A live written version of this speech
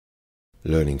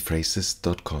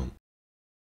learningphrases.com.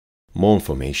 More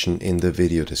information in the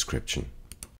video description.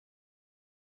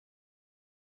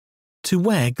 To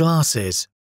wear glasses.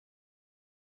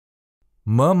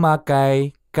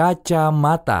 Memakai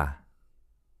kacamata.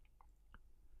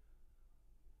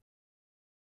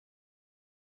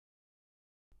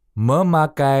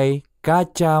 Memakai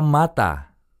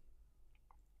kacamata.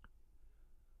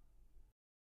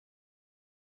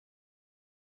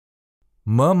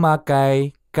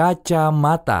 Memakai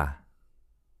kacamata.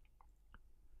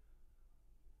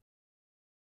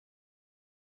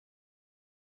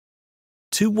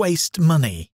 To waste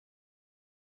money.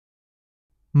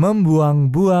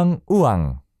 Membuang-buang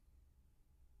uang.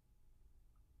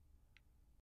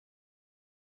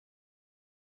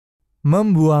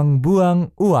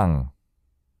 Membuang-buang uang.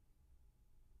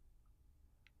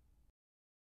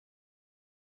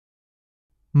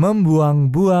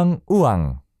 Membuang-buang uang.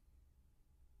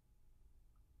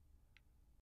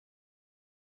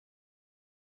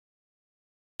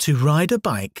 To ride a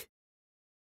bike.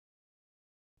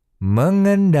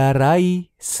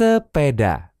 Mengendarai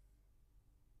sepeda.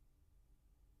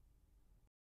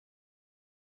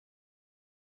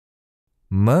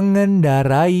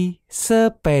 Mengendarai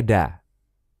sepeda.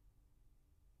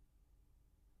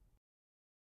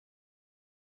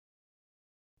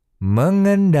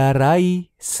 Mengendarai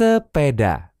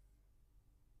sepeda.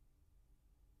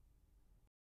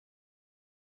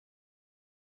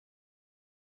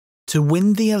 To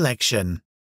win the election.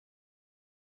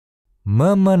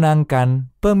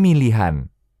 Memenangkan pemilihan.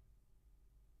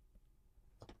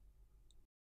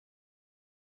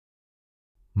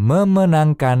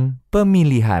 Memenangkan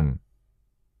pemilihan.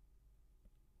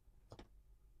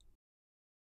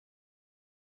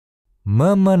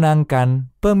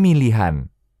 Memenangkan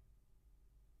pemilihan.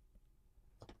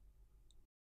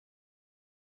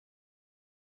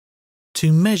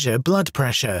 To measure blood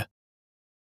pressure.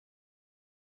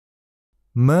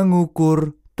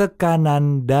 Mengukur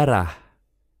tekanan darah.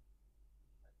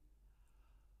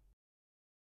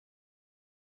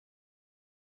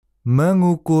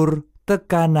 Mengukur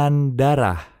tekanan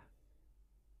darah.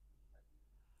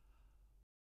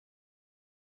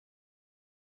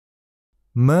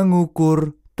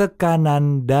 Mengukur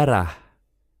tekanan darah.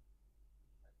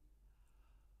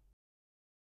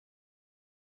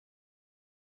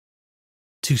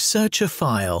 To search a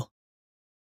file.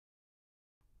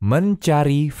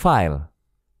 Mencari file.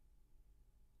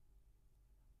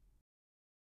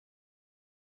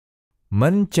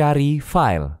 Mencari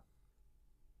file.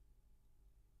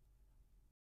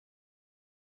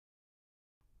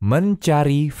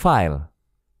 Mencari file.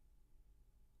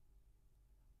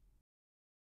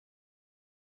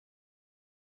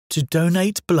 To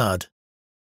donate blood.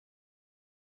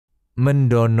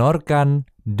 Mendonorkan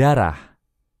darah.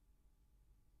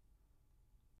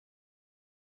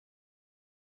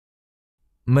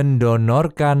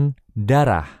 Mendonorkan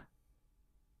darah.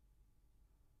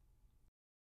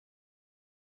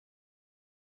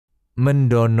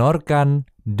 Mendonorkan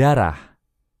darah.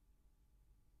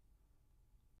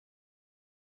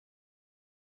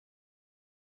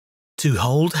 To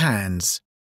hold hands.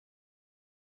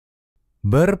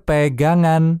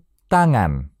 Berpegangan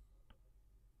tangan.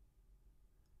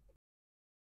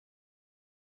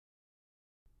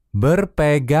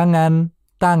 Berpegangan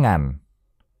tangan.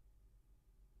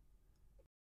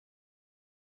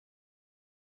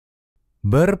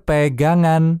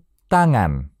 Berpegangan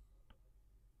tangan.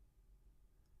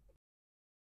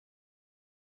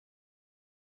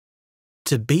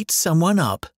 To beat someone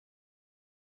up.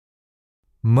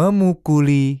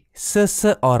 Memukuli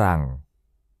seseorang.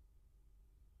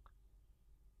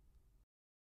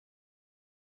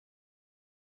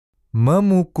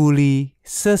 Memukuli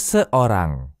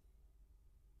seseorang.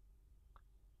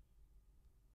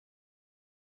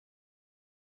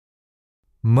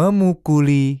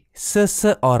 Memukuli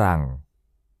seseorang.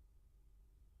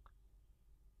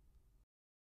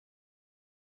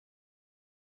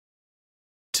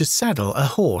 To saddle a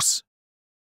horse.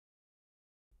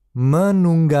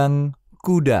 Menunggang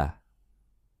kuda.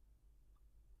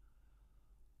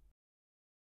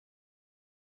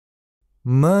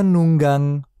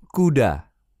 Menunggang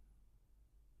kuda.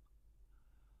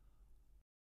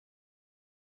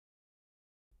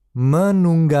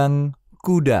 Menunggang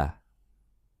kuda.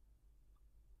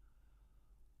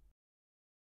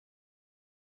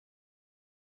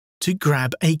 To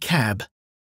grab a cab.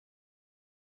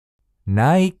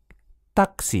 Naik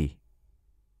taksi.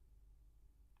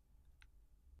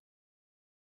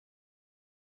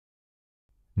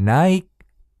 Naik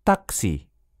taksi.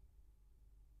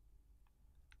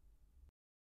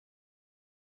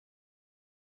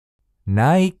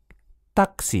 Naik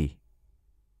taksi.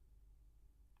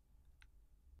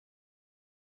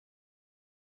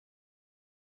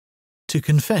 To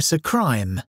confess a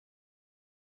crime.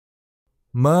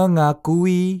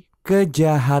 Mengakui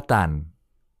kejahatan.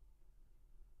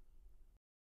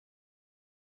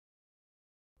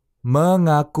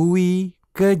 Mengakui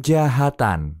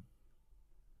kejahatan.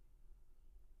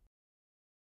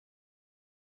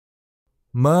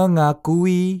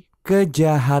 Mengakui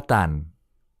kejahatan.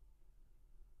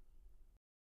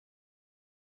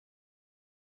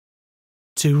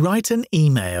 To write an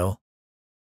email.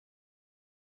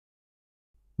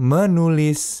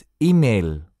 Menulis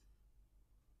email.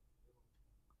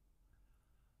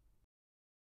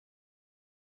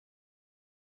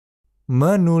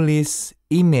 Menulis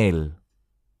email.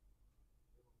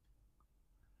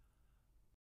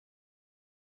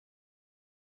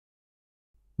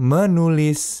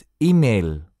 Menulis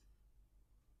email.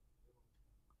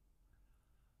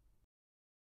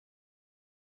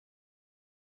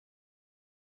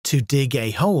 To dig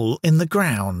a hole in the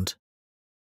ground.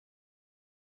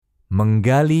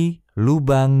 Menggali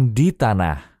lubang di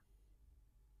tanah.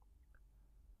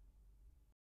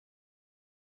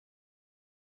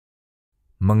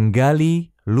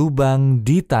 Menggali lubang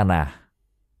di tanah.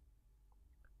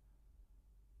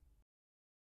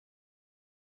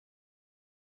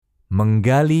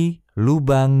 Menggali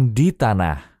lubang di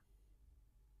tanah.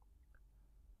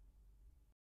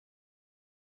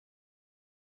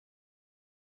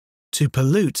 To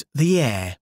pollute the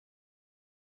air.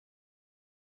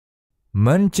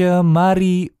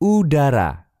 Mencemari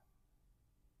udara.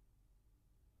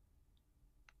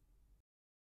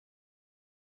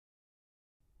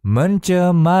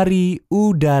 Mencemari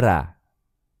udara.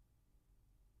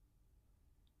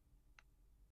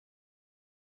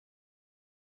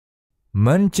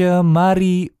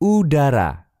 Mencemari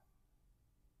udara.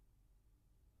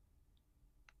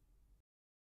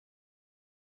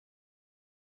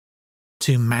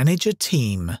 To manage a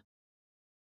team.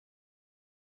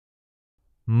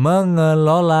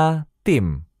 Mengelola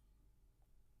tim.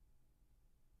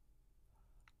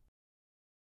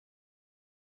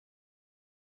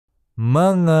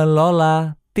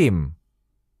 Mengelola tim.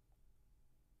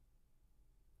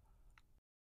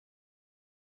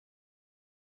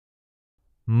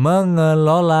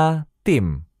 Mengelola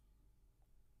tim.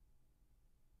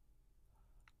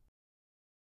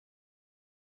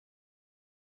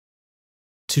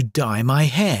 To dye my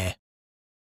hair.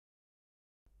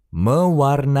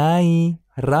 Mewarnai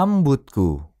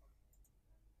rambutku.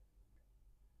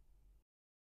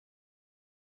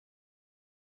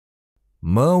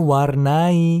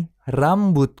 Mewarnai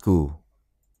rambutku.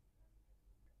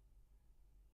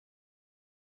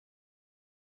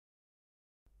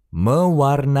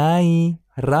 Mewarnai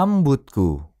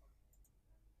rambutku.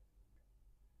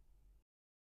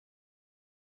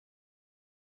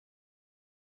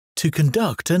 To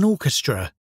conduct an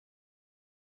orchestra.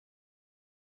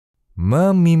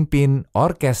 Memimpin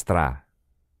orkestra.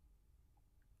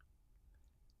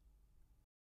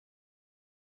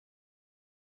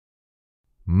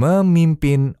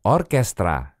 Memimpin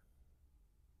orkestra.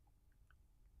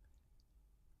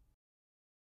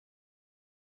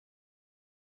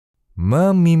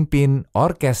 Memimpin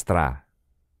orkestra.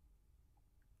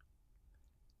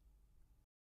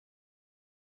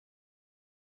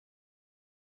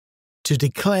 To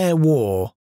declare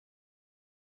war.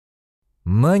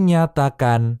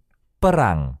 Menyatakan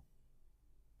perang.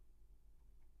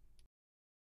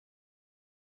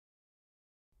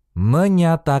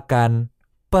 Menyatakan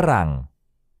perang.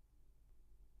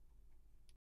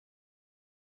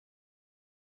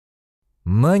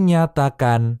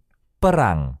 Menyatakan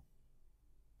perang.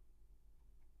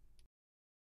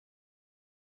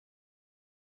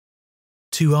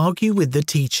 To argue with the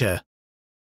teacher.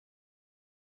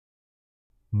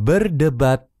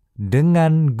 Berdebat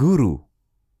dengan guru.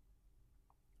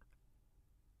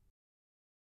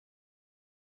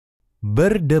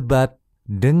 Berdebat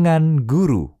dengan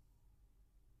guru.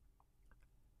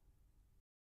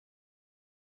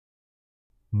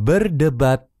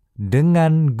 Berdebat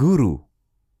dengan guru.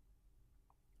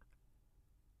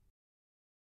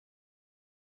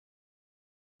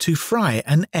 To fry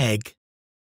an egg.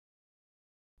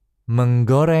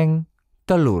 Menggoreng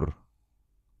telur.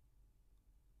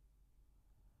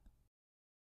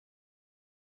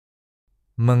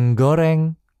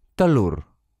 Menggoreng telur.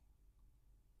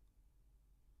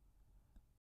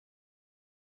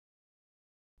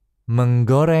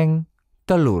 Menggoreng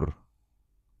telur.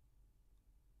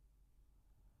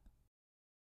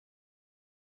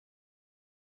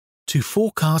 To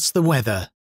forecast the weather.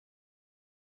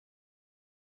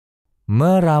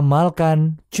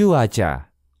 Meramalkan cuaca.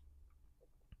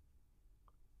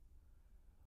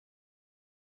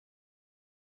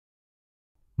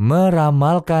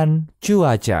 Meramalkan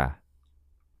cuaca.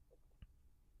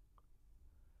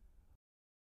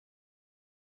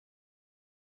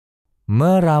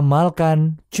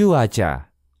 Meramalkan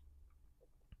cuaca.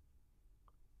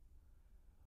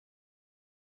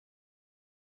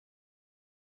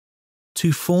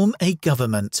 To form a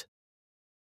government.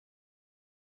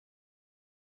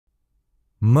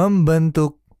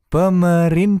 Membentuk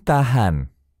pemerintahan.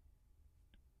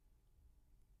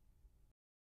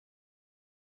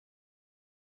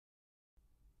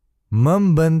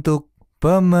 Membentuk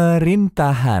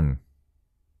pemerintahan.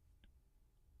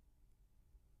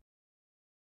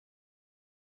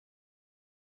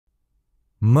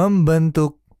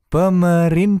 Membentuk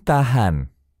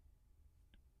pemerintahan.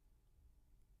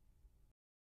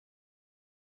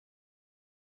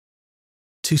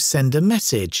 To send a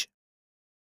message.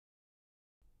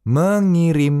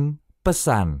 Mengirim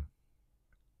pesan.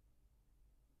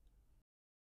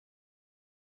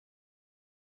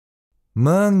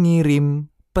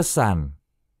 Mengirim pesan.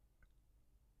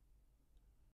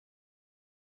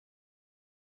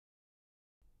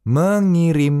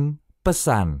 Mengirim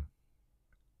pesan.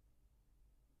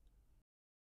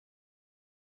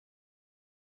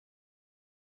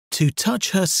 To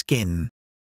touch her skin.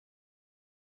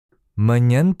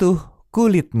 Menyentuh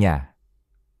kulitnya.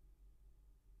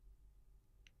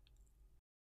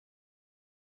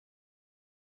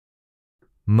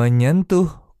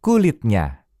 Menyentuh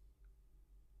kulitnya.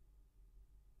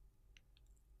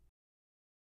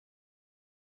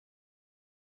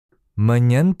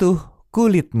 Menyentuh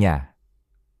kulitnya.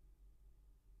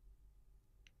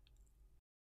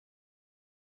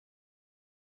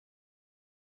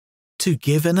 To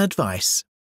give an advice.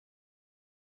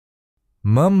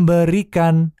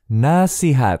 Memberikan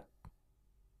nasihat.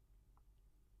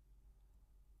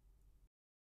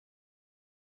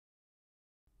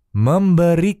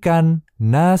 Memberikan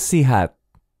nasihat.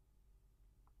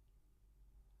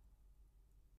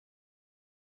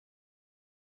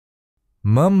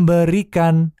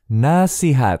 Memberikan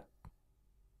nasihat.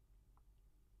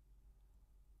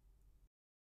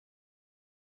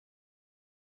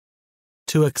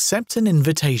 To accept an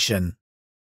invitation.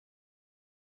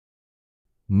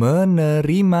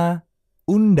 Menerima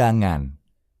undangan.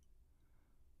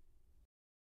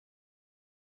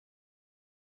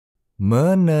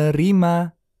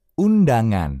 Menerima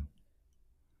undangan.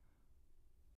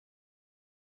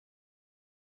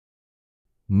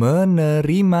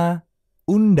 Menerima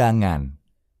undangan.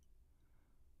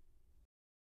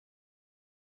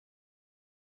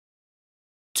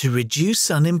 To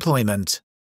reduce unemployment.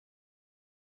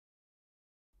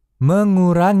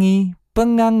 Mengurangi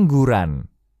pengangguran.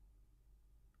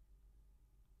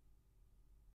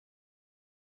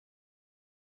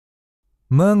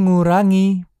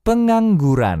 Mengurangi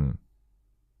pengangguran.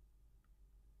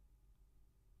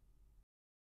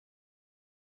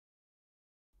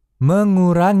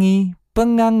 Mengurangi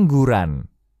pengangguran.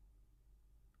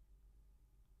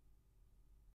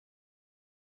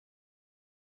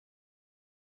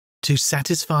 To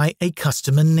satisfy a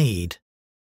customer need.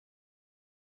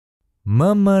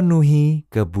 Memenuhi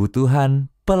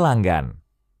kebutuhan pelanggan.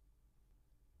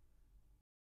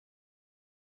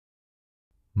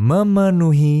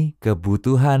 Memenuhi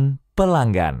kebutuhan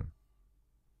pelanggan.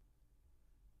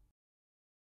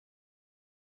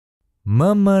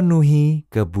 Memenuhi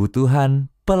kebutuhan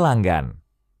pelanggan.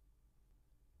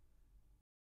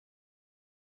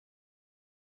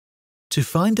 To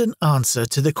find an answer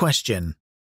to the question.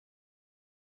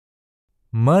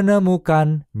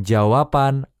 Menemukan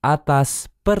jawaban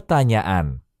atas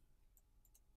pertanyaan.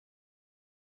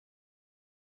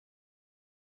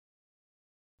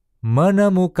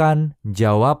 Menemukan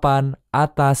jawaban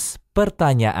atas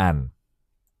pertanyaan.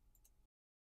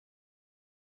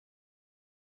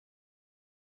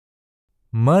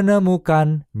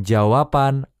 Menemukan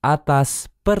jawaban atas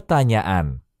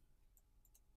pertanyaan.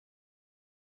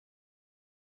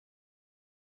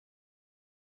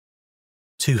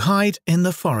 To hide in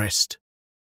the forest.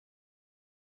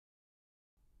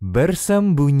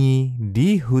 Bersembunyi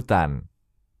di hutan.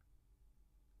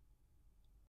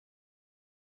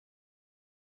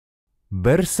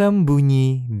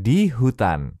 Bersembunyi di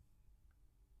hutan.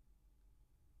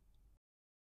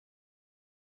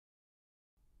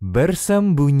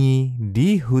 Bersembunyi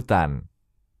di hutan.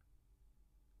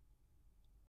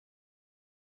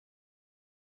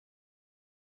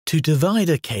 To divide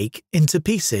a cake into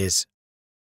pieces.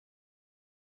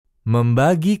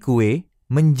 Membagi kue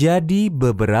menjadi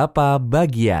beberapa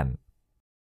bagian.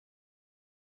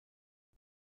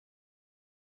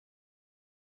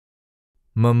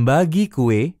 Membagi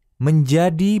kue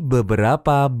menjadi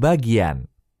beberapa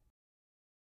bagian.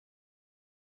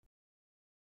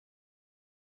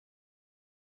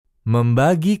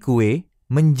 Membagi kue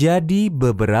menjadi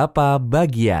beberapa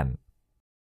bagian.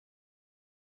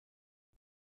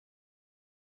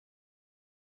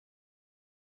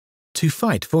 To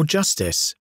fight for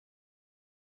justice.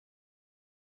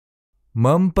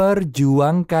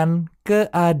 Memperjuangkan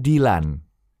keadilan.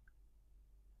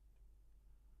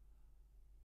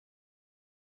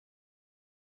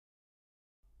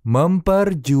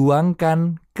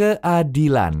 Memperjuangkan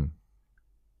keadilan.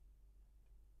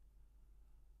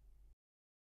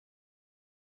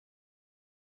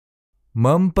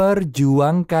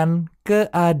 Memperjuangkan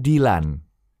keadilan.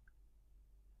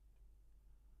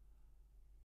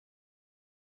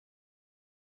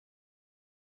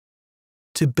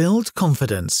 To build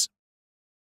confidence.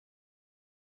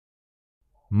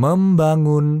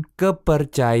 Membangun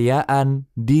kepercayaan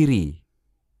diri.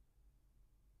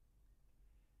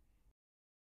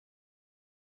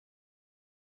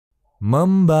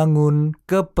 Membangun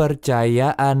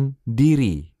kepercayaan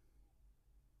diri.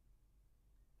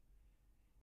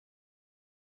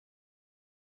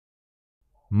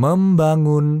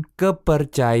 Membangun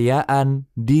kepercayaan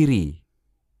diri.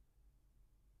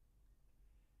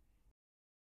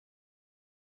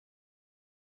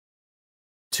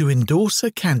 To endorse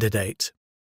a candidate.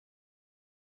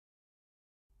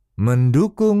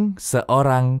 Mendukung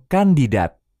seorang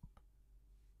kandidat.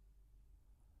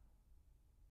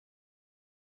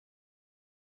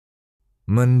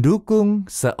 Mendukung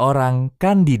seorang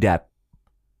kandidat.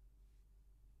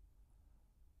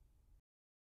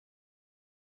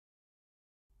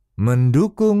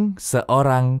 Mendukung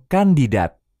seorang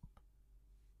kandidat.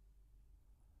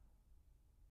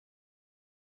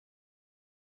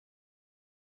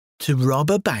 To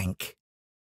rob a bank.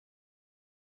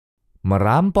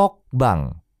 Merampok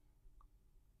bank.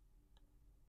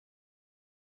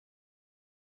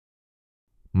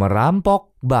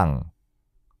 Merampok bank.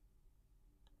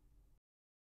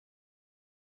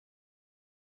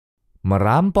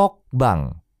 Merampok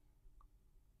bank.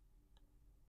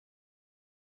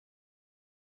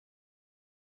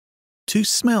 To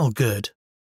smell good.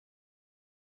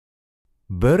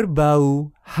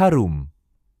 Berbau harum.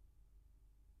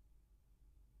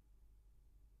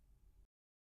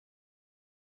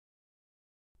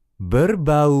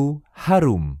 Berbau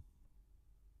harum.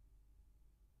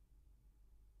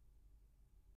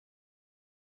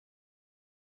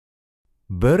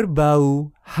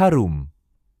 Berbau harum.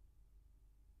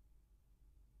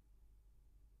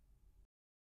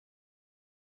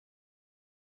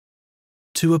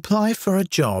 To apply for a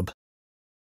job.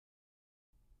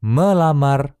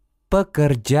 Melamar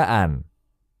pekerjaan.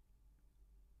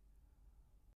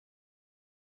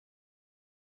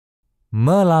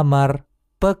 Melamar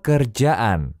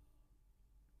pekerjaan.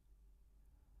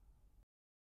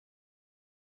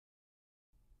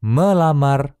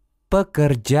 Melamar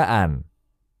pekerjaan.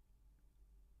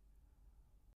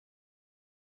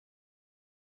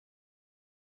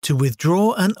 To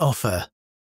withdraw an offer.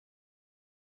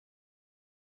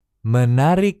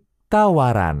 Menarik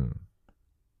tawaran.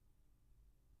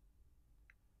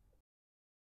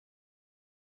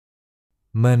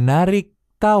 Menarik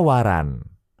tawaran.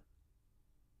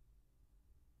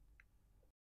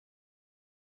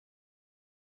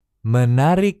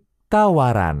 Menarik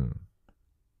tawaran.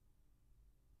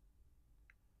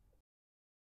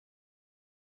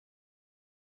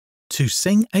 To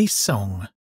sing a song.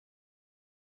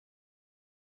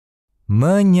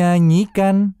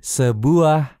 Menyanyikan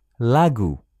sebuah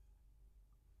lagu.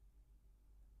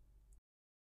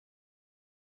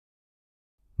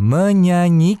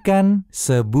 Menyanyikan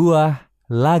sebuah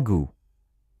lagu.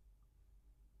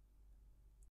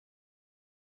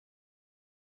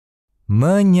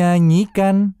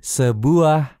 Menyanyikan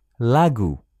sebuah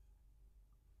lagu.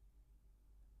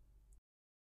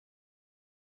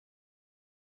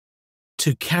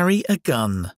 To carry a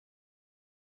gun.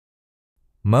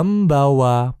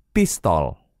 Membawa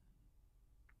pistol.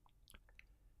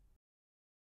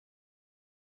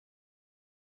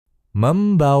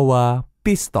 Membawa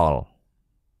pistol.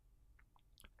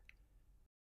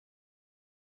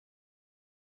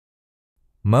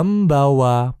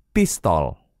 Membawa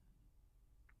pistol.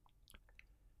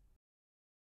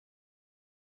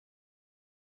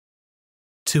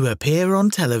 To appear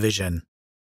on television.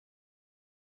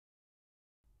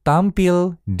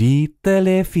 Tampil di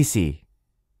televisi.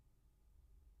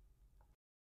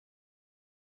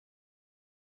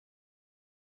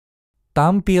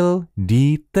 Tampil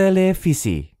di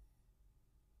televisi.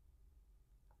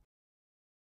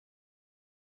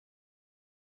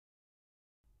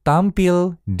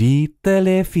 Tampil di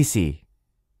televisi.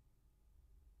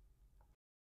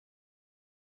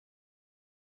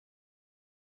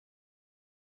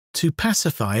 To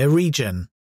pacify a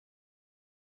region.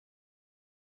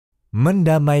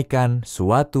 Mendamaikan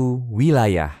suatu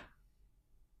wilayah.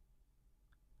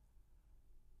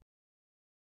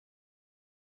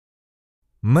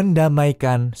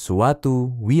 Mendamaikan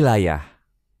suatu wilayah.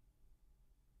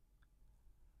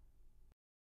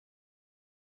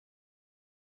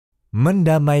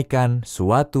 Mendamaikan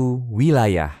suatu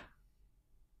wilayah.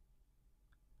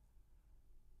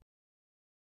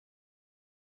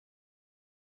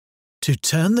 To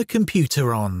turn the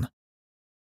computer on.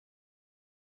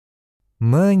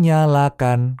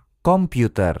 Menyalakan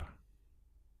komputer.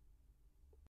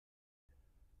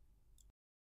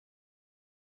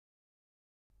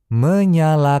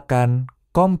 Menyalakan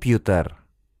komputer.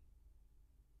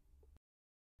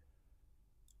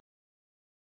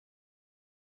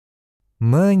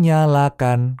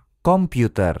 Menyalakan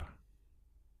komputer.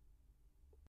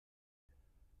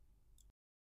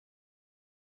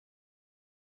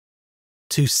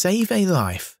 To save a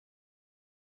life.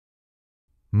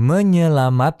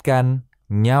 Menyelamatkan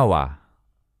nyawa.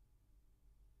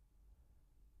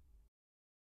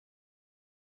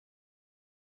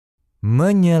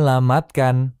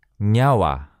 Menyelamatkan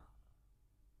nyawa.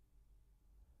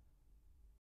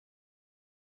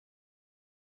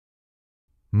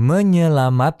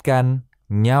 Menyelamatkan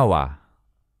nyawa.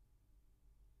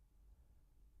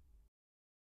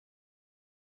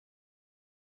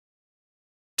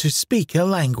 To speak a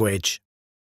language.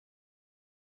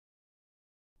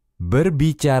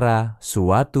 Berbicara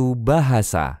suatu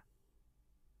bahasa.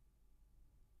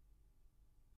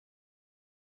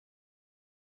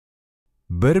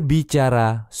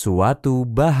 Berbicara suatu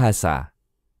bahasa.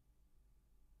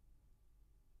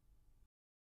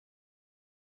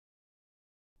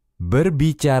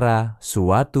 Berbicara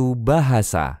suatu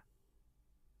bahasa.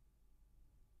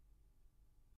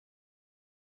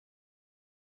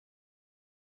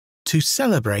 To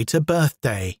celebrate a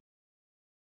birthday.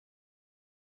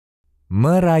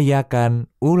 Merayakan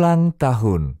ulang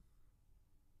tahun.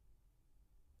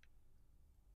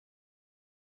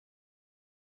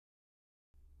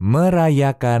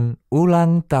 Merayakan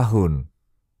ulang tahun.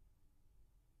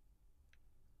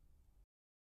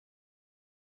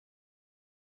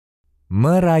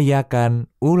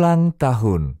 Merayakan ulang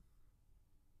tahun.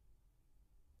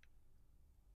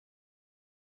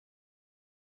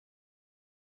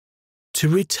 To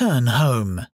return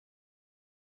home.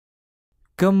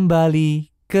 Kembali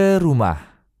ke rumah.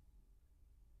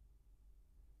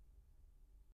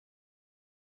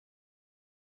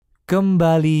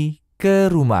 Kembali ke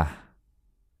rumah.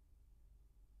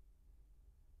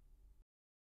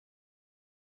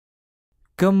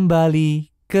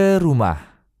 Kembali ke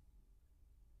rumah.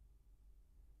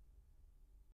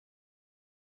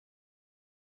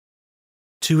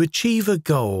 To achieve a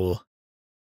goal.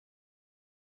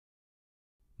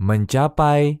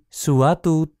 Mencapai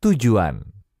suatu tujuan.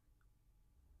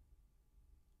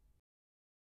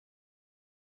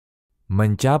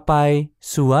 Mencapai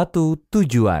suatu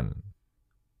tujuan.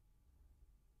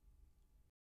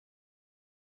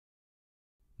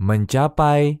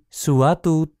 Mencapai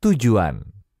suatu tujuan.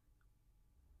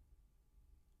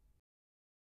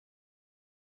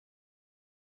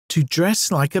 To dress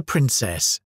like a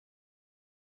princess.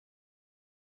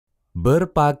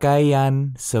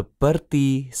 Berpakaian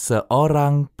seperti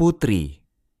seorang putri.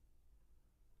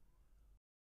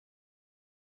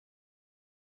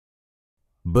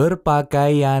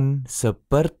 Berpakaian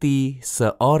seperti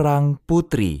seorang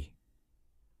putri.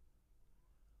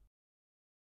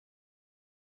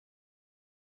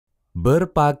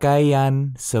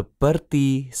 Berpakaian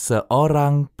seperti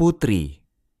seorang putri.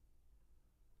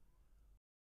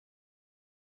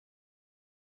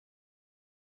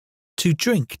 To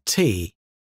drink tea.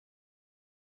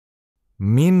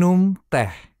 Minum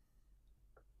teh.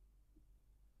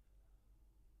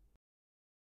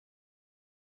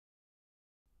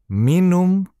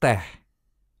 Minum teh.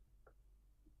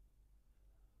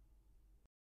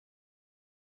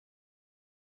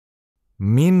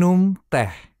 Minum teh.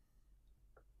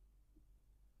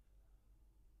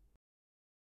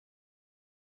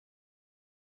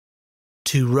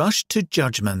 To rush to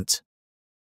judgment.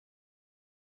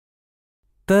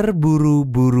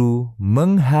 Terburu-buru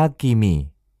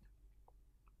menghakimi.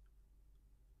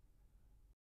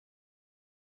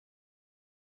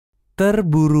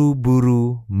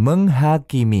 Terburu-buru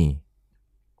menghakimi.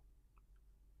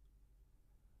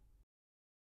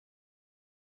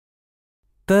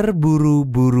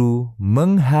 Terburu-buru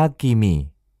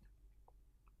menghakimi.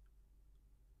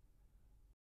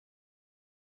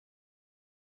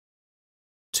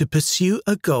 To pursue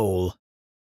a goal.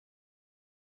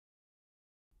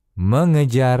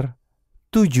 Mengejar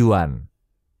tujuan.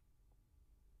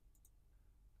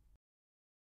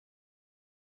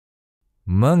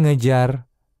 Mengejar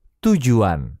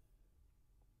tujuan.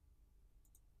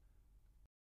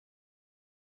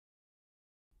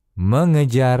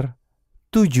 Mengejar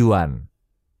tujuan.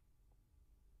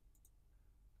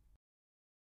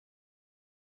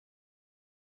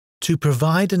 To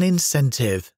provide an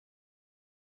incentive.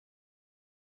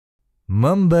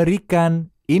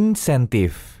 Memberikan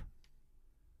insentif.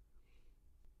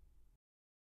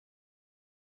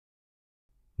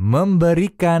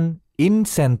 Memberikan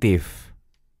insentif.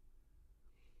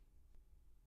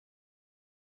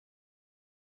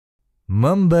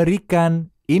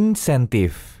 Memberikan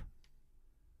insentif.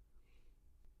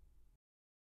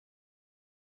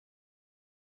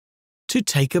 To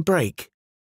take a break.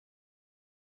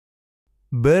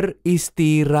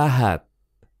 Beristirahat.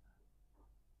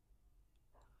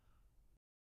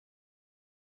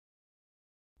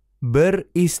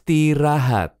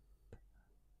 Beristirahat.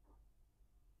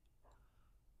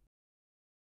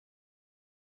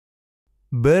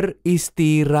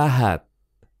 Beristirahat.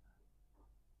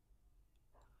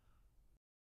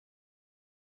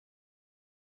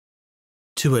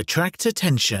 To attract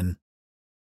attention.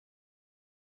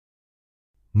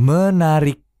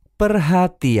 Menarik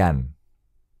perhatian.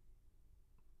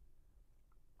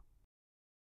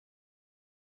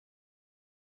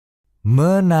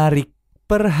 Menarik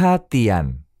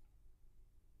perhatian.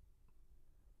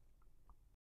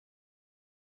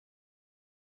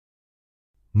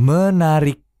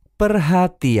 Menarik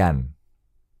perhatian.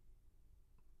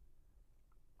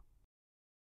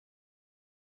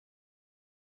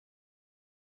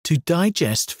 To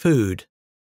digest food.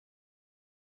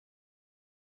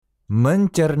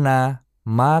 Mencerna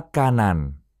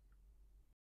makanan.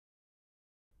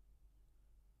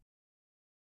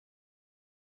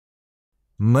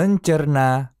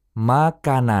 Mencerna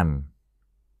makanan.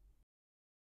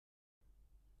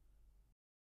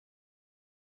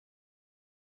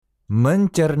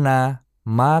 Mencerna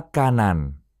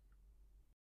makanan.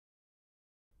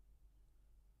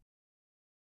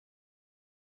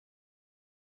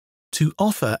 To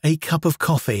offer a cup of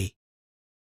coffee.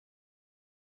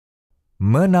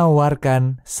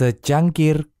 Menawarkan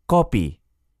secangkir kopi.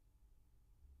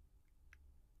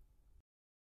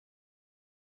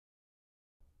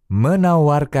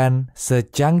 Menawarkan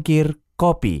secangkir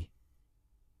kopi.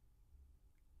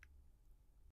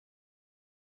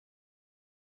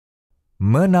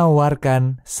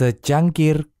 Menawarkan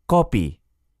secangkir kopi.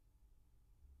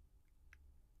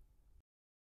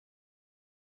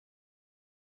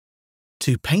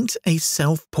 To paint a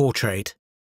self-portrait.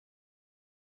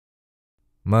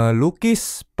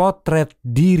 Melukis potret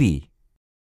diri.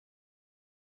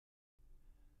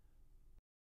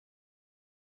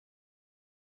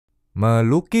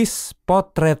 Melukis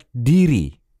potret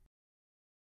diri.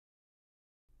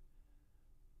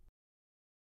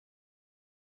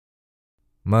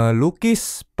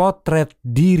 Melukis potret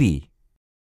diri.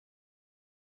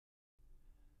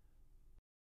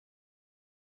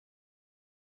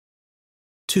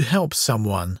 To help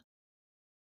someone.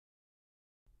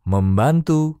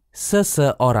 Membantu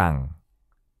seseorang.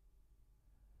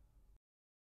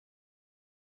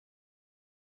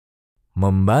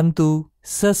 Membantu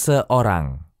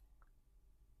seseorang.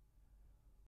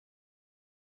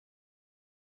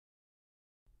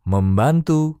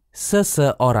 Membantu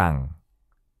seseorang.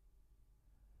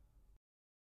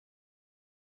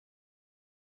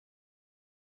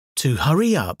 To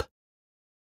hurry up.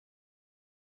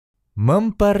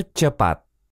 Mempercepat.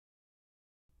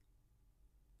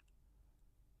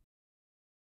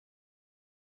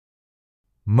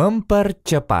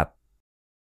 Mempercepat.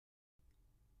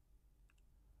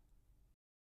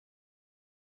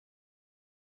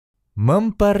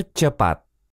 Mempercepat.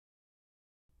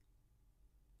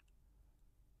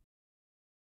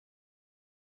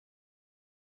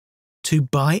 To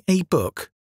buy a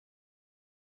book.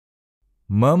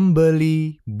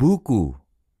 Membeli buku.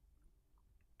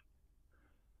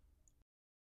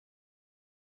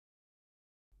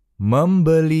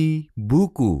 Membeli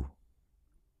buku.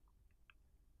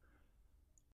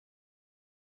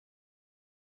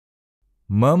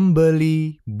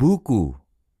 Membeli buku.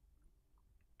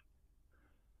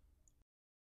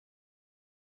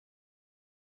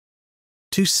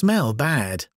 To smell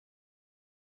bad.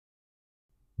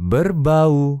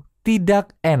 Berbau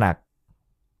tidak enak.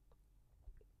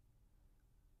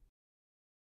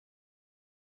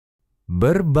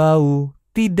 Berbau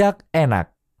tidak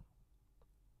enak.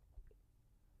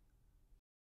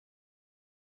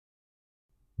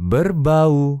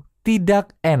 Berbau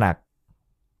tidak enak.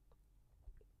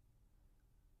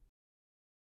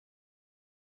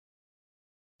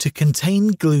 To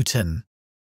contain gluten.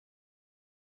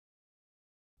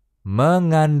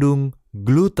 Mengandung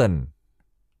gluten.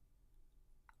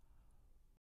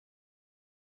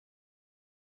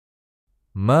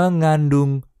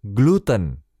 Mengandung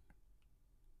gluten.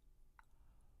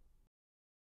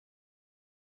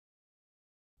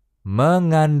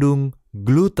 Mengandung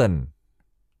gluten.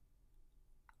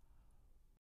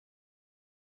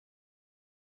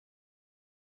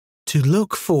 To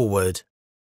look forward.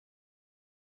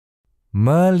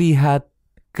 Melihat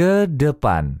ke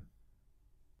depan.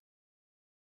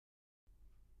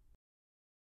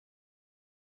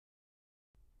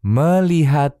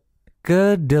 Melihat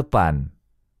ke depan.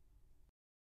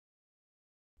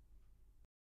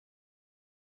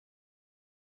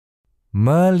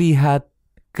 Melihat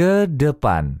ke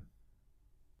depan.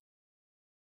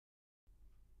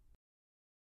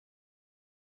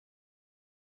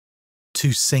 To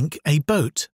sink a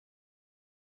boat.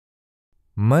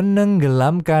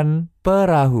 Menenggelamkan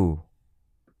perahu.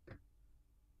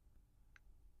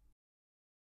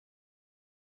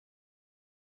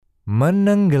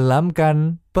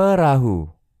 Menenggelamkan perahu.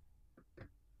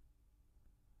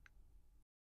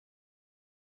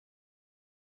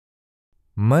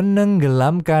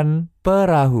 Menenggelamkan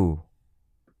perahu.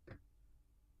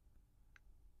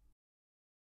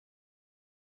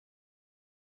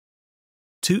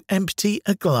 To empty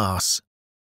a glass.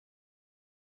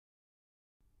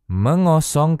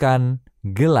 Mengosongkan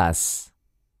gelas.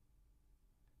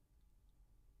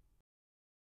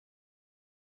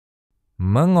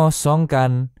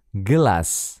 Mengosongkan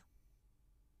gelas.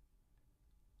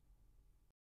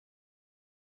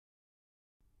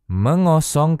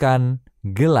 Mengosongkan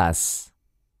gelas.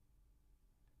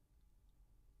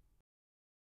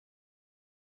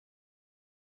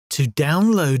 To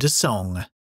download a song.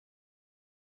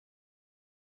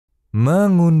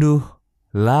 Mengunduh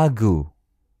lagu.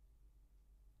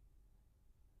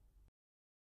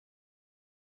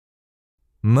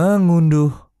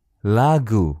 Mengunduh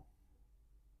lagu.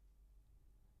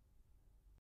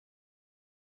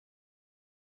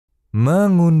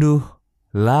 Mengunduh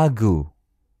lagu.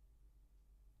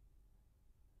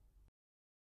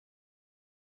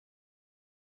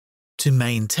 To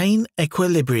maintain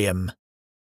equilibrium.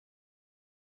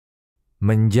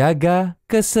 Menjaga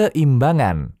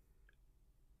keseimbangan.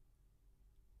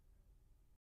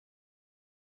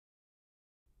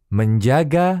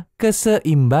 Menjaga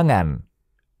keseimbangan.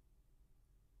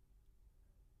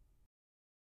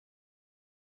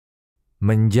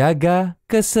 Menjaga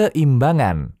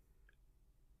keseimbangan.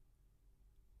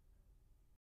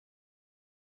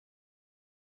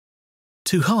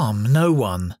 To harm no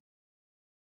one.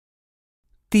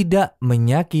 Tidak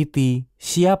menyakiti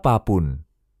siapapun.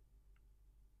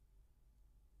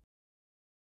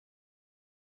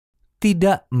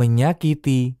 Tidak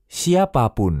menyakiti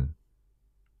siapapun.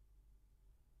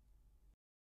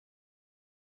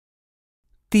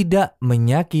 Tidak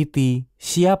menyakiti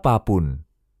siapapun.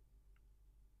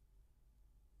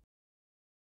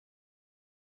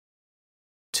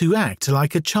 To act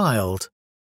like a child.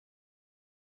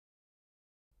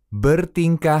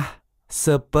 Bertingkah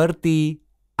seperti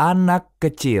anak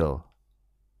kecil.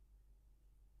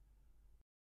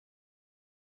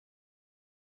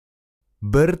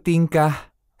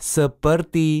 Bertingkah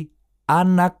seperti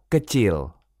anak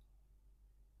kecil.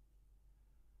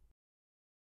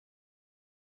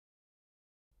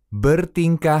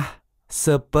 Bertingkah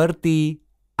seperti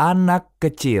anak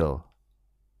kecil.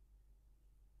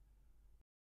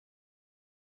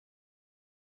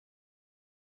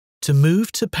 To move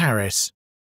to Paris.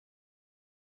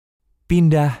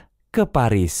 Pindah ke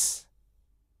Paris.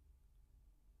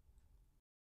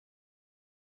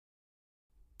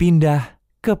 Pindah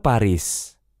ke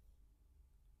Paris.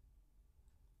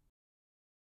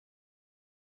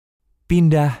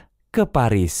 Pindah ke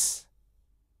Paris.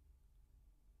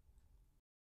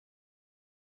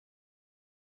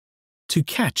 To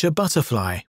catch a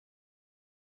butterfly.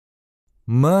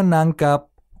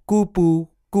 Menangkap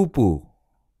kupu-kupu.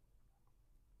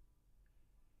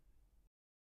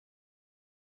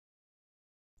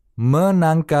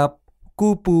 Menangkap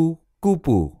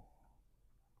kupu-kupu.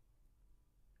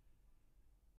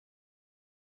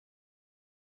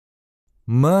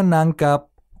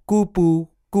 Menangkap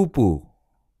kupu-kupu.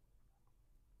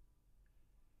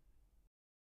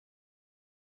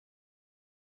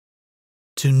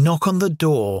 To knock on the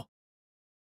door.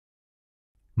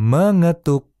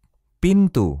 Mengetuk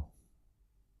pintu.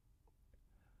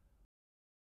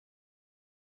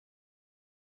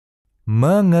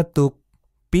 Mengetuk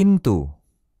pintu.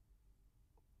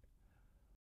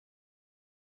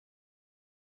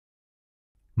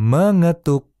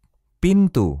 Mengetuk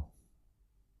pintu.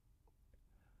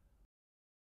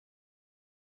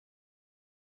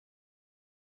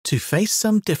 To face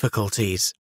some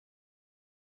difficulties.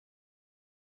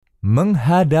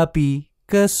 Menghadapi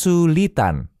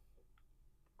kesulitan.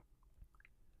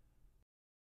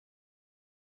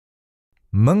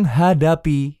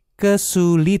 Menghadapi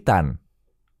kesulitan.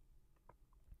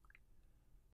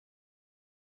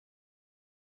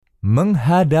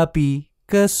 Menghadapi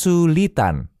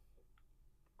kesulitan.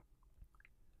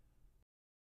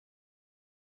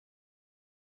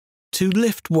 To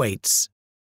lift weights.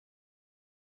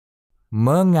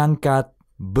 Mengangkat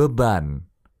beban.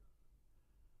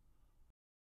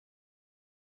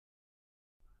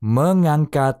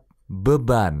 Mengangkat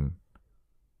beban.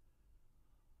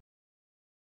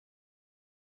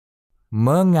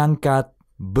 Mengangkat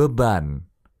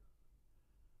beban.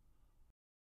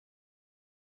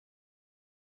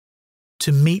 To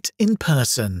meet in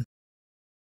person.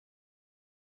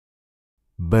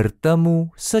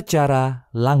 Bertemu secara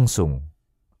langsung.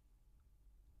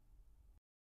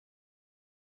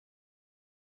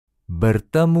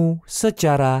 Bertemu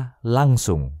secara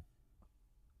langsung.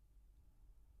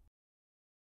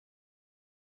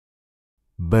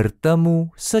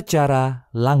 Bertemu secara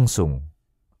langsung.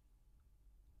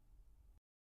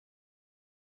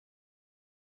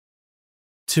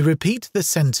 To repeat the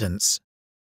sentence.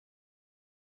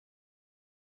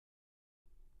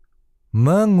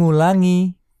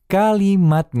 Mengulangi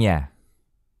kalimatnya.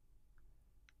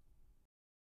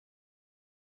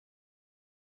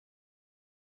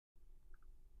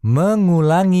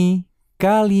 Mengulangi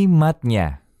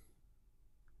kalimatnya.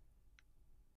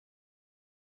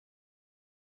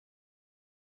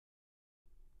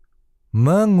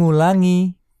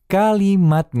 Mengulangi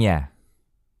kalimatnya.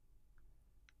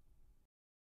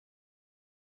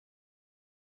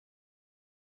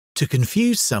 To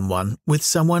confuse someone with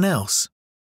someone else.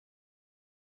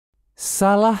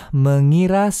 Salah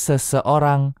mengira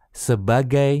seseorang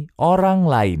sebagai orang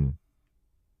lain.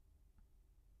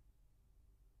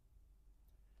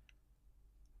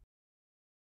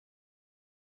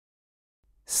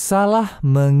 Salah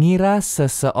mengira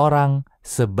seseorang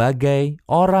sebagai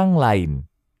orang lain.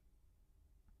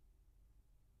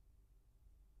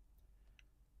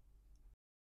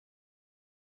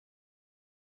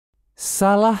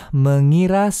 Salah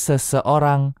mengira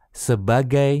seseorang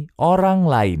sebagai orang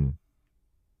lain.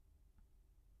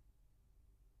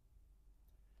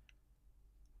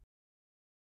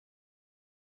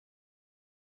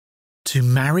 To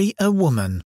marry a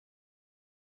woman.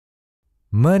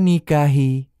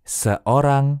 Menikahi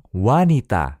seorang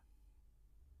wanita.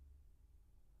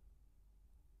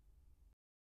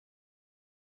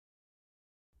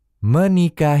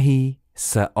 Menikahi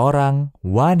seorang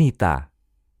wanita.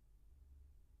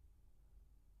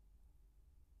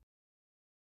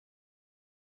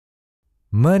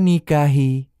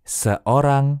 Menikahi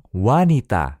seorang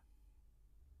wanita.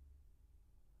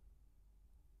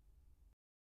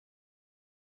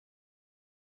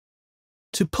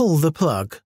 To pull the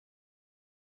plug.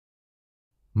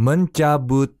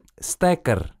 Mencabut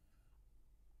steker.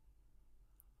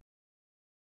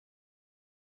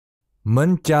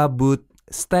 Mencabut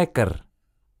steker.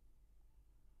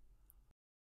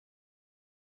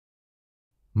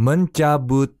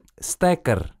 Mencabut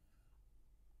steker.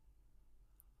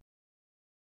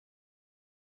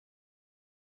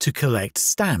 To collect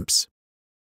stamps.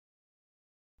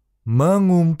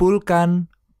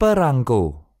 Mengumpulkan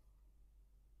perangko.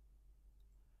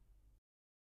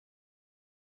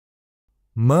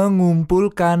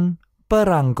 Mengumpulkan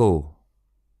perangko.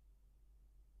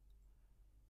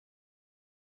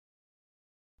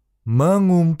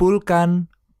 Mengumpulkan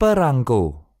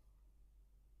perangko.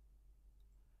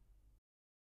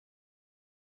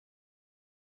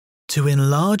 To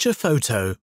enlarge a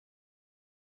photo.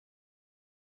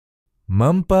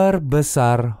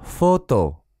 Memperbesar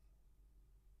foto.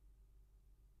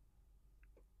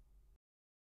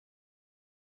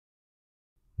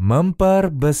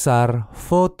 Memperbesar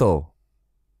foto.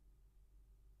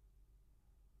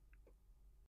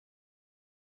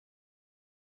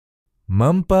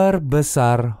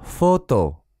 Memperbesar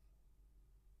foto.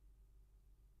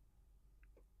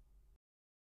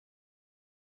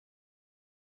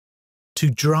 To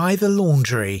dry the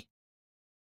laundry.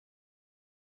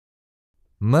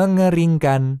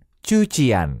 Mengeringkan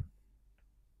cucian.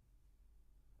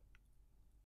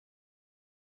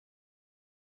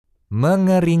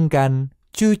 Mengeringkan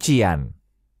cucian.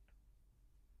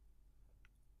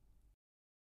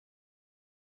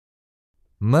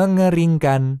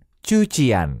 Mengeringkan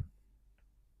cucian.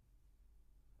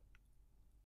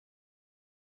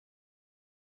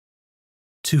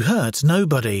 To hurt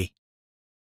nobody.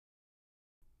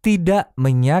 Tidak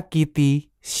menyakiti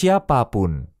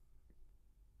siapapun.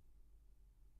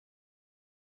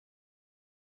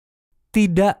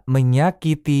 Tidak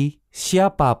menyakiti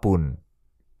siapapun.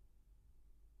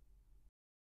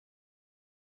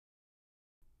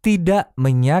 Tidak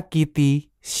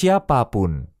menyakiti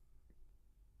siapapun.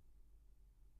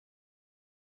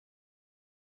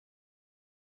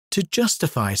 To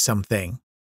justify something.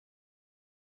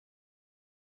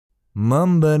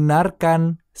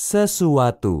 Membenarkan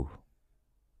sesuatu.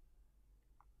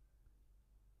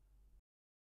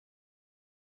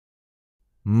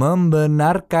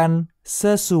 Membenarkan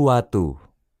sesuatu.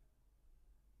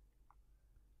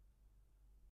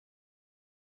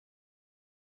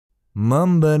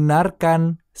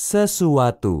 Membenarkan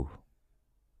sesuatu.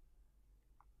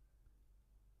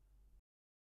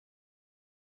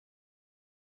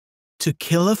 To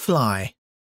kill a fly.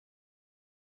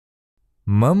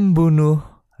 Membunuh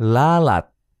lalat.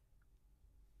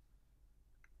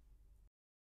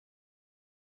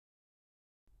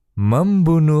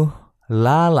 Membunuh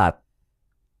lalat.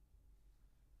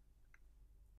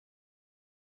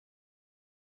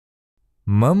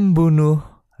 Membunuh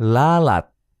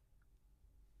lalat.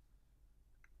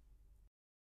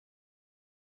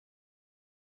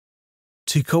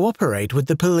 To cooperate with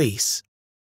the police.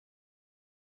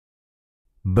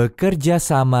 Bekerja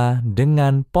sama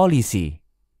dengan polisi.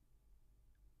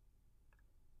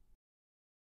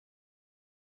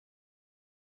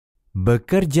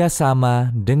 Bekerja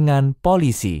sama dengan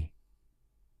polisi.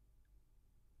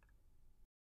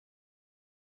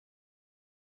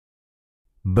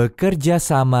 Bekerja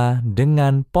sama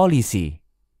dengan polisi.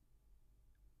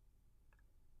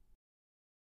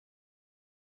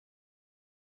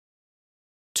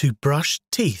 To brush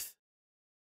teeth.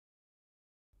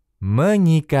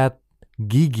 Menyikat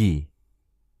gigi.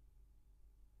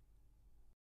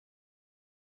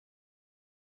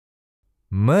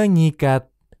 Menyikat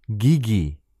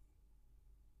gigi.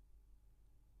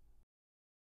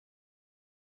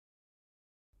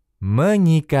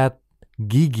 Menyikat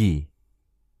gigi.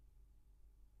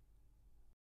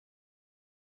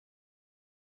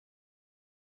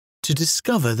 To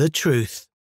discover the truth.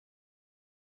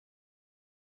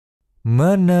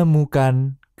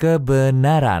 Menemukan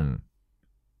kebenaran.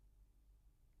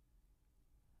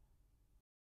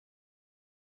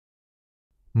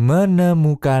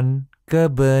 Menemukan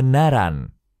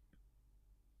kebenaran.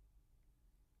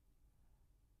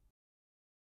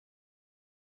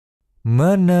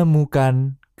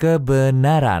 Menemukan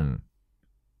kebenaran.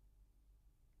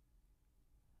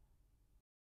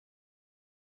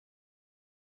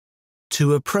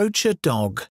 To approach a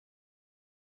dog.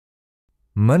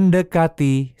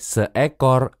 Mendekati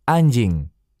seekor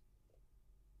anjing.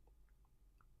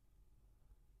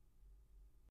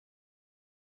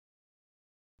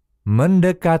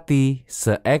 Mendekati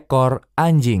seekor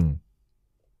anjing.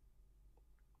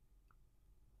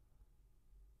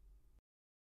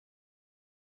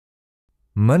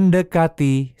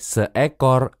 Mendekati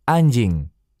seekor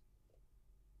anjing.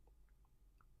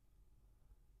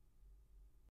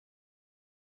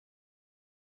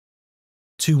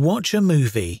 To watch a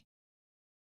movie.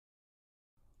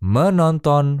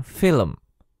 Menonton film.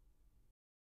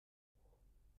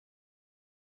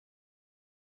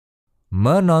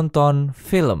 Menonton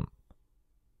film.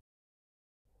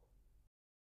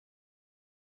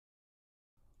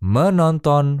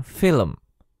 Menonton film.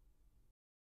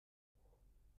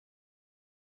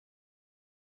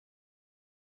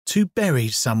 To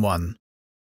bury someone.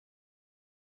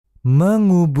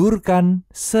 Menguburkan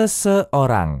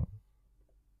seseorang.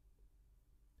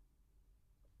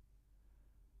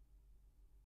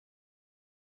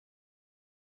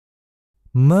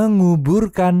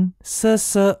 Menguburkan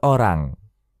seseorang.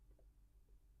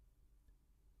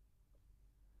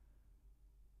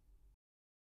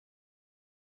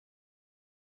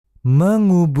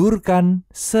 Menguburkan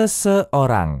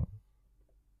seseorang.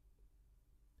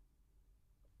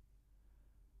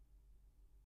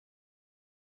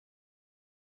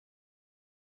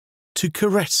 To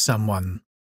caress someone.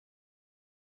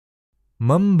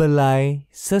 Membelai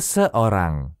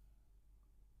seseorang.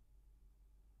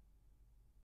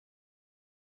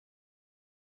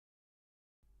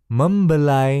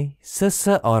 Membelai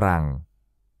seseorang.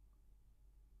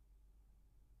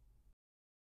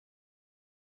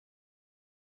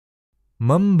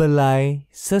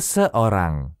 Membelai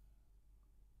seseorang.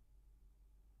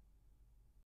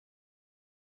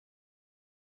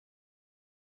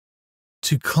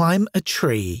 To climb a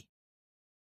tree.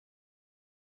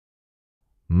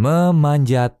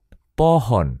 Memanjat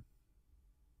pohon.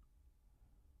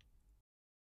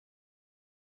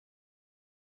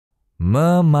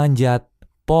 Memanjat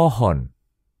pohon.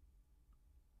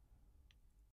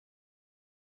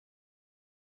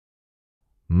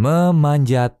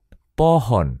 Memanjat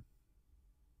pohon.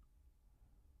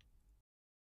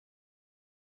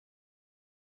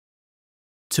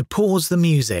 To pause the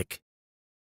music.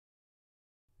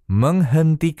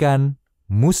 Menghentikan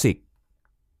musik.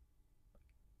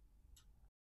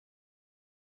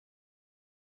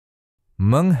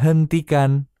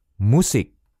 Menghentikan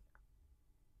musik.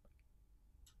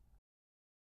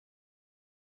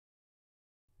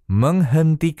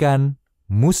 Menghentikan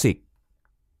musik.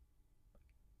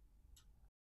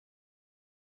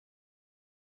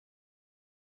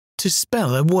 To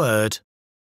spell a word.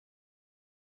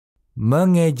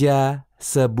 Mengeja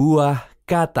sebuah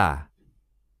kata.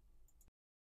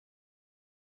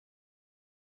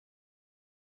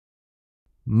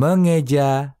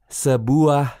 Mengeja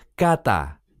sebuah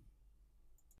kata.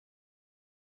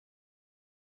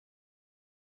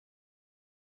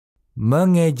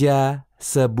 Mengeja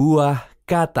sebuah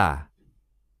kata.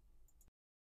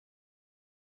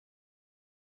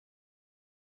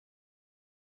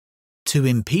 To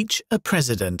impeach a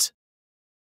president.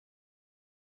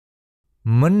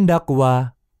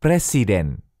 Mendakwa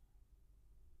presiden.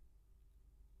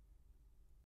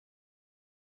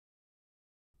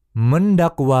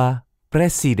 Mendakwa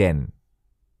presiden.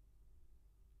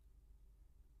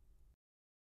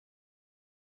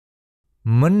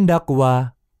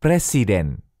 Mendakwa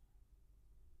presiden.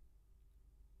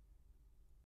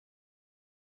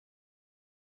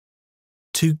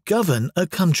 To govern a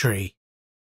country.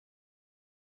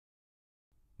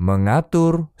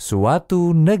 Mengatur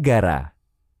suatu negara.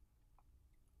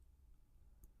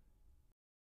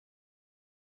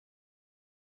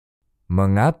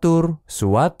 Mengatur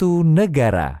suatu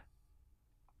negara.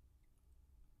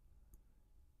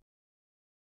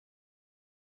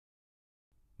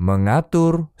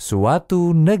 Mengatur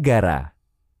suatu negara.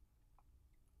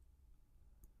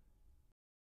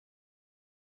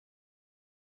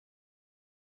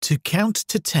 To count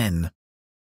to 10.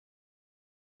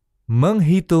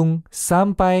 Menghitung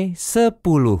sampai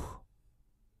 10.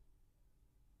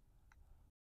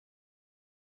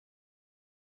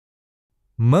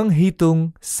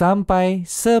 Menghitung sampai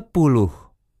 10.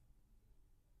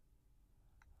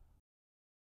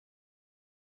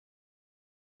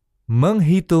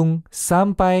 Menghitung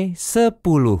sampai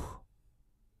 10.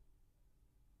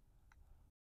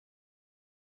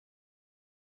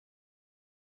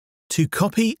 To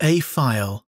copy a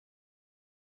file.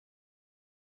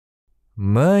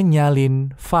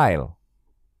 Menyalin file.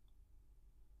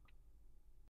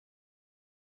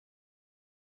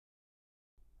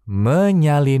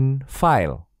 Menyalin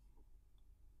file.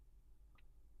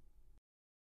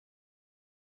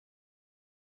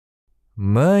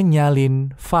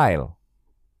 Menyalin file.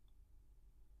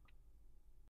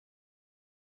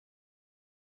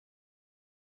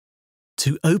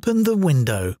 To open the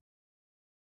window.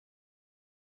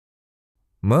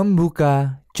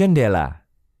 Membuka jendela.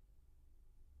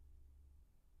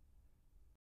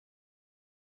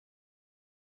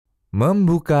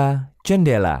 Membuka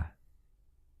jendela.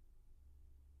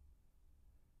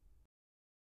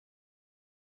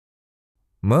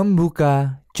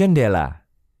 Membuka jendela.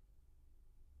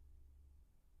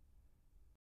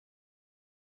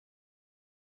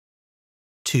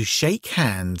 To shake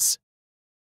hands.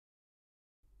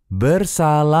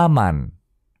 Bersalaman.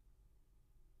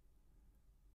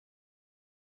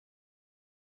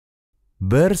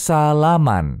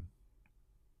 Bersalaman.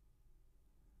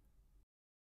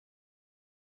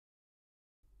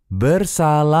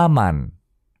 Bersalaman.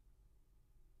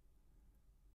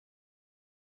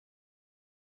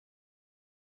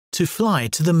 To fly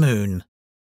to the moon.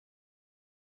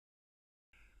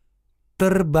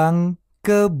 Terbang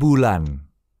ke bulan.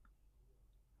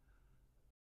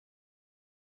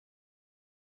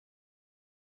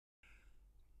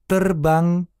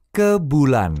 Terbang ke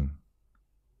bulan.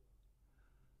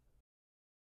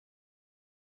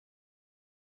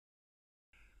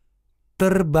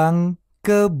 Terbang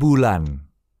ke bulan.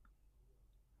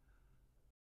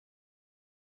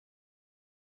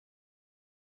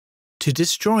 To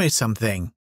destroy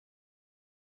something.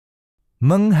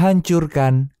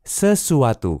 Menghancurkan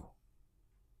sesuatu.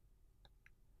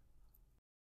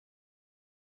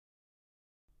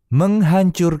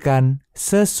 Menghancurkan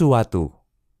sesuatu.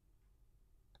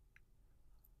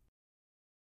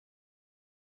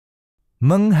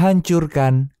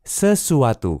 Menghancurkan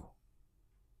sesuatu.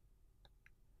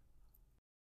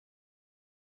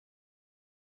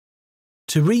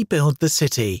 To rebuild the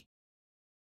city.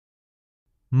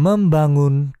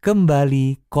 Membangun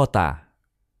kembali kota.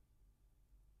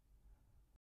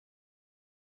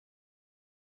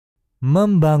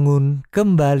 Membangun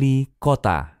kembali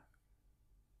kota.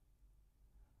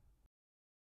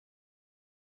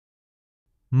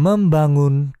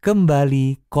 Membangun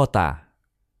kembali kota.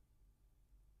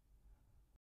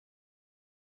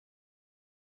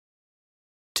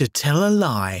 To tell a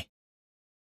lie.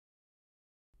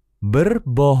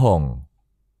 Berbohong.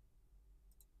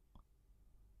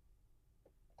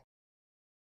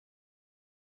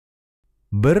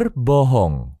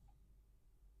 Berbohong.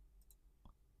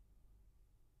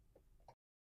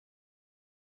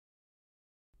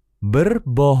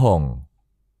 Berbohong.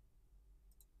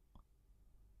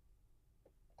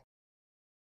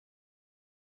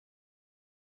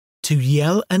 To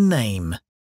yell a name.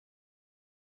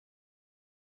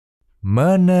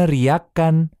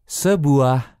 Meneriakkan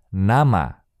sebuah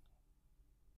nama.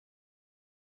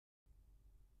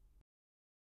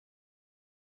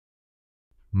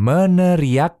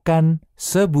 Meneriakkan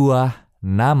sebuah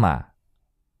nama.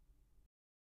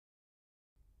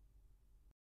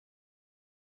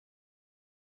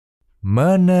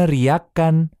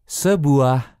 Meneriakkan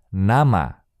sebuah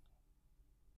nama.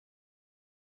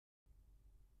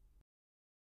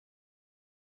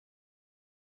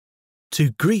 To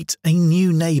greet a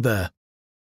new neighbor.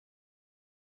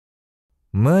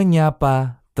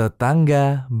 Menyapa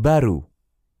tetangga baru.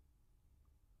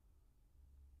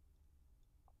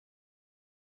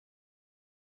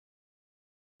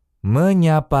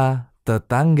 Menyapa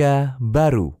tetangga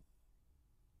baru.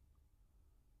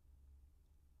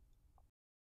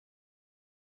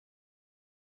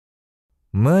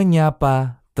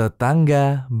 Menyapa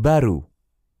tetangga baru.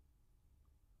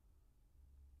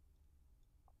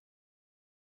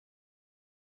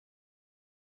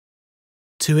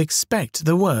 To expect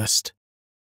the worst.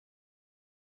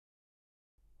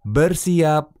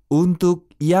 Bersiap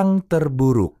untuk yang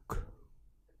terburuk.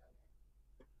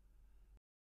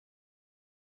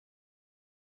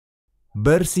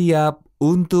 Bersiap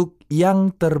untuk yang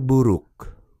terburuk.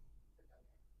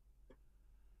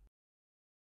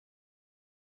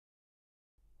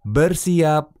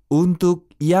 Bersiap untuk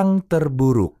yang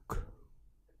terburuk.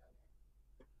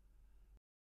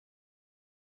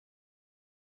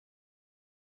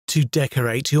 To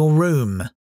decorate your room.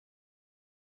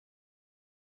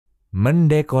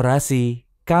 Mendekorasi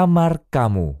kamar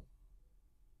kamu.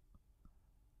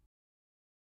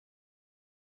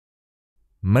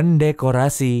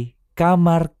 Mendekorasi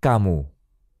kamar kamu.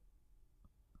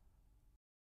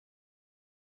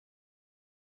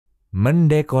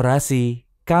 Mendekorasi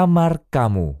kamar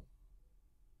kamu.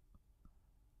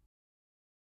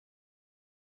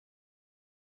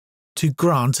 To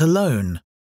grant a loan.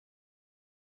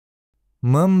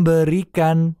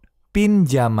 Memberikan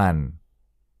pinjaman.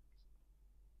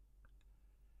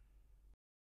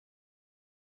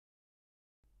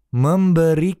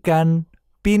 Memberikan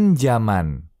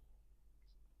pinjaman.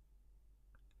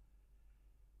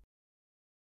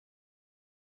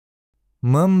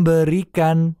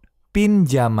 Memberikan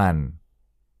pinjaman.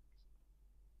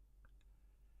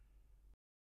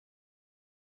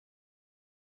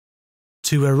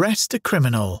 To arrest a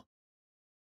criminal.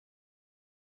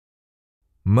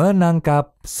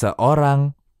 Menangkap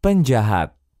seorang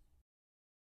penjahat.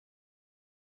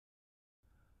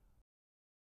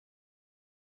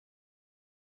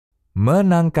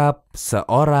 Menangkap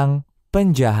seorang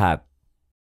penjahat.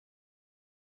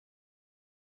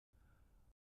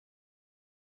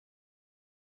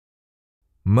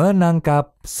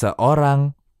 Menangkap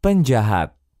seorang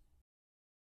penjahat.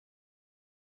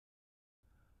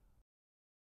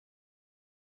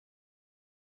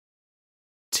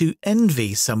 To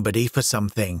envy somebody for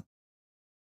something.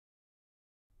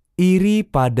 Iri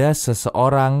pada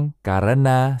seseorang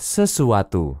karena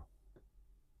sesuatu.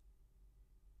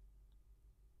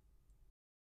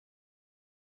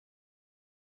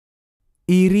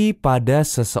 Iri pada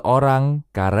seseorang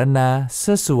karena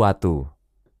sesuatu.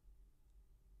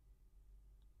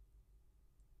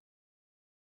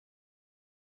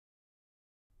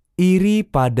 Iri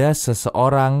pada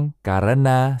seseorang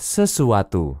karena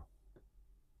sesuatu.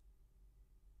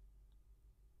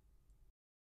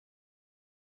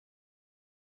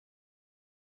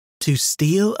 To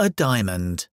steal a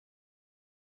diamond.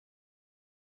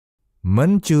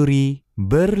 Mencuri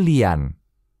berlian.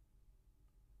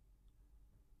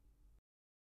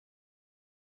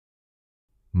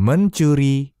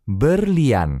 Mencuri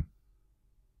berlian.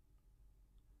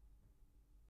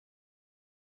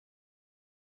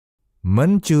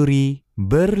 Mencuri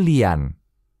berlian.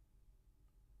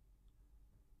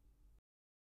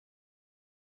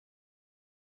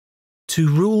 To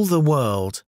rule the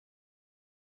world.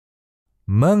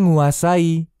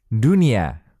 Menguasai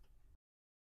dunia.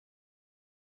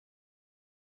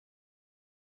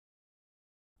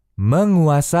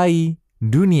 Menguasai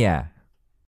dunia.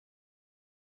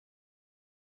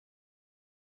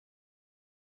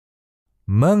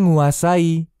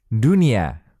 Menguasai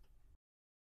dunia.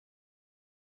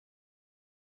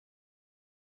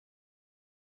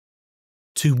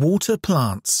 To water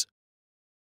plants.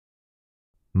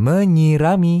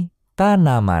 Menyirami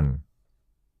tanaman.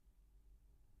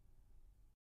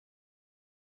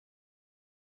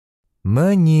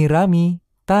 Menyirami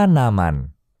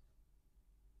tanaman.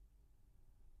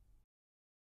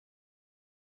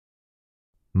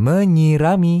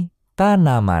 Menyirami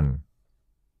tanaman.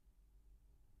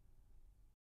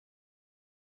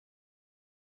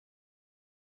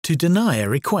 To deny a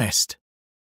request.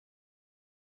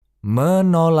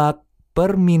 Menolak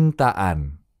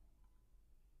permintaan.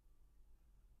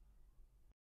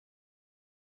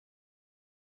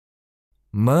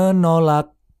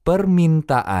 Menolak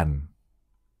permintaan.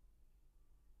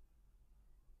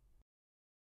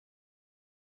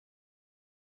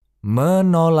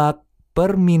 Menolak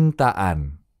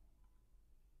permintaan.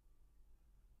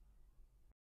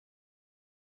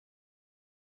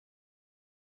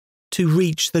 To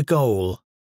reach the goal.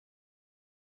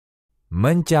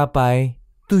 Mencapai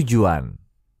tujuan.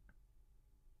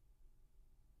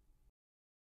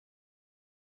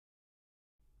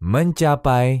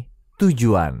 Mencapai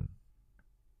tujuan.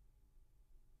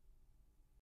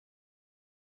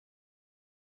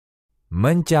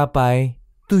 Mencapai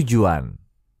tujuan.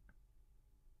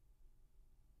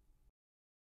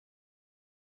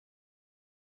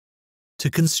 To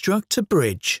construct a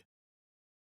bridge.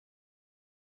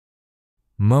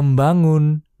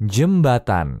 Membangun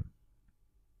jembatan.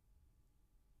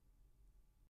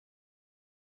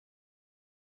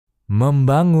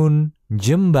 Membangun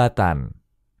jembatan.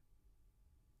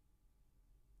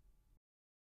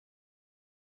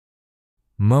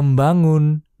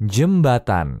 Membangun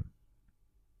jembatan.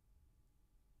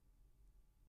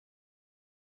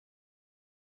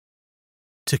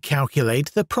 To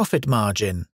calculate the profit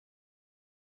margin.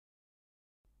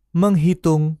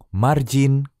 Menghitung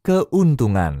margin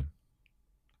keuntungan.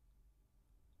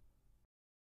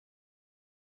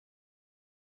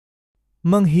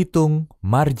 Menghitung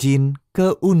margin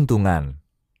keuntungan.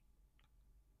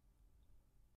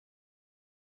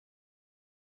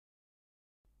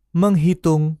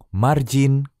 Menghitung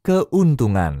margin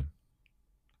keuntungan.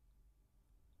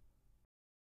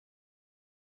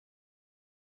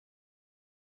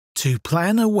 To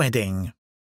plan a wedding.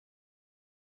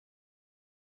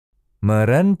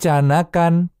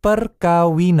 Merencanakan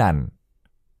perkawinan.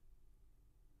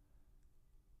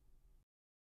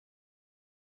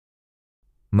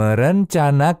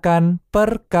 Merencanakan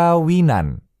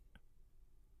perkawinan.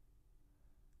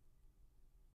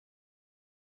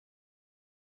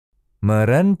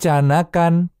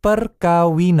 Merencanakan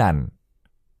perkawinan.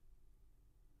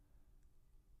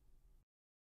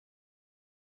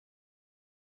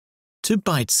 To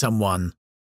bite someone.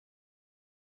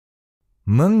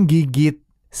 Menggigit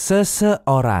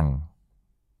seseorang.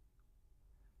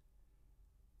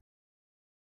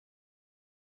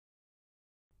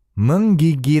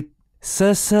 Menggigit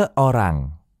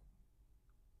seseorang.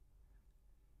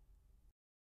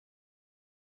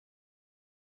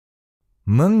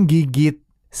 Menggigit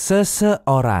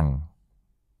seseorang.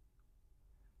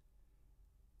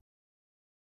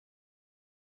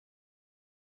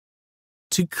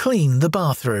 To clean the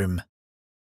bathroom.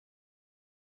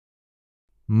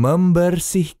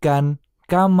 Membersihkan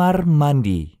kamar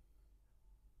mandi.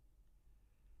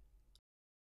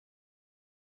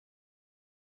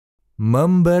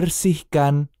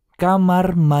 Membersihkan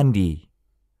kamar mandi.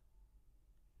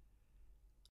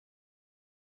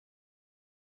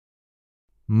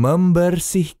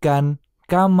 Membersihkan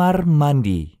kamar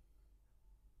mandi.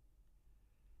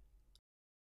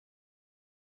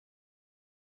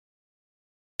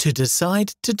 To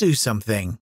decide to do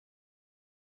something.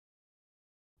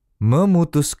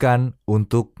 Memutuskan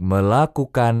untuk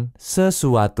melakukan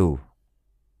sesuatu.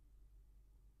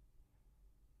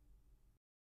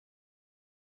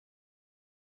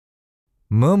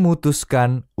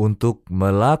 Memutuskan untuk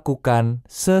melakukan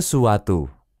sesuatu.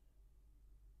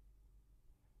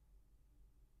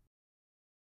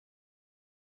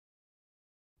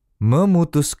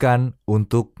 Memutuskan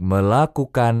untuk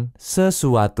melakukan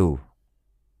sesuatu.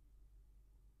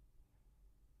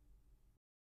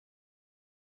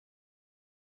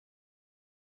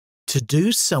 To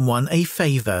do someone a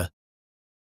favor.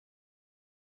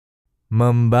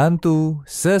 Membantu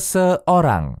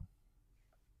seseorang.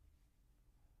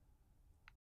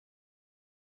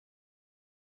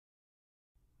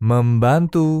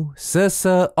 Membantu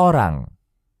seseorang.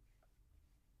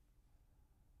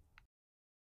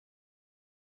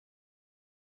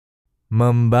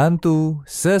 Membantu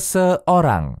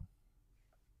seseorang.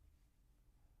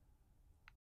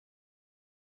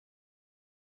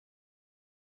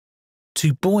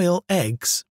 To boil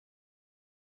eggs.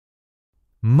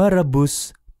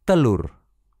 Merebus telur.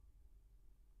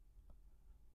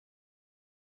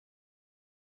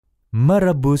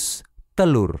 Merebus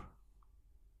telur.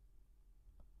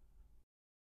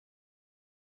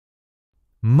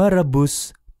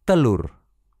 Merebus telur.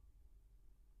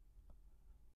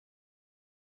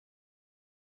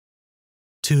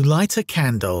 To light a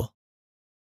candle.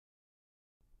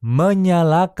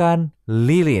 Menyalakan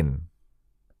lilin.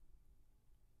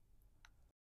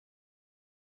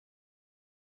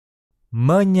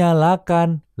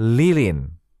 Menyalakan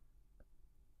lilin.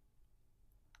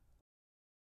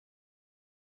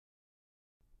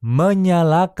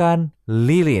 Menyalakan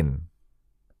lilin.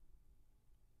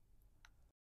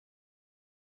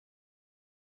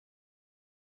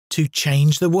 To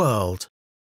change the world.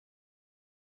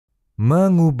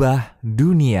 Mengubah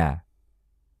dunia.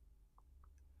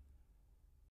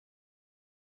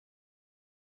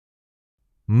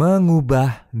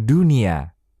 Mengubah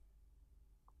dunia.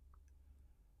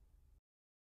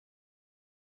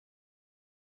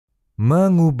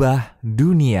 Mengubah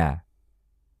dunia.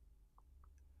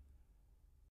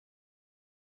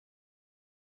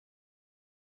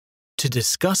 To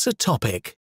discuss a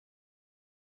topic.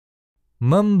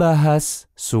 Membahas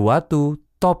suatu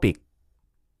topik.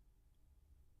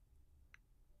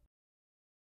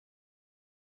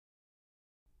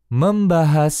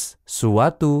 Membahas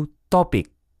suatu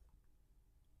topik.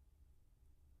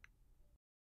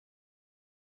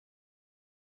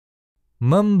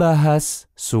 Membahas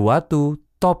suatu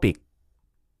topik.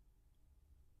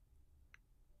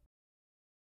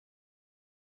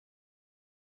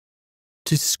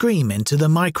 To scream into the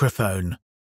microphone.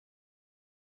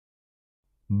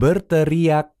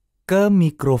 Berteriak ke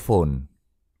mikrofon.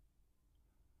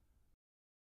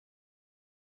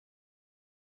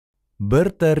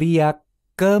 Berteriak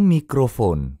ke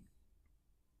mikrofon.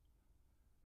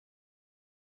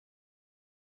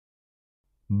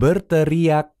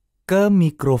 Berteriak ke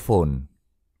mikrofon.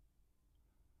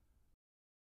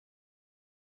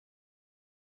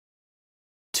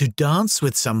 To dance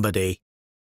with somebody.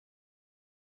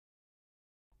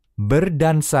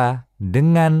 Berdansa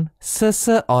dengan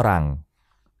seseorang.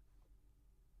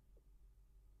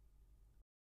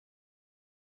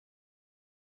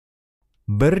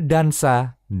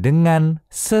 Berdansa dengan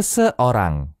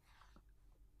seseorang.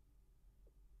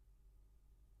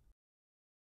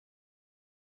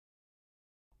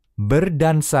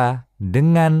 Berdansa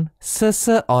dengan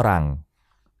seseorang.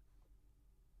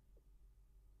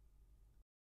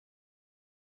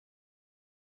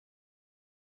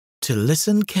 To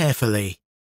listen carefully.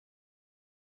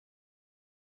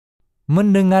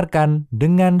 Mendengarkan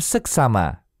dengan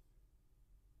seksama.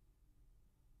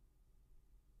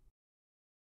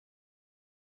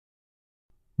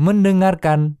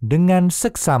 Mendengarkan dengan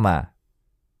seksama.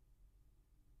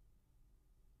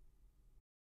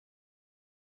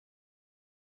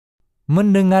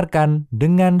 Mendengarkan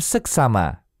dengan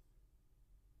seksama.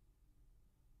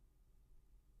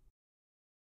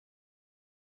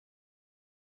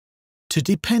 To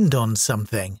depend on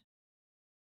something.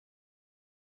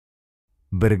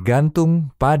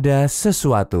 Bergantung pada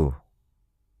sesuatu.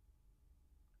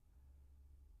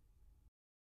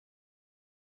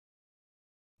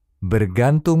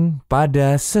 Bergantung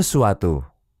pada sesuatu.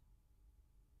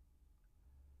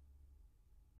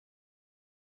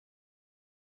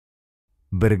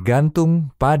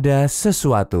 Bergantung pada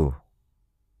sesuatu.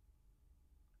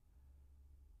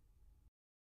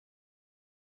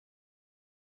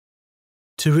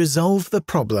 To resolve the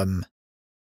problem.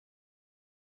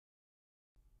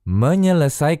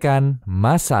 Menyelesaikan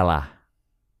masalah.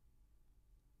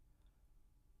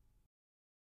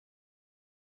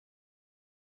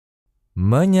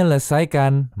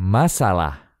 Menyelesaikan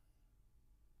masalah.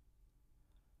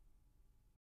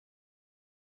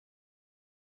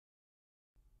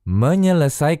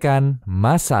 Menyelesaikan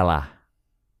masalah.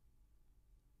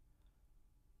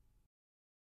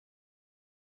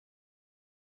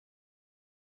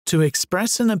 To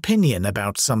express an opinion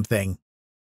about something.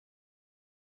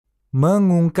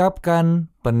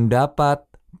 Mengungkapkan pendapat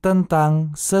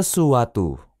tentang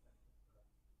sesuatu.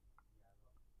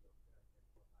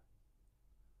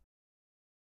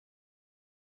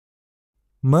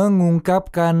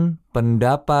 Mengungkapkan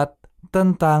pendapat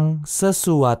tentang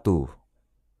sesuatu.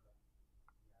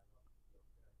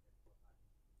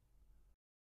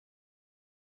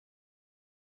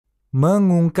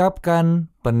 Mengungkapkan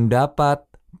pendapat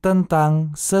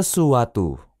tentang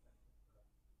sesuatu.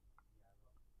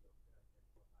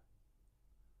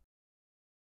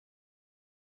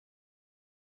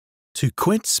 To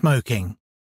quit smoking.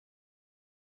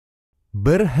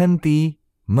 Berhenti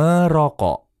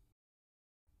merokok.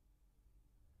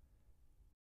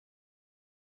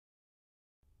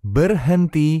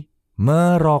 Berhenti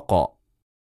merokok.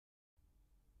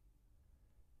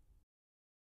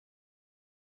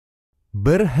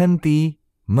 Berhenti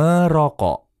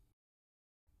merokok.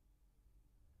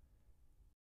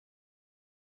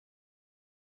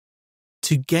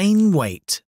 To gain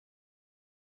weight.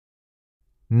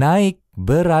 Naik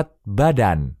berat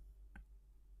badan.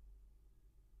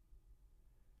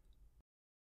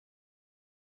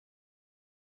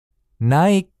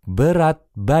 Naik berat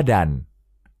badan.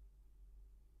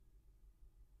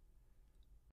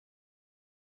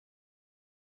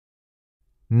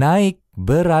 Naik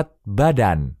berat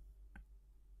badan.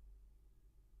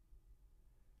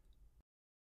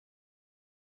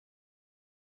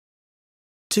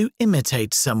 To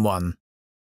imitate someone.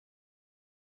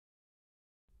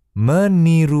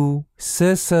 Meniru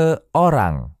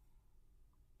seseorang.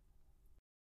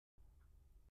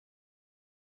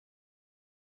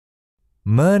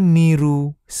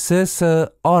 Meniru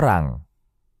seseorang.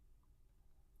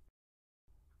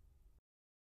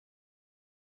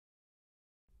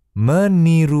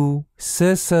 Meniru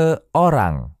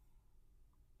seseorang.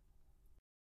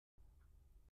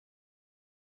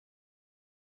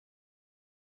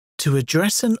 To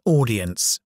address an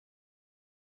audience.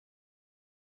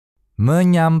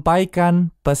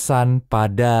 Menyampaikan pesan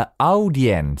pada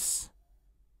audiens.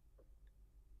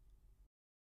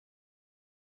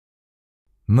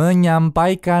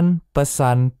 Menyampaikan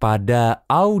pesan pada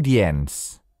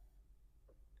audiens.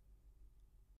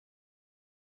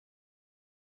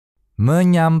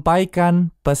 Menyampaikan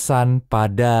pesan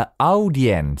pada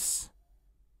audiens.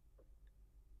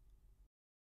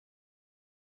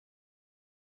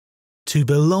 To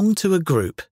belong to a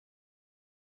group.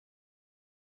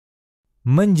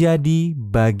 Menjadi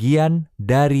bagian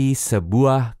dari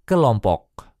sebuah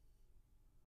kelompok.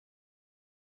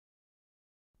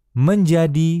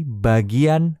 Menjadi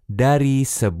bagian dari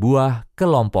sebuah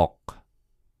kelompok.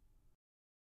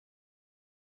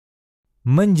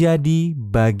 Menjadi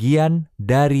bagian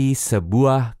dari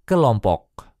sebuah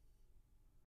kelompok.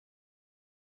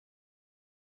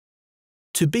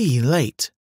 To be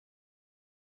late.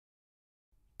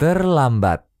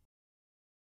 Terlambat.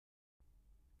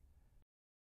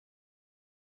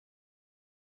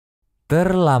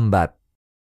 Terlambat.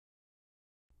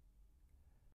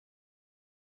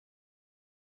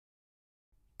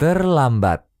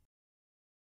 Terlambat.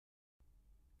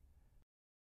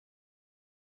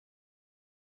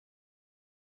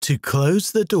 To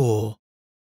close the door.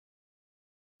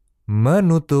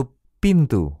 Menutup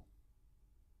pintu.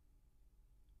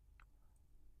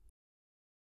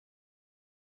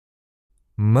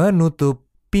 Menutup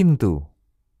pintu.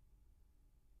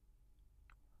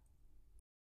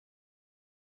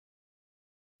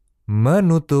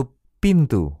 Menutup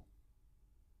pintu.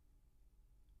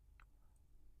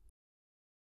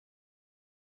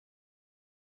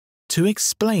 To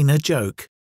explain a joke.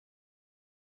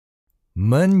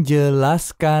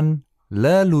 Menjelaskan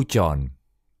lelucon.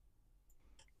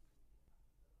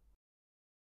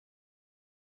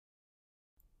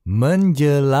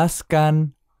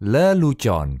 Menjelaskan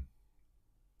lelucon.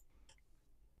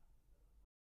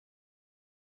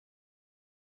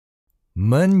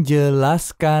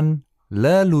 Menjelaskan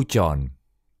lelucon.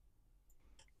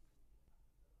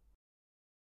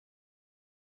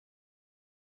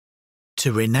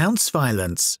 To renounce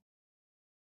violence.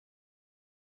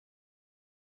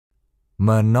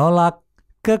 Menolak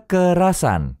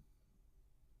kekerasan.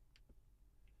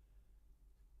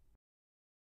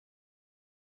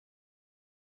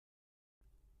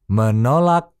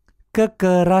 Menolak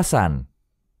kekerasan.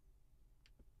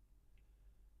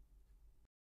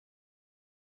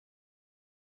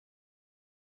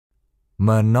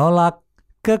 Menolak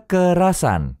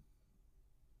kekerasan.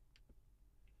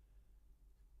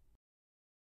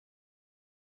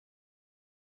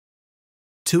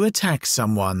 To attack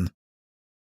someone.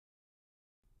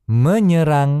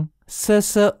 Menyerang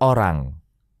seseorang.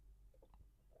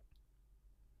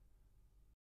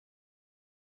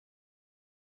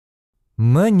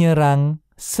 Menyerang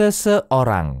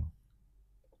seseorang.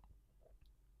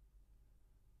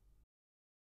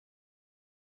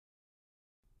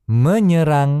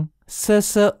 Menyerang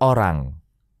seseorang.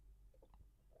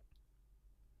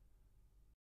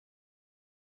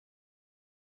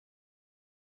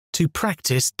 To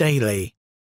practice daily.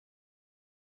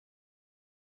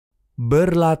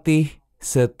 Berlatih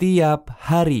setiap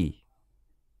hari.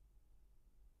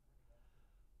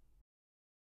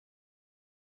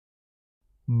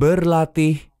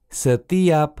 Berlatih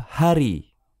setiap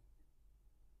hari.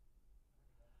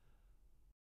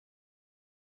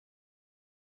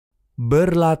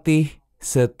 Berlatih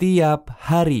setiap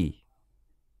hari.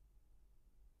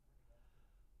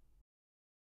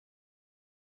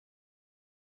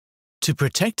 To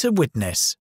protect a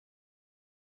witness.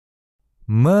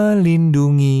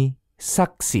 Melindungi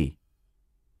saksi.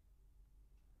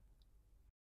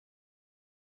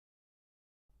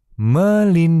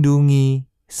 Melindungi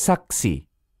saksi.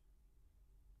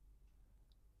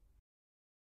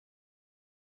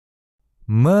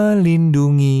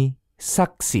 Melindungi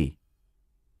saksi.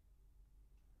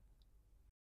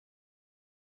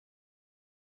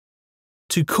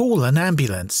 To call an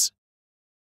ambulance.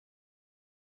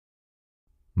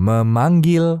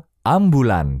 Memanggil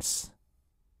ambulans.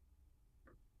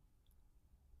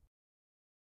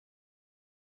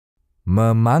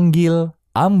 Memanggil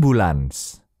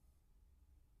ambulans.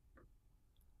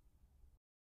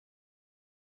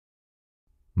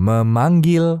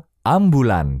 Memanggil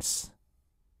ambulans.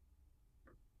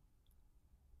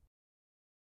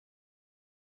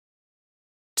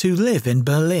 To live in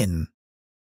Berlin.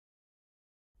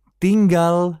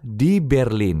 Tinggal di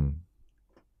Berlin.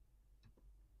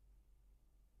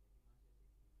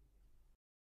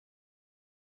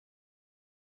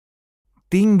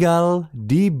 Tinggal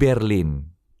di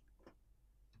Berlin.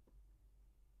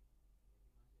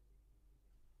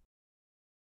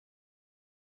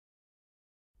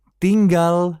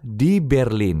 Tinggal di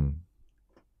Berlin.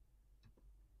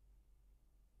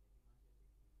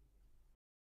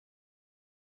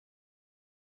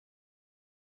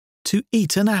 To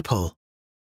eat an apple.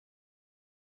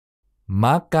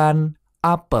 Makan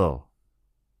apel.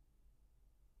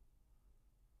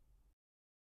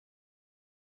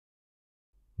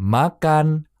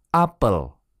 Makan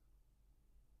apel.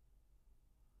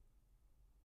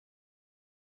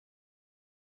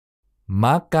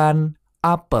 Makan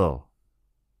apel.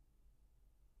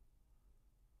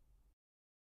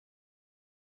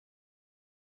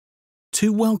 To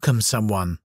welcome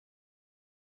someone.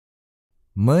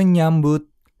 Menyambut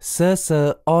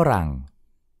seseorang.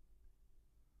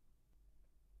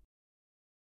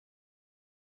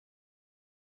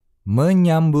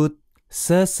 Menyambut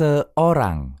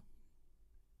seseorang.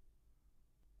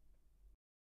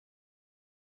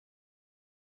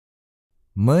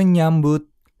 Menyambut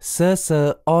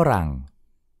seseorang.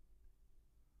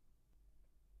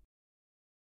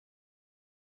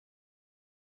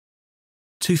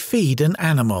 To feed an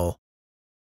animal.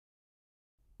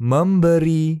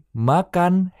 Memberi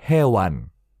makan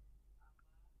hewan.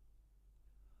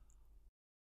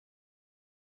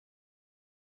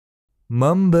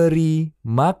 Memberi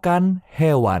makan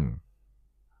hewan.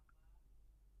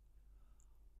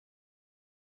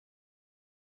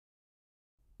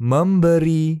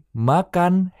 Memberi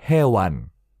makan hewan.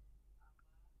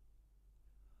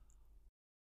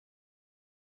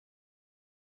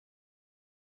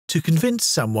 To convince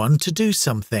someone to do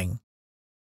something.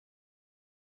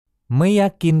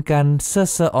 Meyakinkan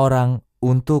seseorang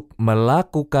untuk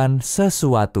melakukan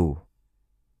sesuatu.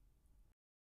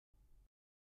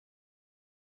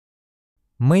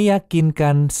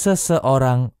 Meyakinkan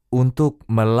seseorang untuk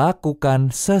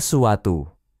melakukan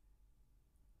sesuatu.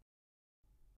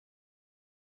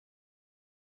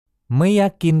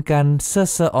 Meyakinkan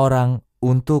seseorang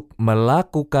untuk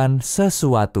melakukan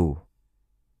sesuatu.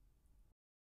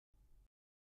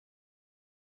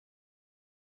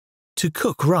 To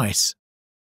cook rice.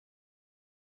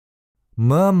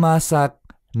 Memasak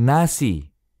nasi.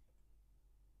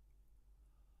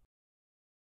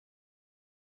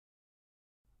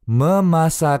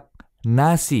 Memasak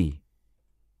nasi.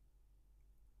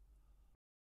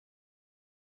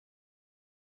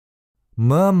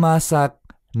 Memasak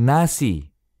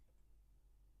nasi.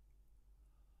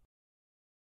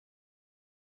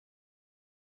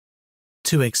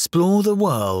 To explore the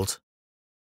world.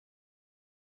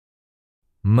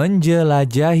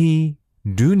 Menjelajahi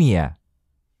dunia.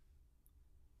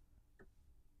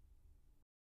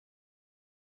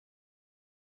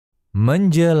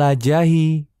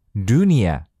 Menjelajahi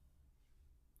dunia.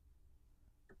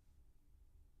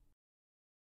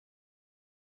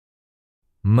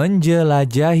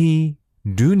 Menjelajahi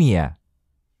dunia.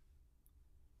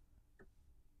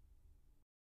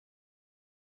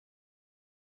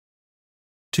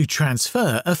 To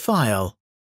transfer a file.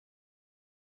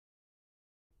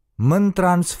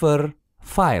 Mentransfer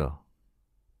file.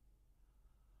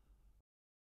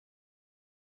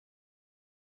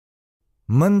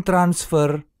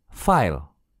 Mentransfer file.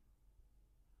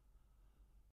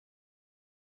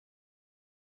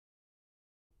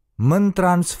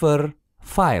 Mentransfer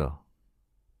file.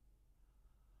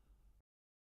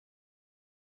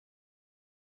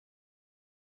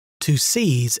 To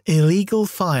seize illegal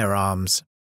firearms.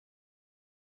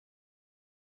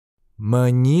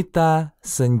 Menyita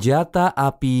senjata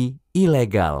api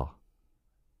ilegal.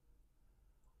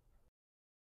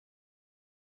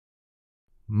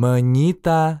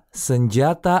 Menyita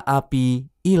senjata api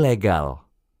ilegal.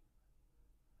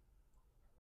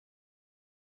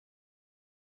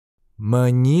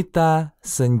 Menyita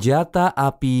senjata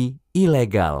api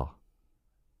ilegal.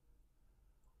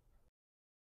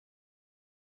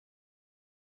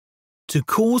 To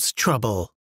cause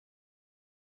trouble.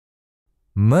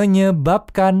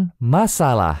 Menyebabkan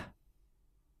masalah.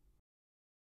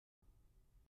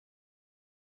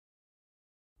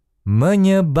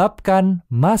 Menyebabkan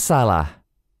masalah.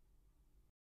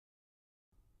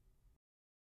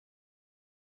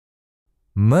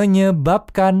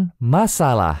 Menyebabkan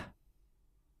masalah.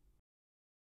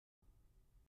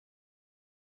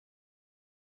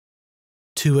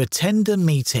 To attend a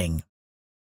meeting.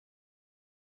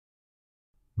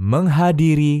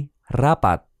 Menghadiri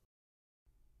rapat.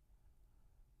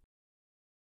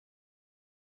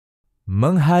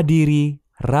 Menghadiri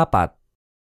rapat.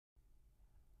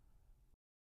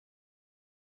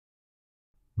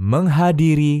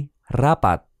 Menghadiri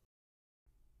rapat.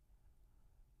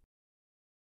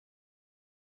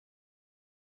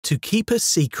 To keep a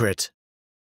secret.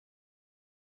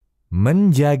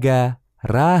 Menjaga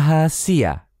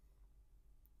rahasia.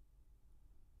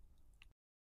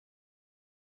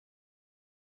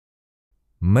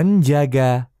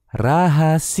 Menjaga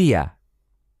rahasia.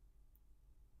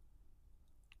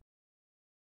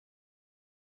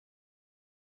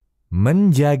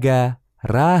 Menjaga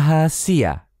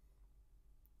rahasia.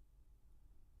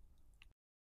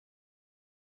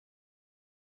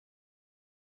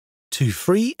 To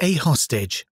free a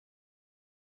hostage.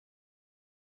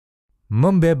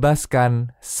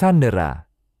 Membebaskan sandera.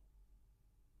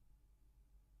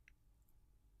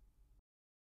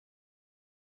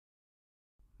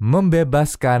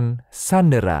 Membebaskan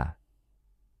sandera.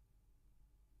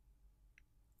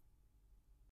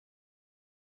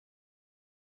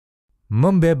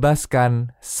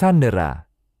 Membebaskan sandera.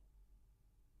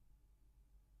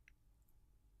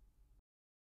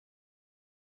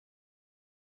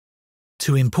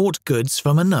 To import goods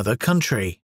from another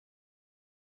country.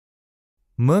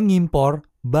 Mengimpor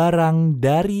barang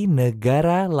dari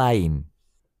negara lain.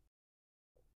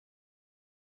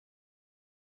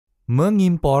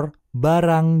 Mengimpor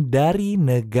barang dari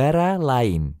negara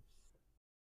lain.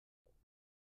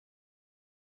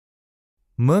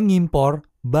 Mengimpor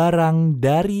barang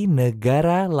dari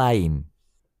negara lain.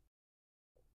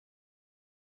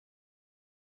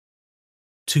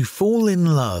 To fall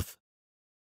in love.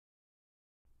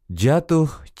 Jatuh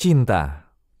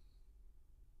cinta.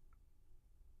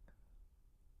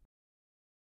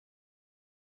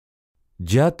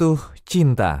 Jatuh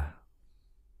cinta.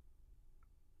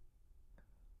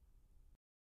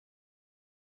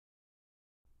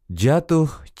 Jatuh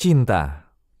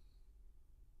cinta.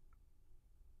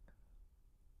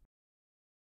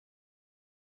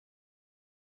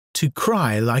 To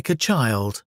cry like a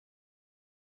child.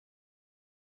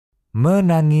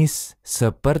 Menangis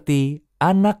seperti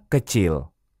anak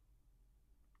kecil.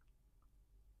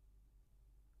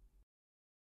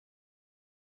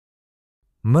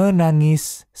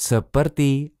 Menangis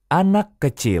seperti anak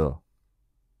kecil.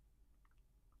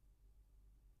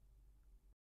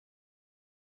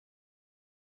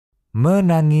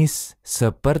 Menangis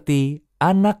seperti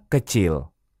anak kecil.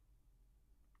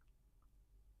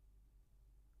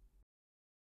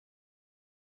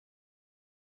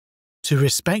 To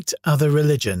respect other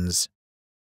religions.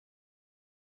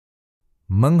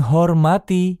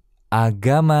 Menghormati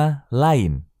agama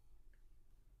lain.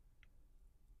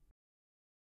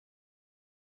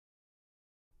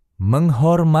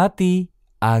 Menghormati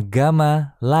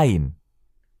agama lain.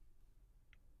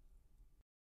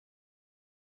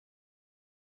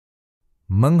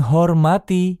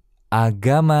 Menghormati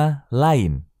agama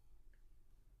lain.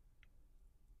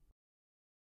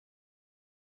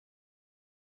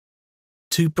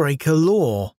 To break a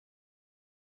law.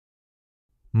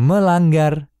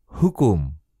 Melanggar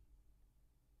hukum.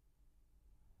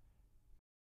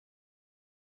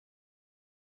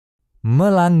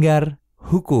 Melanggar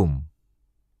hukum.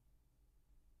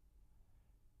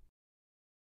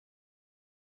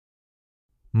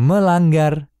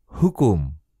 Melanggar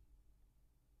hukum.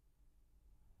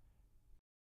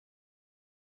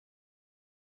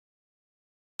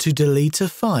 To delete a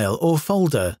file or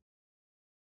folder.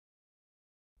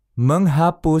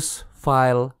 Menghapus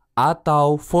file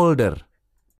atau folder.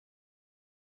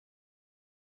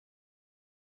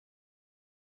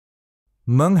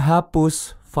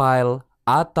 Menghapus file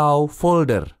atau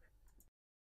folder.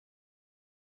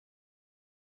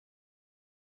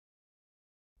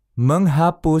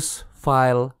 Menghapus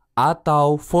file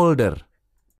atau folder.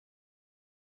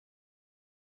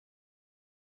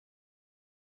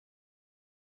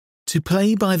 To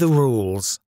play by the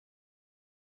rules.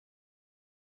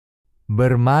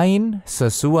 Bermain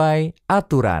sesuai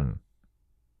aturan.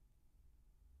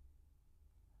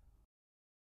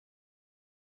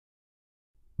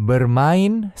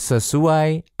 Bermain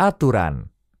sesuai aturan.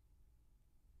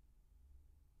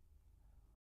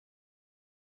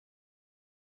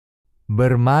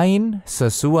 Bermain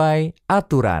sesuai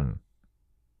aturan.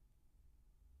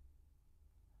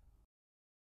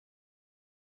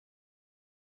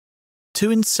 To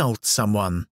insult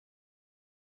someone.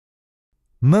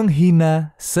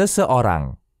 Menghina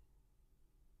seseorang.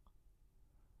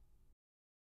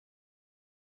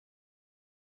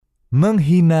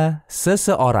 Menghina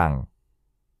seseorang.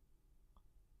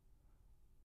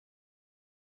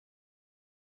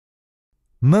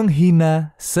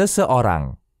 Menghina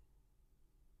seseorang.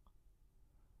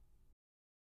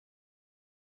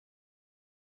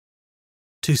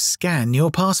 To scan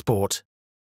your passport.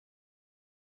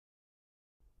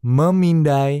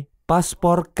 Memindai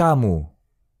paspor kamu.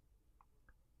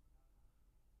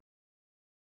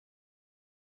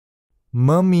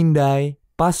 Memindai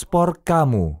paspor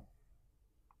kamu.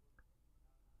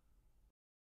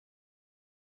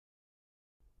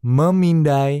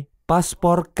 Memindai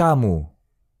paspor kamu.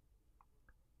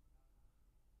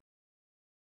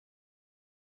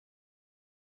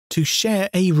 To share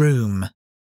a room.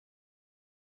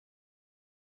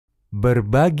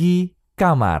 Berbagi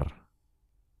kamar.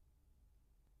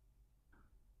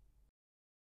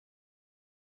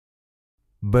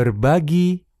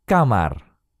 Berbagi kamar.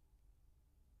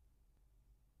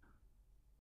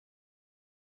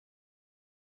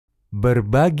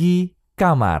 Berbagi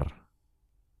kamar.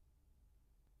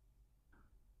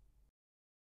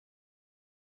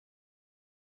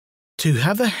 To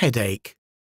have a headache.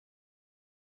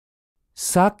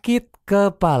 Sakit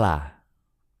kepala.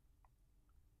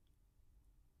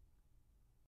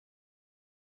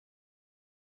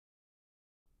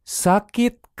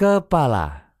 Sakit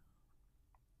kepala.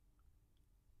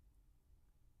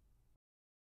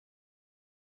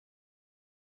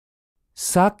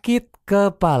 Sakit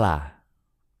kepala.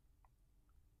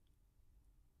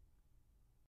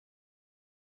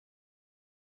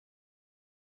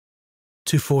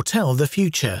 To foretell the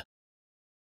future.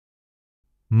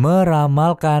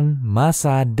 Meramalkan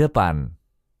masa depan.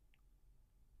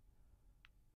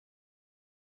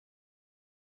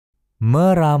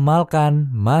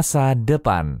 Meramalkan masa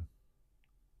depan.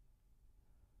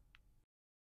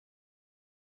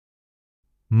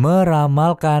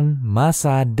 Meramalkan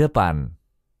masa depan.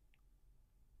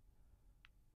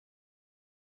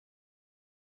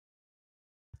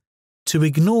 To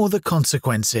ignore the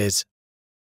consequences.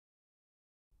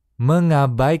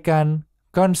 Mengabaikan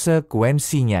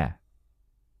konsekuensinya.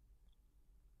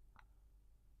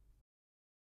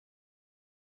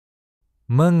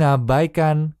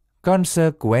 Mengabaikan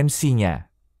konsekuensinya.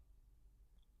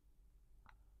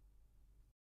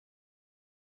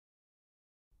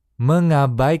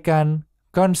 Mengabaikan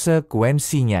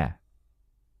konsekuensinya.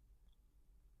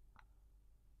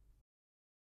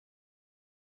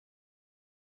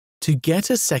 To get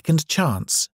a second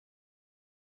chance.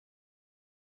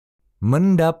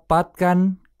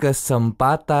 Mendapatkan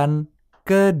kesempatan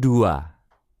kedua.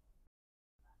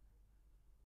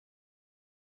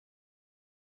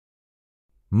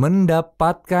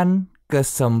 Mendapatkan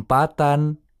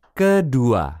kesempatan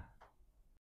kedua.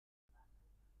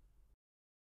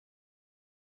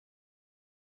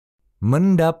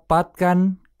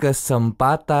 Mendapatkan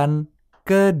kesempatan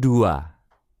kedua.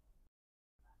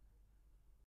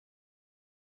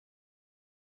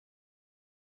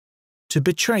 To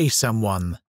betray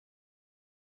someone.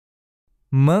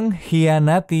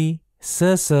 Mengkhianati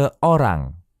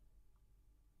seseorang.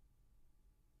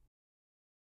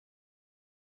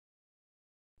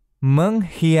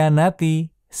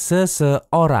 Mengkhianati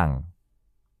seseorang.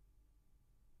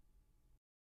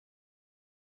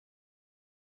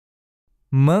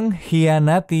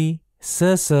 Mengkhianati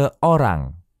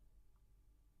seseorang.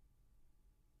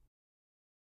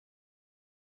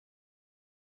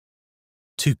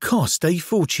 To cost a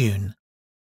fortune.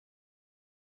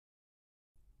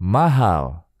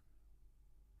 Mahal.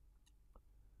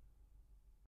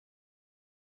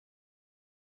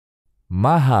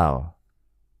 mahal,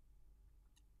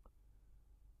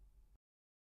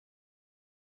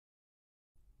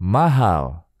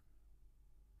 mahal,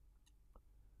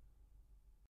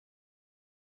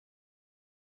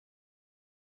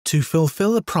 To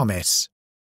fulfill a promise.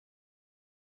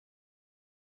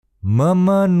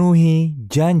 memenuhi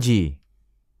janji,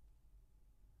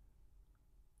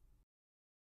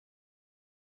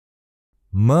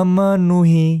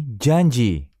 memenuhi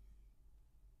janji,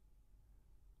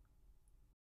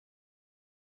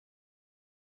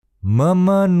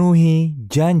 memenuhi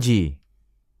janji,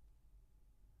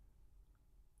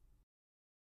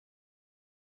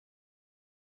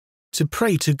 To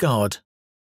pray to God.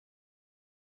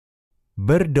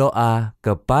 berdoa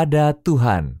kepada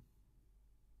Tuhan,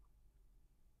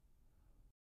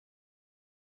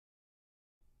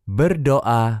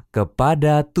 berdoa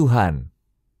kepada Tuhan,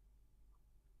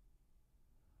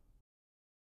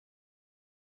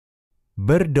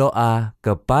 berdoa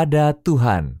kepada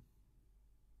Tuhan,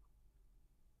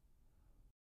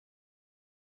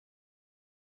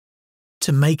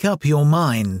 To make up your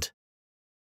mind.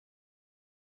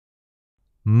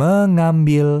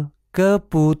 mengambil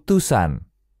keputusan,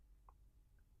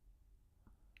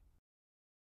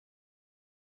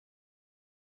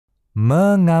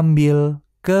 mengambil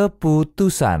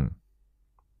keputusan,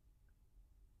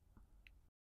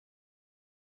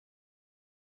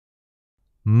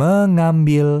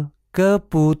 mengambil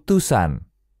keputusan,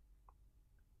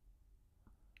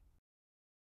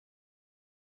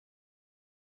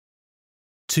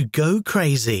 To go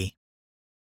crazy.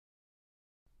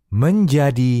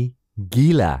 menjadi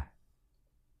gila,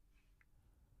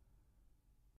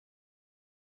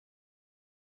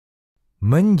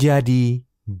 menjadi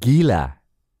gila,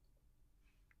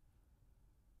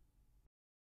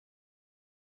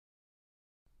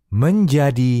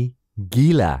 menjadi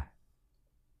gila,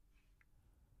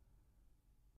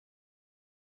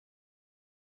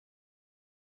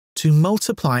 To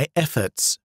multiply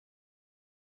efforts.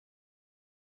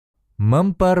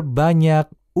 memperbanyak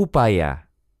upaya,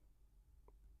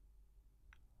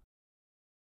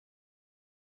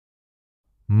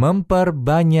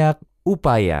 memperbanyak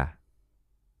upaya,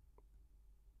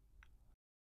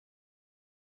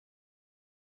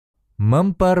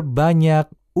 memperbanyak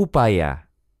upaya,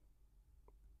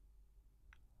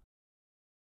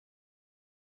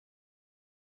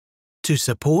 To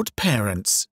support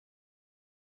parents.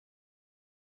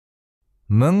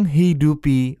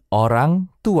 menghidupi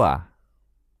orang tua,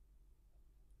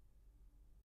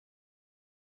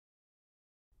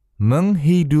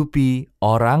 menghidupi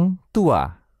orang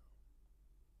tua,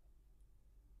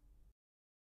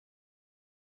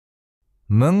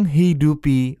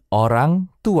 menghidupi orang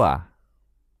tua,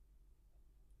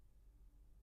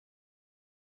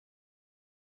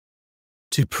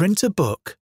 To print a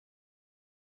book.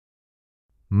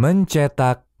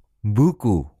 mencetak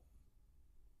buku,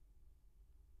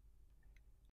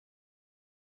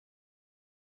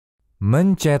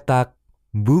 mencetak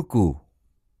buku,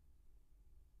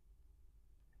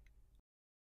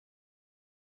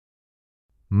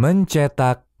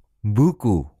 mencetak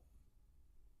buku,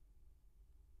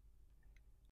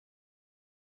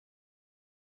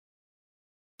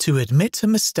 To admit a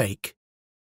mistake.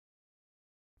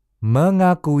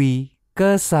 mengakui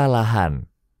kesalahan,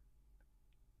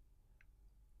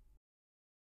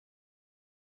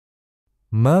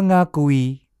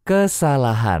 mengakui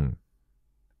kesalahan,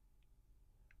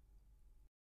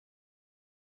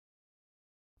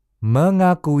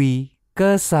 mengakui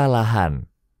kesalahan,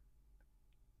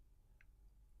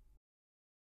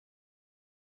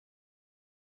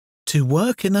 To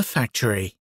work in a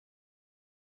factory.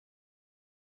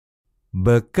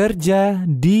 bekerja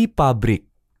di pabrik,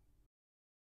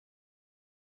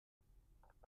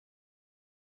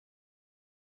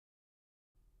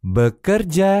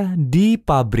 bekerja di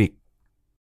pabrik,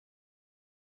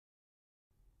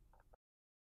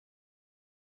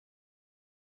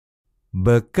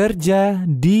 bekerja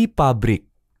di pabrik,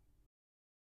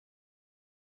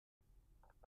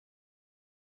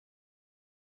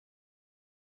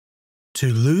 To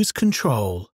lose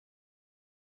control.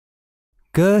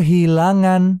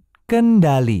 kehilangan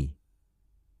kendali,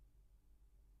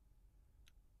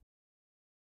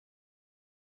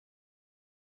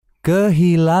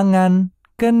 kehilangan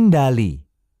kendali,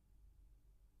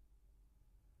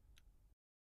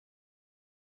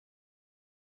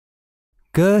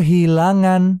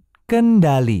 kehilangan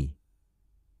kendali,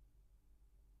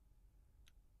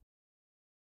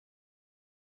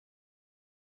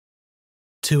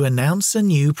 To announce a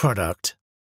new product.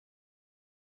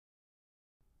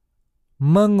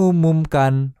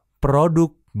 mengumumkan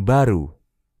produk baru,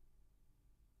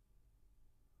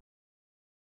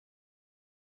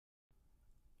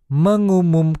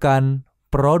 Mengumumkan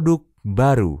produk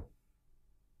baru.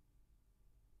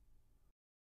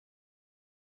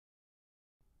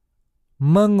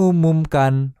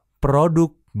 Mengumumkan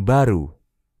produk baru.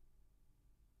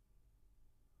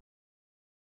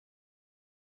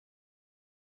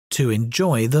 To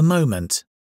enjoy the moment.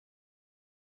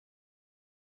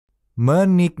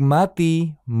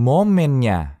 Menikmati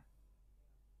momennya.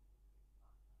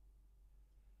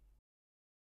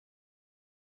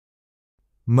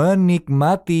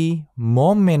 Menikmati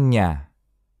momennya.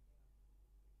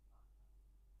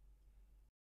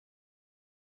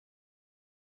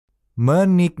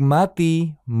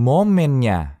 Menikmati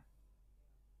momennya.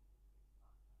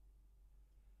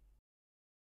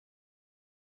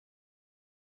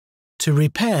 To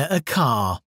repair a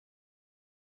car.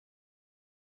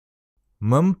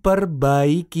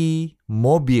 Memperbaiki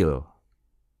mobil.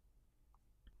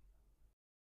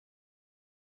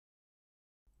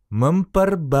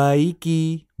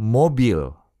 Memperbaiki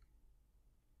mobil.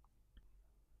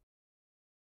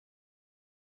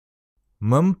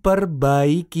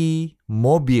 Memperbaiki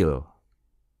mobil.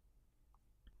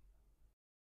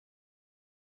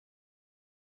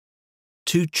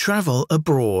 To travel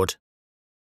abroad.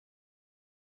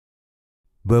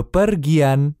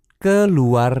 Bepergian ke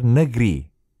luar negeri.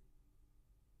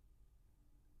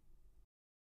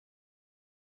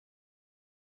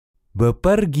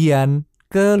 Bepergian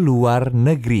ke luar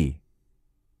negeri.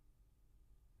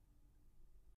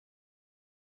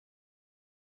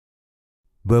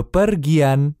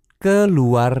 Bepergian ke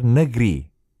luar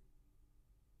negeri.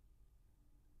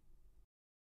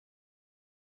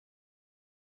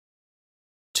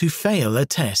 To fail a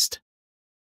test.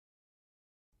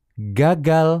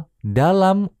 Gagal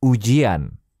dalam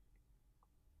ujian.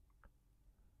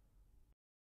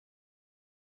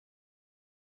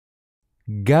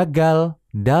 Gagal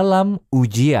dalam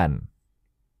ujian.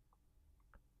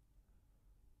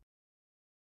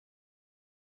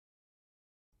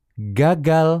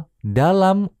 Gagal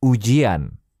dalam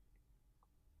ujian.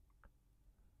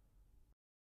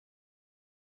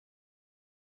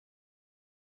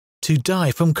 To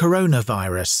die from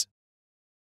coronavirus.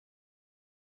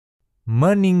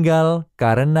 Meninggal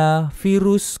karena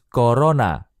virus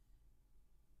corona.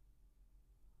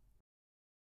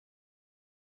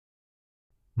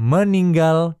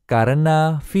 Meninggal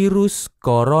karena virus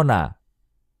corona.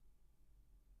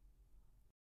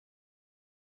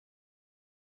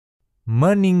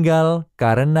 Meninggal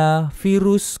karena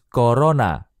virus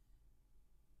corona.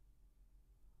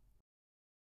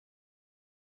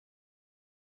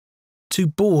 To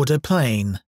board a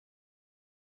plane.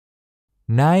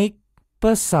 Naik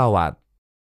pesawat.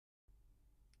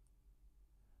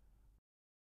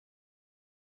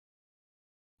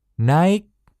 Naik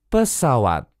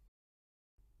pesawat.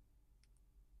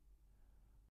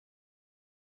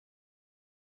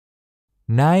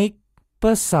 Naik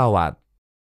pesawat.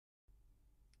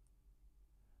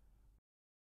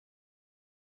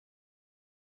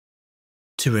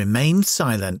 To remain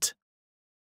silent.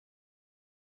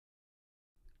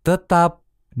 Tetap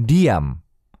diam.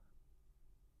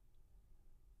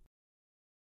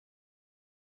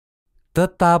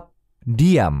 Tetap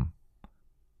diam.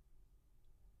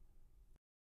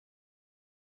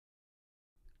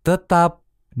 Tetap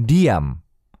diam.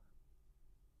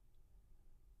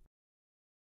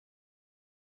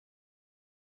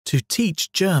 To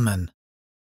teach German.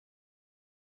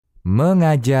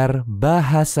 Mengajar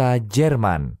bahasa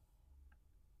Jerman.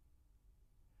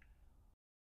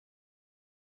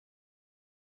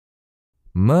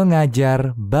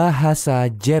 Mengajar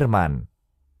bahasa Jerman.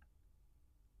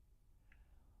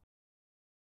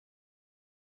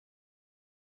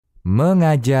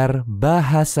 Mengajar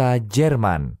bahasa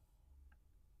Jerman.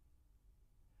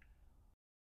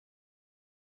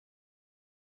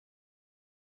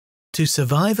 To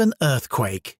survive an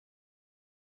earthquake.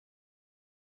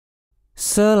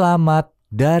 Selamat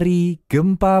dari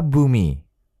gempa bumi.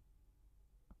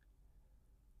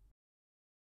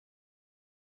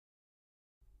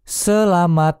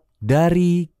 Selamat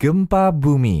dari gempa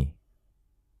bumi.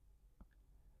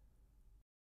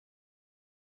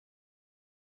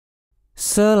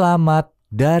 Selamat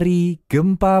dari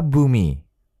gempa bumi.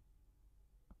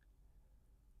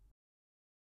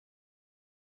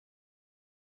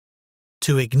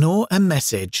 To ignore a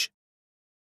message.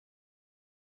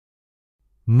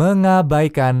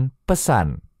 Mengabaikan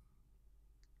pesan.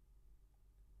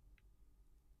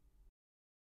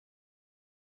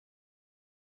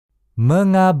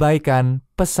 Mengabaikan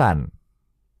pesan.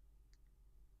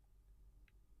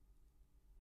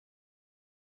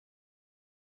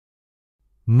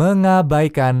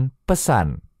 Mengabaikan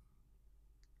pesan.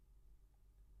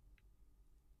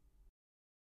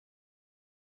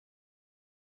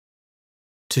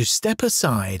 To step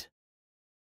aside.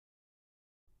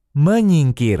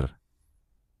 Menyingkir.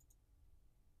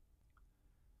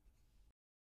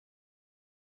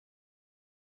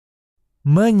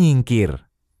 Menyingkir.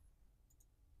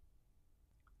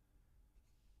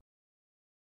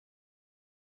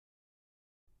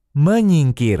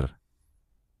 Menyingkir.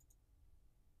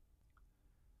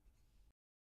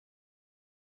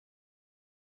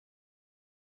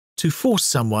 To force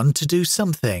someone to do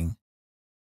something.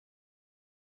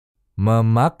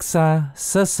 Memaksa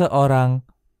seseorang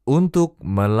untuk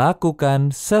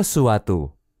melakukan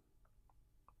sesuatu.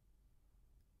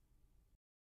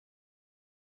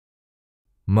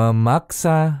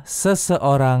 Memaksa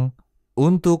seseorang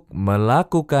untuk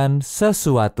melakukan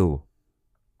sesuatu.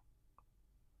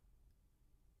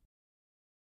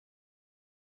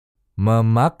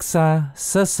 Memaksa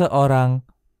seseorang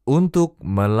untuk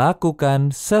melakukan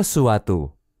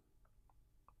sesuatu.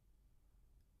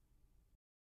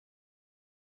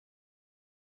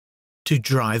 To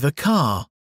drive a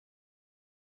car.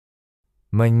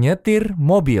 Menyetir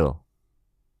mobil.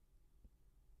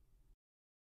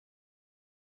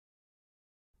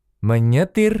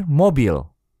 Menyetir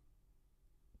mobil.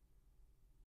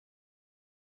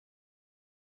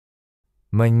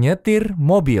 Menyetir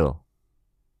mobil.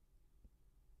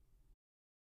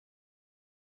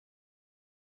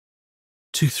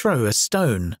 To throw a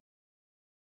stone.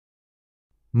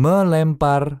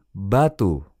 Melempar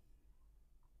batu.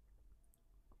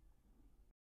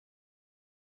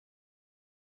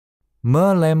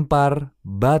 Melempar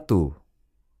batu.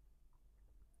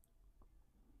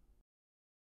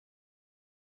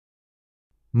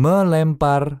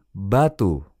 Melempar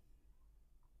batu.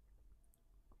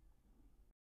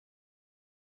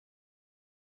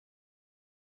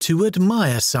 To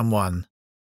admire someone.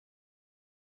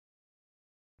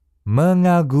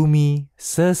 Mengagumi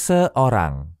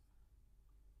seseorang.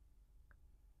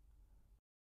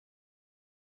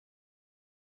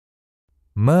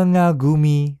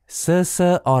 Mengagumi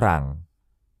seseorang.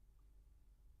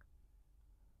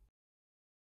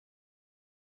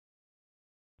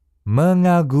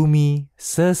 Mengagumi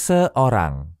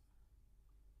seseorang.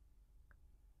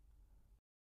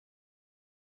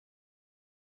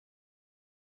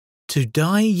 To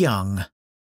die young.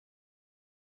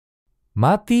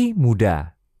 Mati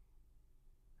muda.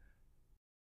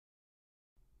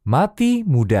 Mati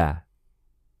muda.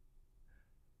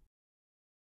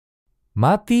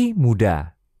 Mati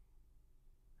muda.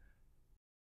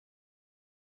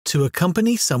 To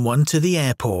accompany someone to the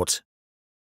airport.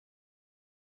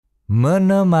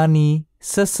 Menemani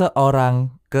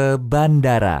seseorang ke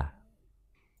bandara.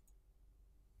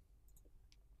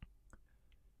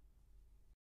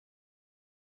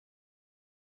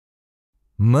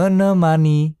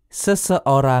 Menemani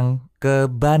seseorang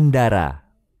ke bandara.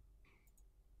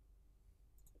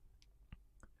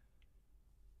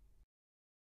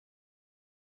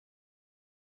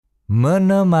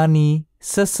 Menemani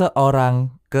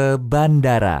seseorang ke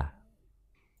bandara.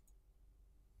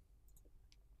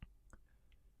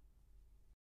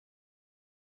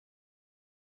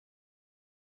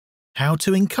 How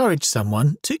to encourage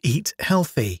someone to eat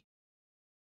healthy.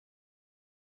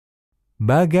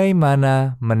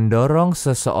 Bagaimana mendorong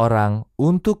seseorang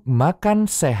untuk makan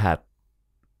sehat?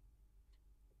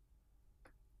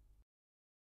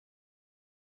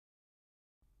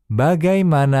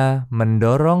 Bagaimana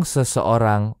mendorong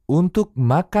seseorang untuk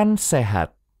makan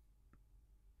sehat?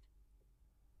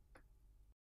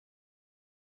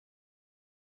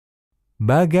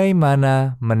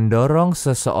 Bagaimana mendorong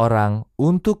seseorang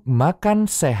untuk makan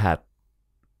sehat?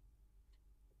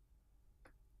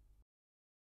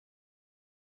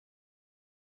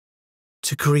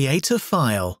 To create a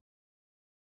file.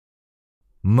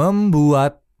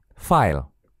 Membuat file.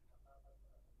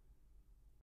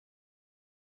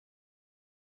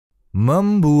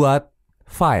 Membuat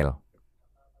file.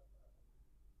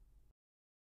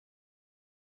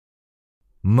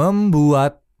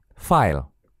 Membuat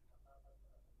file.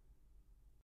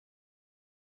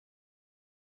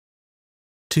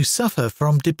 To suffer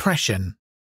from depression.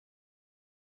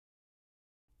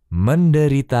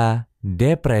 Menderita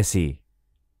depresi.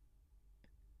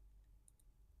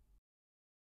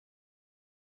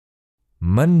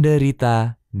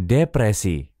 Menderita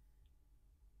depresi.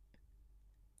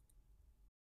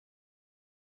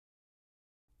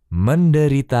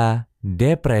 Menderita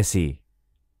depresi.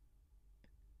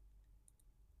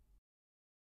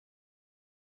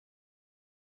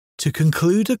 To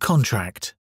conclude a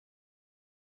contract.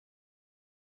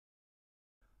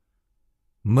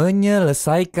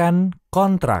 Menyelesaikan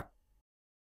kontrak.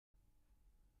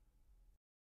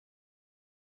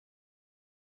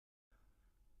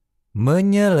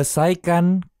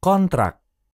 Menyelesaikan kontrak.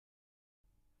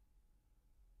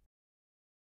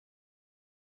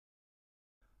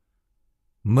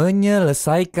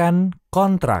 Menyelesaikan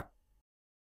kontrak.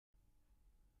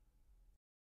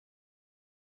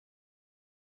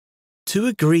 To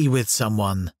agree with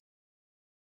someone.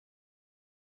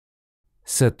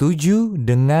 Setuju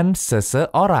dengan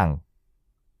seseorang.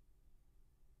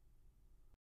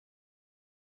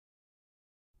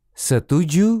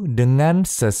 Setuju dengan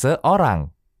seseorang.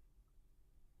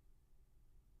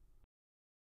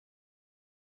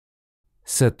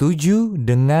 Setuju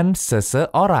dengan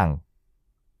seseorang.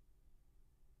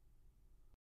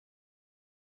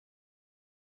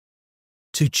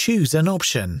 To choose an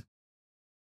option.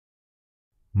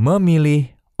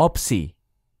 Memilih opsi.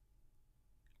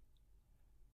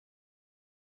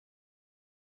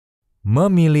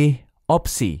 Memilih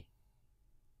opsi.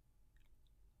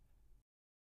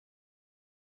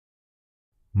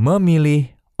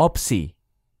 Memilih opsi.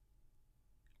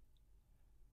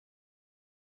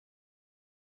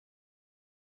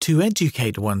 To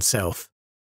educate oneself.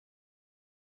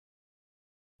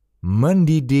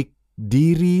 Mendidik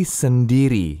diri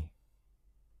sendiri.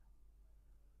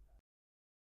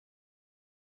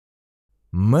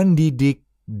 Mendidik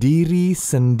diri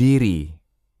sendiri.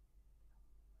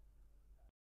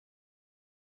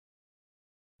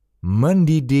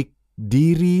 Mendidik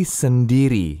diri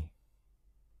sendiri.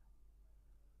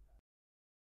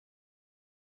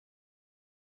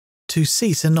 To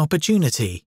seize an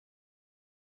opportunity.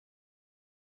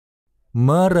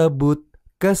 Merebut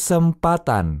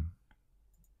kesempatan.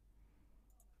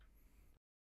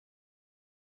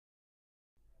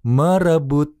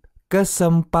 Merebut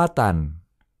kesempatan.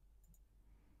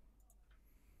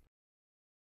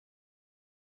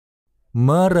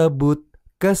 Merebut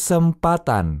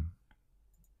kesempatan.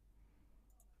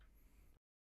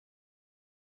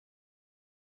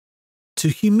 To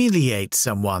humiliate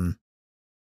someone.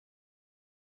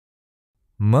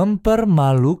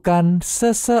 Mempermalukan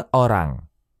seseorang.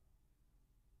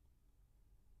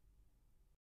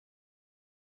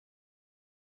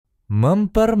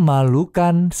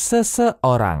 Mempermalukan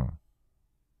seseorang.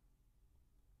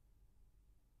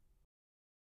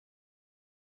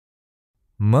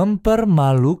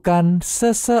 Mempermalukan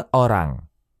seseorang.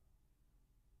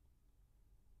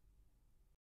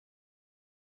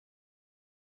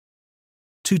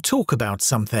 To talk about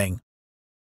something.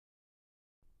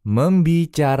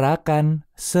 Membicarakan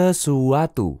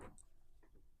sesuatu.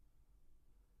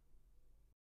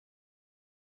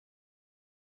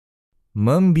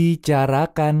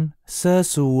 Membicarakan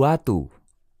sesuatu.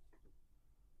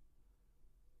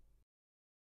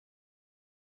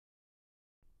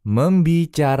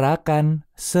 Membicarakan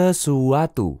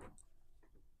sesuatu.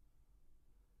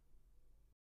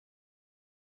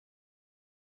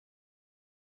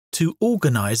 To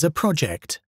organize a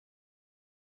project.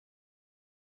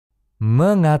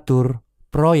 Mengatur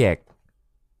proyek.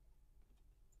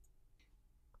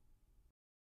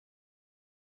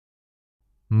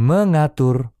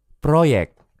 Mengatur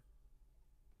proyek.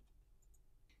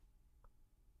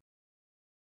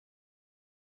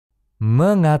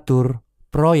 Mengatur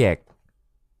proyek.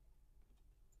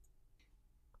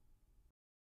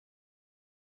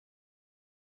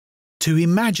 To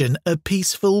imagine a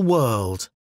peaceful world.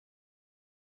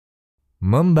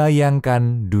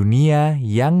 Membayangkan dunia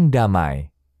yang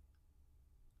damai.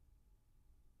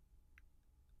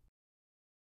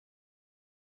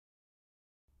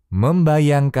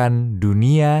 Membayangkan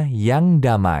dunia yang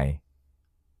damai.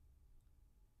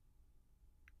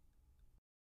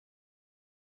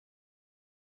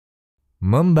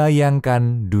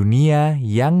 Membayangkan dunia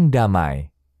yang damai.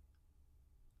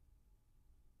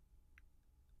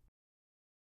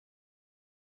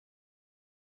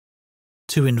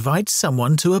 To invite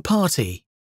someone to a party.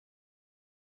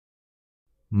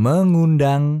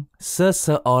 Mengundang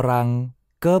seseorang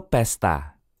ke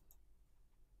pesta.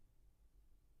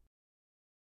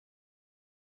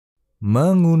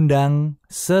 Mengundang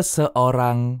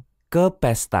seseorang ke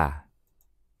pesta.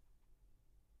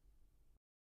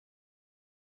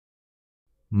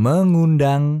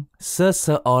 Mengundang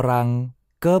seseorang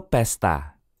ke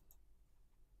pesta.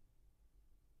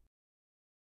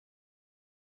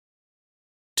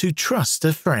 To trust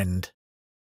a friend.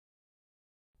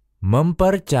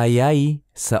 Mempercayai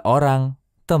seorang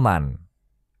teman.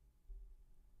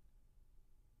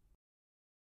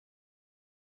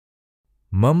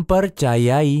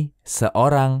 Mempercayai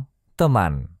seorang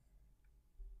teman.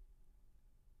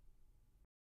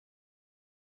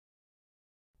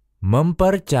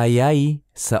 Mempercayai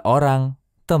seorang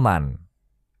teman.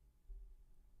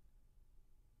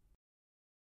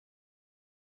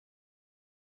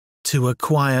 To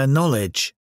acquire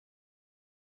knowledge.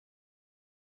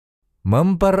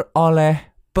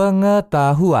 Memperoleh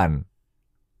pengetahuan.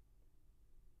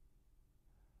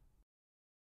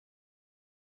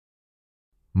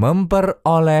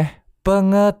 Memperoleh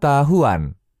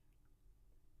pengetahuan.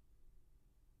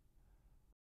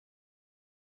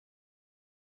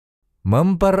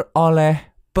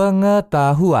 Memperoleh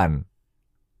pengetahuan.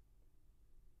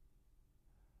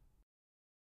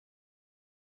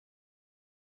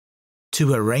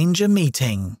 To arrange a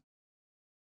meeting.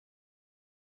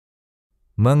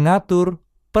 Mengatur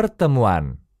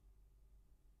pertemuan.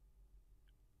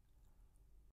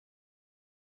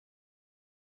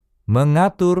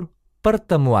 Mengatur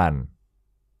pertemuan.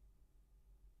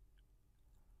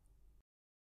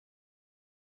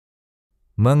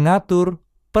 Mengatur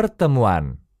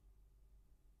pertemuan.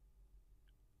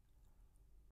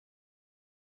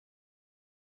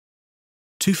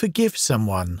 To forgive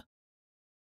someone.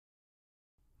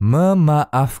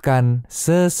 Memaafkan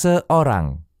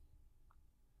seseorang.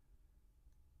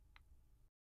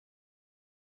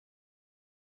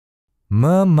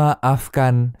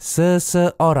 Memaafkan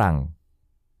seseorang.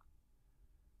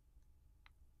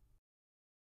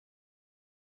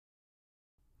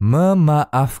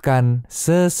 Memaafkan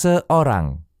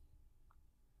seseorang.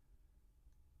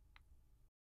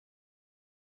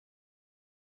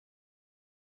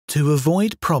 To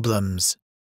avoid problems.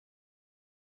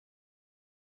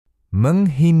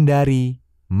 Menghindari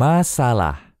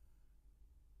masalah.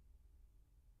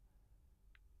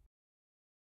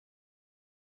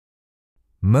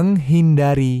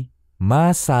 Menghindari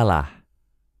masalah.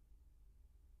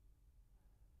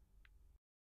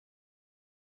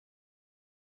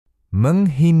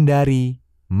 Menghindari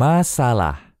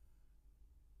masalah.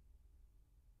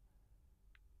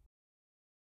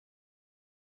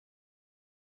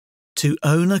 To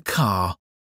own a car.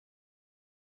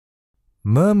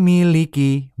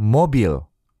 Memiliki mobil.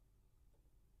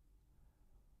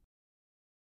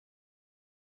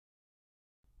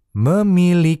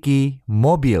 Memiliki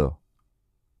mobil.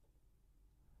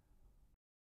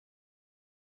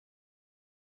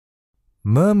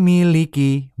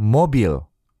 Memiliki mobil.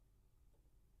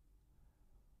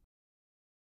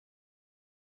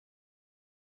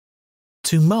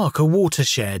 To mark a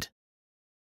watershed.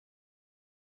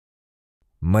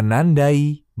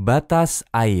 Menandai batas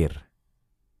air.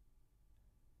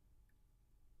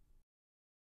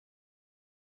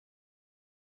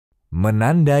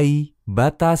 Menandai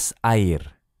batas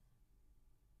air.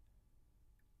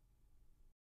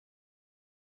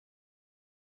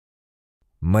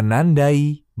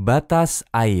 Menandai batas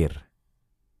air.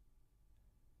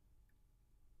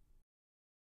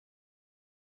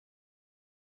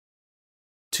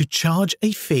 To charge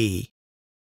a fee.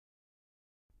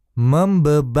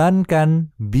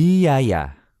 Membebankan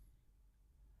biaya.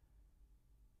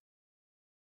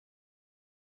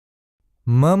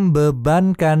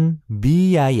 Membebankan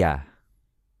biaya.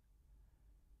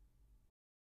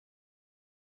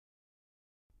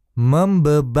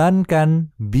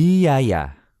 Membebankan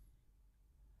biaya.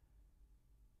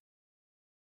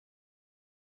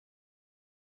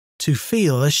 To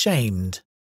feel ashamed.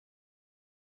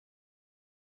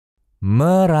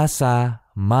 Merasa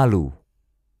malu.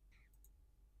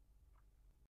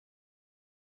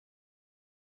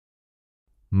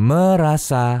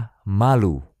 Merasa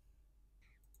malu.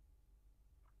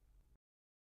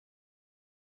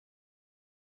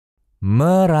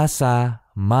 Merasa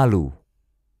malu.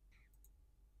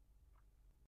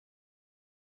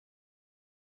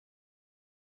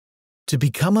 To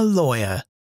become a lawyer.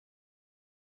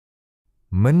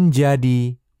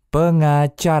 Menjadi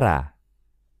pengacara.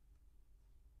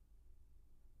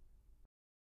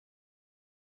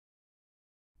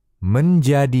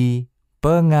 Menjadi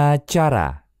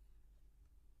pengacara.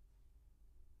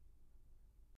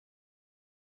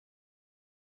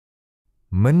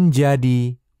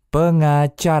 Menjadi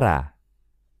pengacara.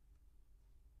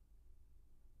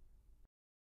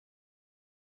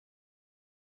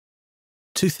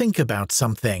 To think about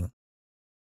something.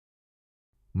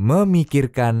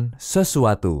 Memikirkan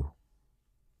sesuatu.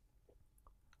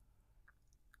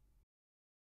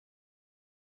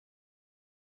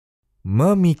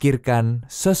 Memikirkan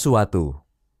sesuatu.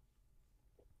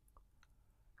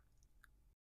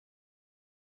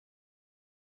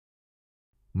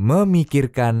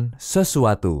 Memikirkan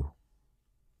sesuatu.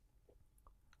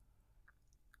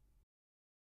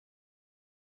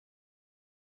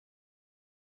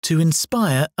 To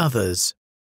inspire others.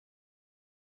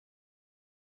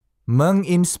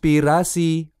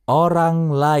 Menginspirasi orang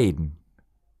lain.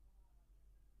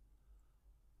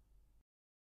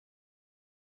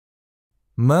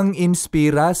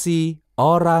 Menginspirasi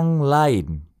orang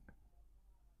lain.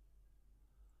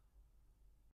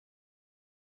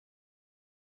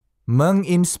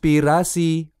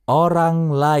 Menginspirasi orang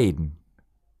lain.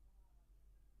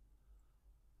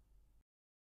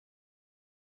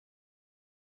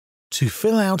 To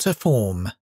fill out a form.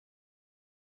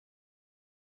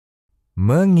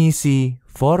 Mengisi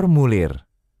formulir.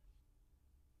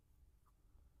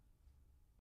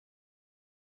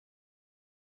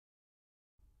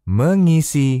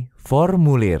 Mengisi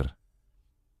formulir.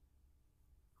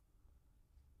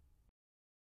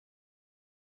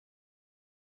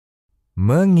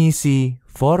 Mengisi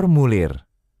formulir.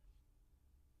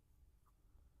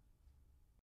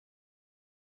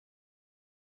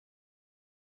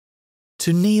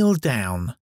 To kneel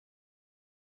down.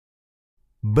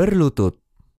 Berlutut.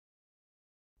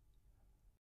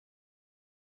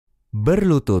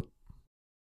 Berlutut.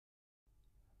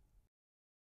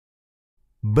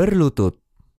 Berlutut.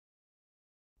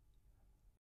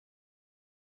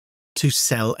 To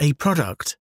sell a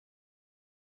product.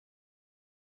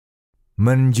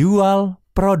 Menjual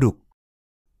produk.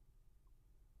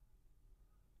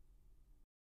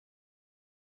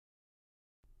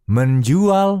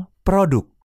 Menjual produk.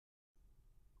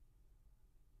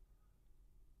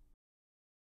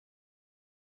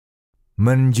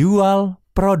 Menjual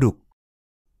produk.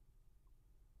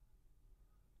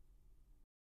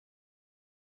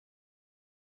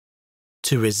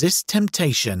 To resist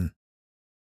temptation.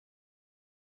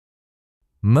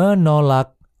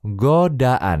 Menolak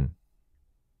godaan.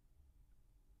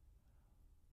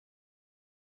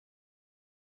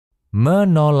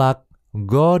 Menolak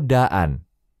godaan.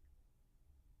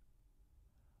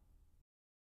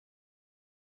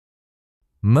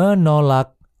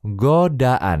 Menolak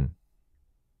godaan.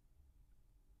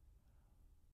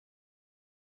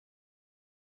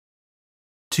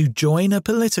 To join a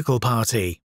political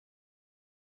party.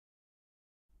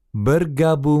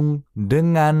 Bergabung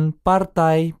dengan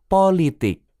partai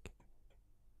politik.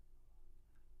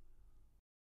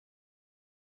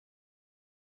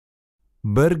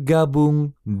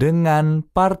 Bergabung dengan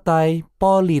partai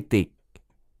politik.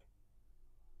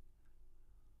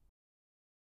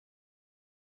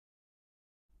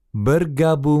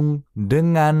 Bergabung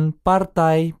dengan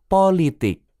partai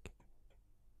politik.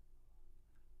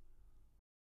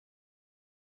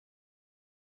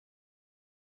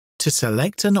 To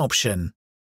select an option.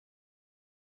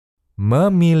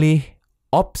 Memilih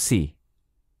opsi.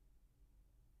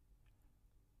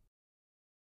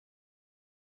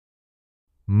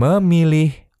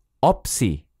 Memilih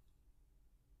opsi.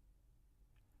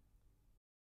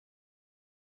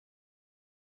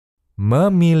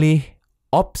 Memilih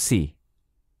opsi.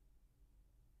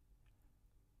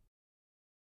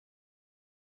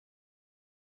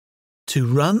 To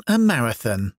run a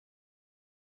marathon.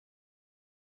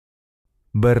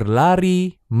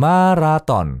 Berlari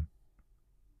maraton.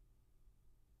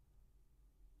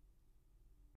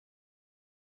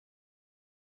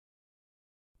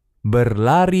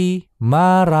 Berlari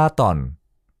maraton.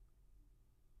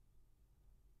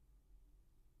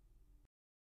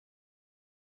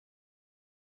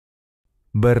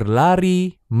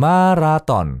 Berlari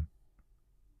maraton.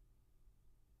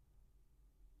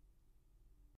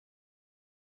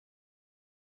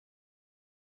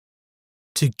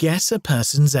 To guess a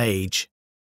person's age.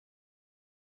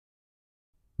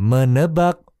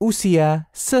 Menebak usia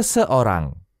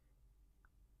seseorang.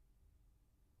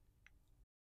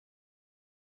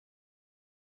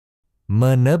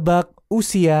 Menebak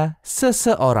usia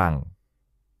seseorang.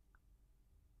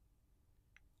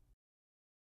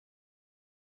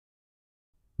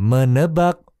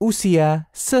 Menebak usia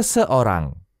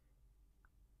seseorang.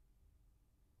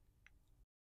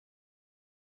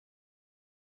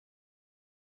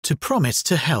 To promise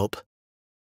to help.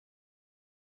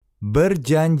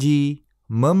 Berjanji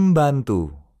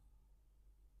membantu.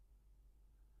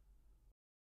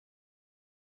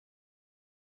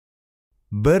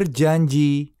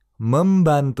 Berjanji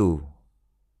membantu.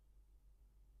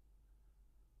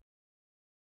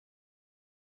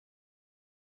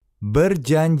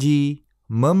 Berjanji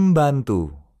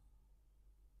membantu.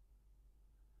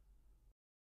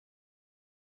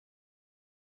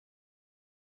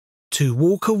 To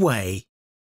walk away.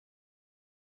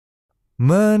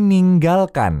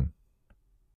 Meninggalkan.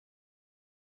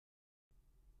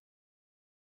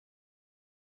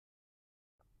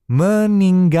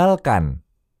 Meninggalkan.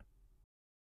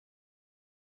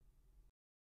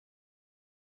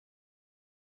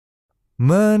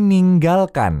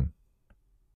 Meninggalkan.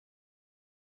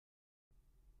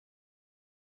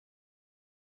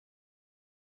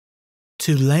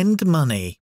 To lend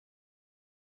money.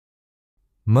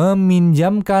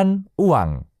 Meminjamkan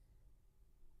uang.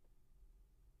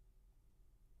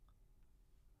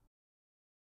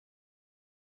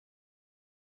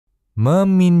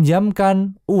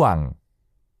 Meminjamkan uang.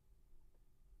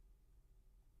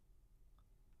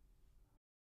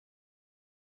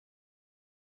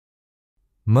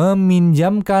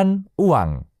 Meminjamkan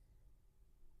uang.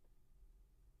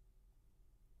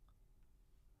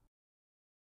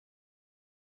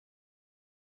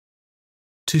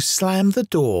 To slam the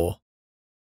door.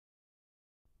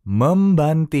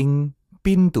 Membanting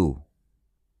pintu.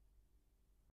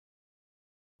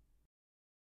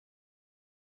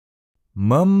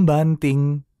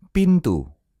 Membanting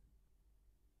pintu.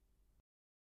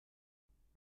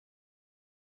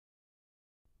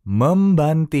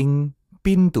 Membanting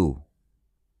pintu.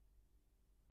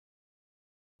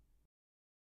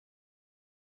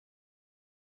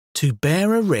 To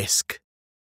bear a risk.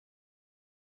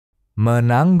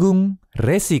 Menanggung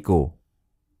resiko.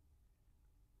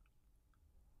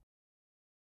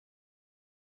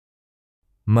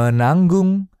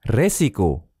 Menanggung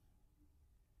resiko.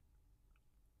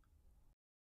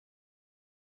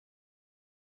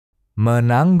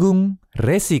 Menanggung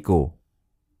resiko.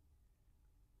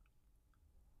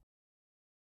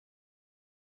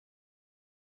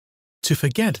 To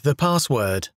forget the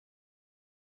password.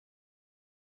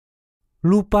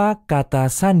 Lupa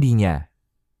kata sandinya.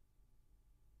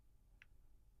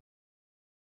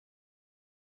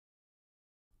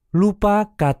 Lupa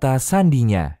kata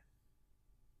sandinya.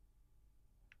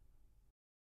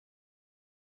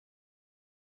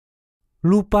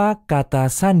 Lupa kata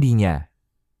sandinya.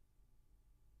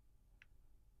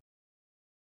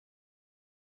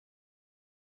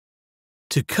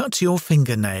 To cut your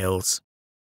fingernails.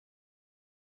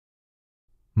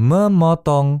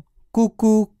 Memotong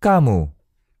kuku kamu.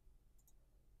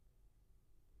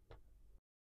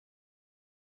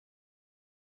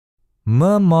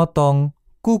 Memotong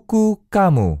kuku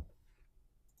kamu.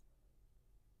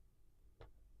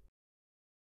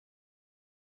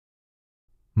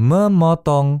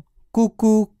 Memotong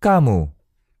kuku kamu.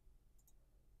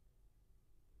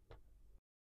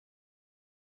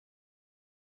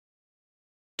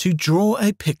 To draw a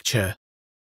picture.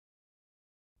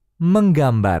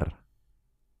 Menggambar.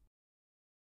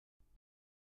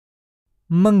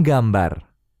 Menggambar.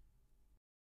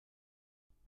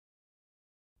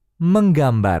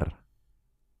 Menggambar.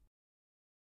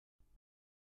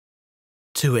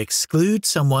 To exclude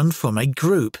someone from a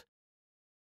group.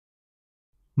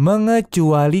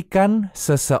 Mengecualikan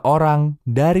seseorang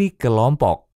dari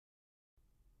kelompok.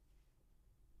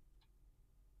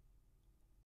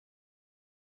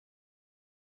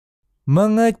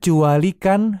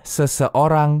 Mengecualikan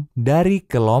seseorang dari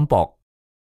kelompok.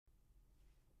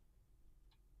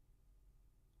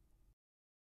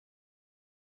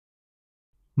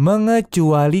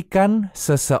 Mengecualikan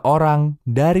seseorang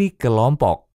dari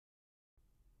kelompok.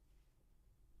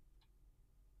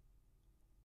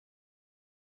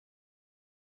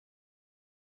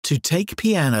 To take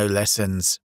piano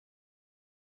lessons.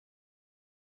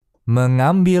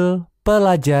 Mengambil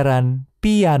pelajaran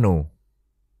piano.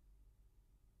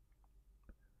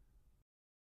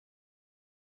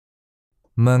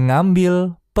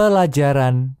 Mengambil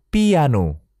pelajaran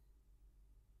piano.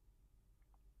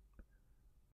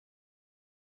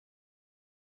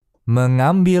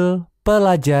 Mengambil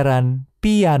pelajaran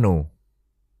piano.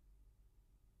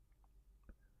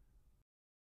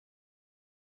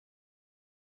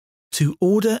 To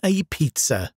order a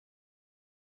pizza.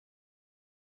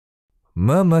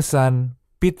 Memesan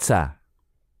pizza.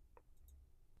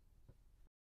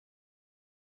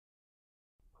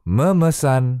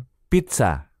 Memesan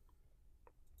pizza.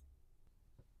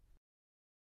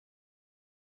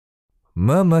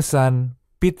 Memesan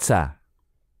pizza.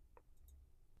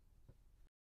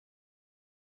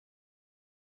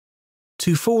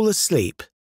 To fall asleep.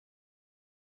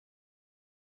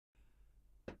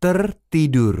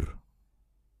 Tertidur.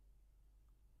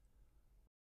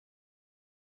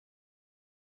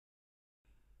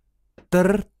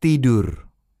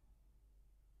 Tertidur.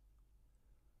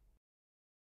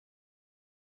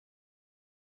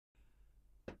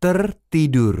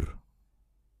 Tertidur.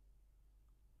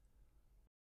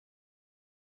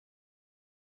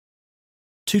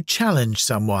 To challenge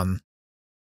someone.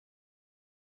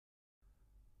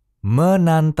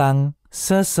 Menantang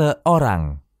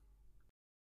seseorang.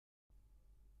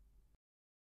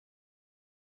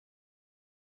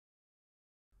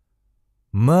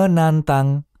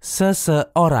 Menantang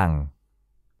seseorang.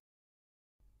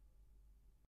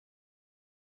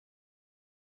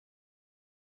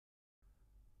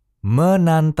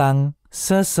 Menantang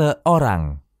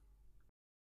seseorang.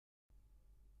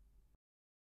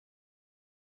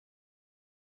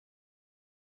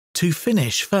 To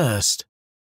finish first.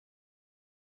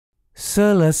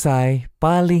 Selesai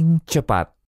paling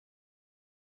cepat.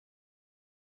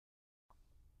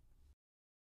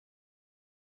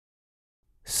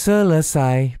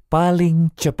 Selesai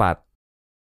paling cepat.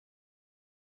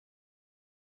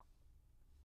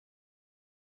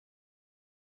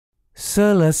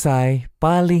 Selesai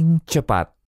paling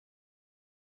cepat.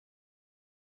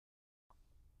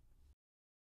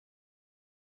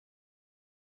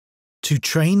 To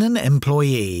train an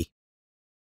employee.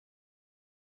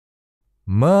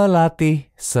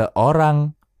 Melatih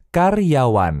seorang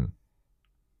karyawan.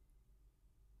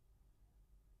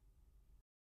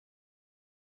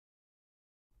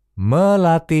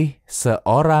 Melatih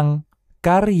seorang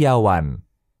karyawan.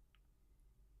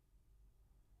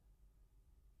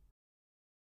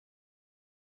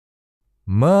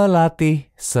 Melatih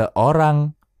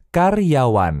seorang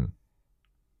karyawan.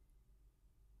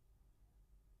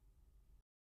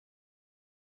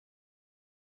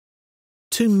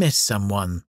 To miss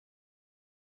someone.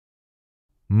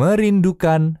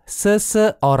 Merindukan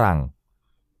seseorang.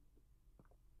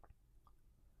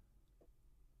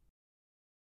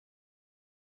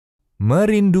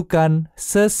 Merindukan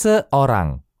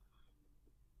seseorang.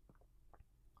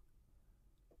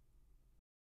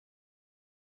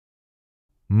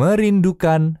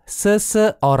 Merindukan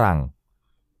seseorang.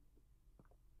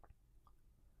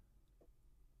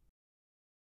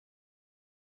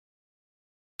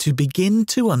 To begin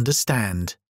to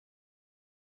understand.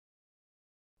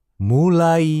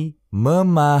 Mulai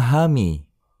memahami.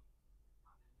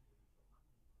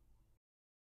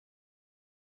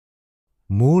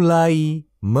 Mulai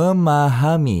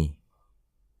memahami.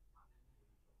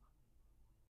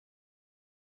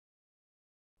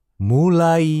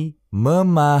 Mulai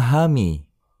memahami.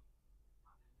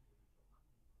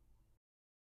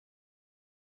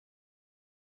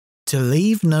 To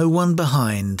leave no one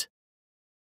behind.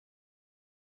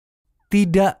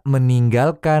 Tidak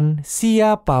meninggalkan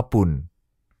siapapun.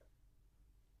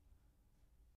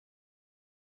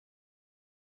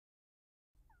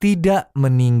 Tidak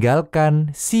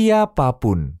meninggalkan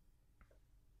siapapun.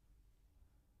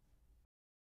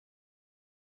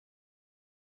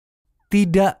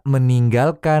 Tidak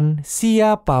meninggalkan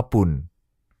siapapun.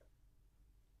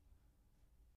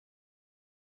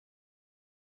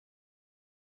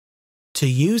 To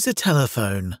use a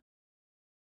telephone.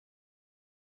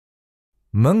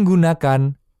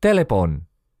 Menggunakan telepon.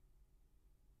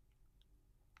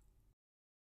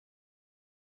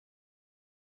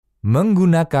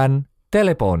 Menggunakan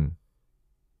telepon.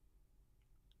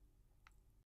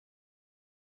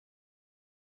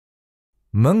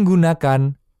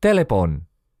 Menggunakan telepon.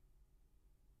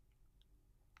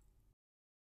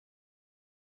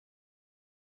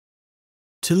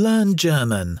 To learn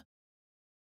German.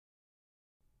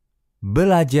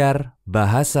 Belajar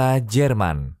bahasa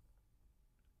Jerman.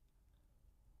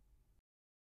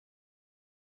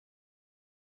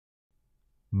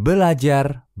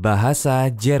 Belajar bahasa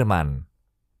Jerman.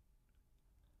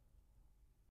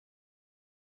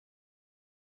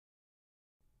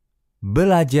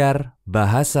 Belajar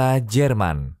bahasa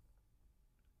Jerman.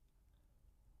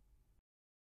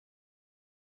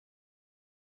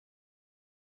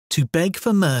 To beg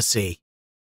for mercy.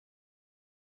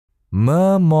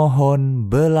 Memohon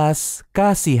belas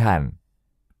kasihan.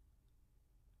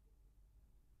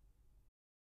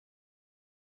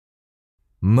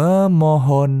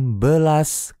 Memohon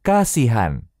belas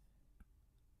kasihan.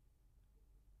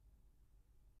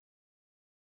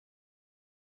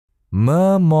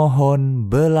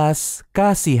 Memohon belas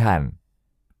kasihan.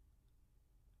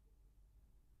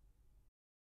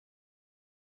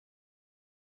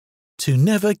 To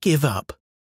never give up.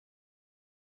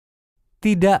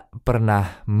 Tidak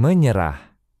pernah menyerah.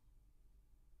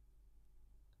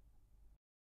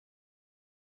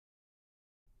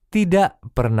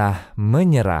 Tidak pernah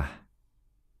menyerah.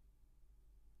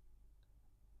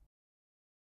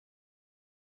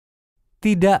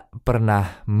 Tidak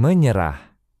pernah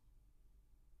menyerah.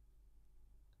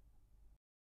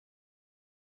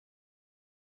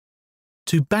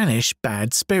 To banish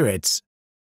bad spirits.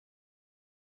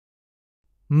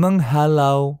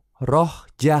 Menghalau roh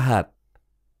jahat.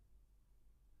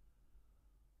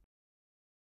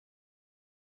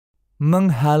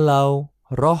 Menghalau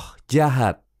roh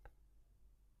jahat.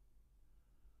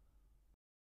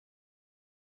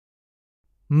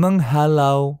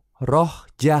 Menghalau roh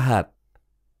jahat.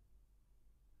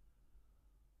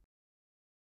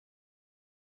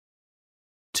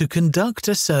 To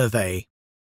conduct a survey.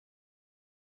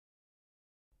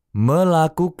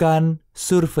 Melakukan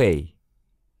survei.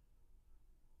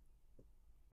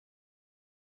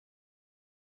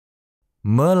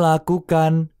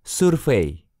 Melakukan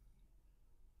survei.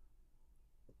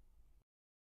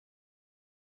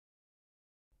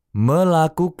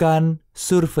 Melakukan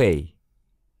survei.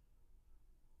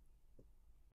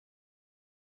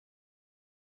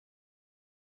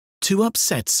 To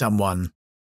upset someone.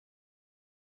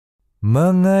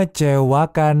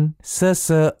 Mengecewakan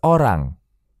seseorang.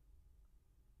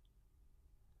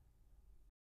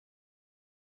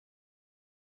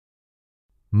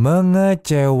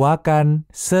 Mengecewakan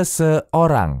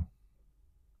seseorang.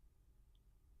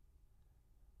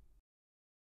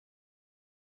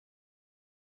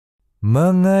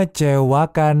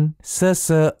 Mengecewakan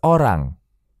seseorang.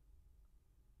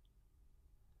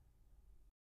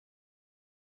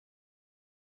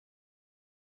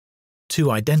 To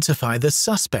identify the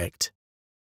suspect.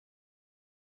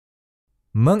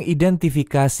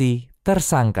 Mengidentifikasi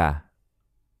tersangka.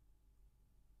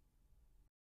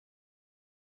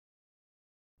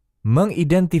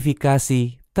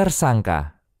 Mengidentifikasi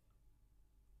tersangka.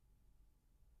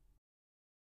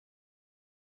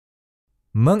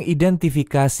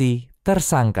 Mengidentifikasi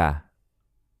tersangka.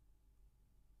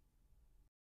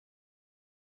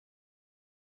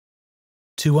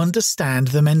 To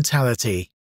understand the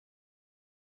mentality.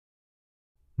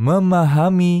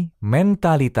 Memahami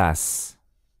mentalitas.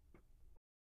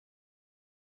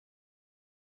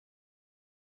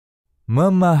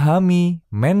 Memahami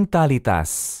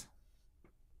mentalitas.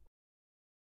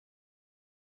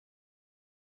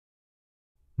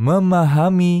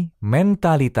 Memahami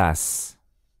mentalitas.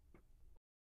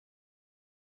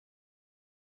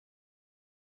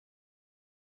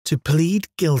 To plead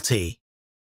guilty.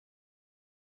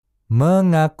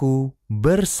 Mengaku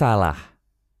bersalah.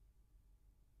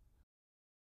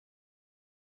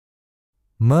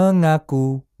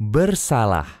 Mengaku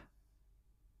bersalah.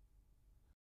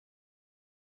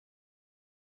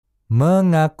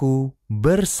 Mengaku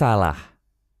bersalah.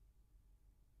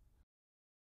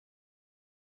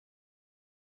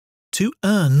 To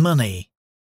earn money.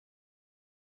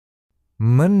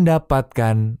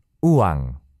 Mendapatkan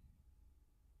uang.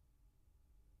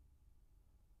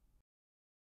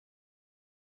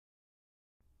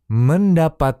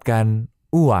 Mendapatkan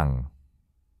uang.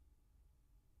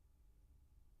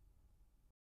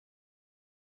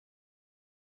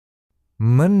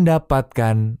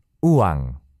 Mendapatkan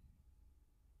uang.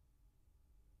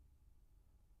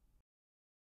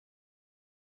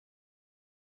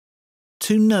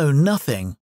 To know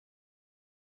nothing.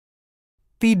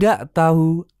 Tidak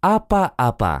tahu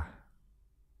apa-apa.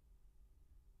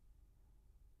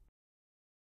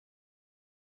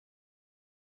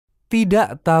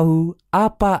 Tidak tahu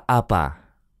apa-apa.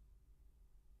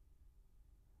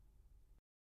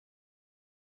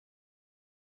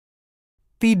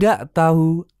 Tidak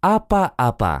tahu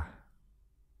apa-apa.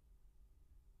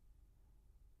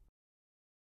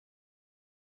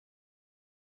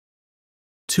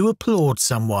 To applaud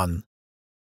someone.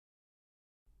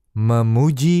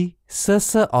 Memuji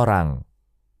seseorang.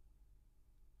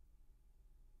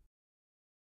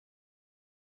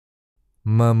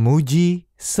 Memuji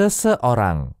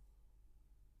seseorang.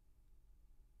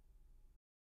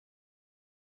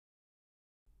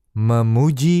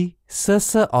 Memuji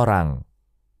seseorang.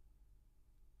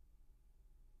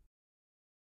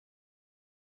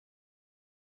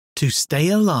 To stay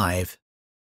alive.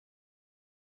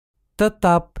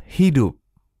 Tetap hidup.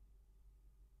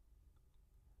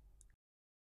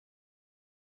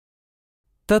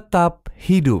 Tetap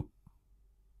hidup.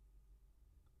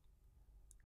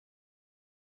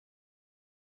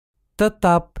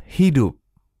 Tetap hidup.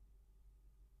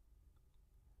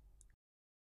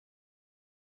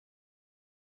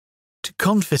 To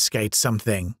confiscate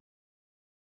something.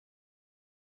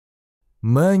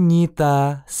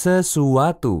 Menyita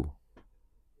sesuatu.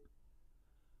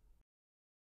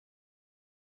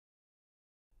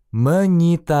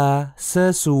 Menyita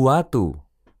sesuatu.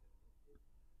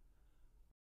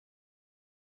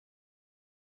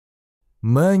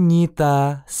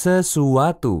 Menyita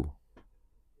sesuatu.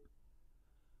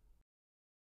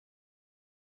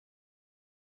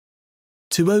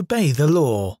 To obey the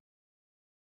law.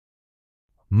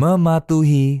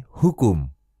 Mematuhi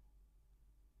hukum.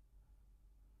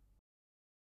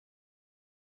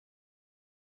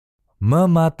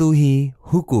 Mematuhi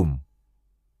hukum.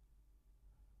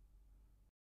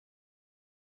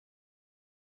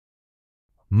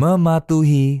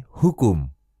 Mematuhi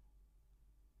hukum.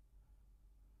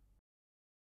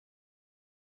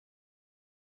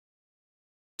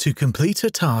 To complete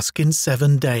a task in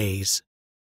 7 days.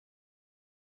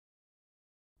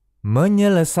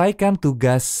 Menyelesaikan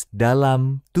tugas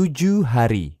dalam 7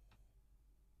 hari.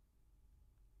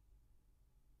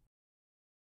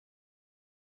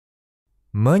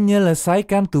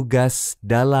 Menyelesaikan tugas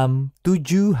dalam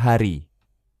 7 hari.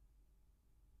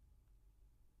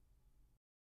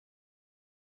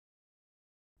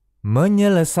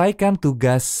 Menyelesaikan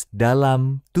tugas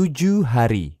dalam 7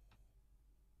 hari.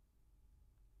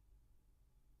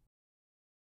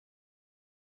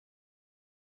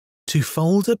 To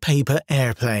fold a paper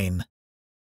airplane.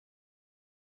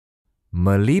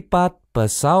 Melipat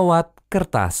pesawat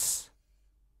kertas.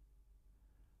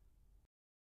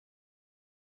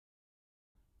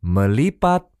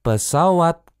 Melipat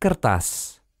pesawat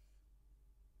kertas.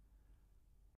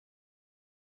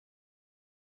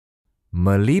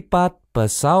 Melipat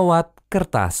pesawat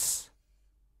kertas.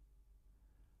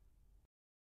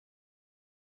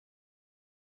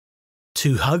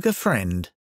 To hug a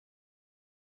friend.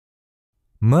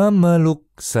 Memeluk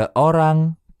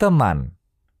seorang teman.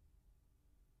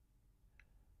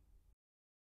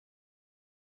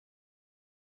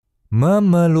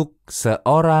 Memeluk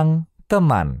seorang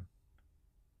teman.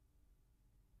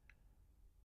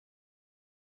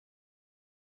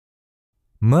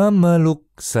 Memeluk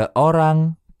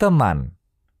seorang teman.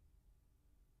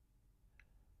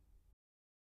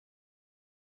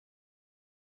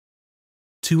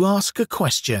 To ask a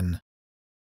question.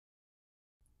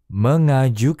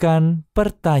 Mengajukan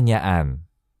pertanyaan.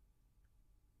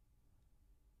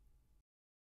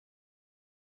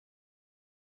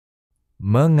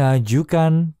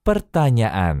 Mengajukan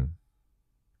pertanyaan.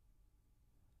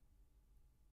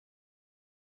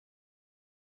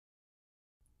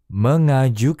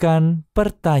 Mengajukan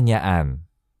pertanyaan.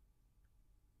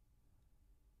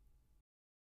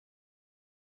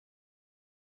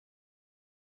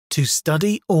 To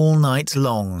study all night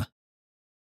long.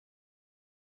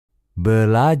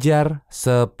 Belajar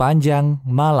sepanjang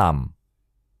malam.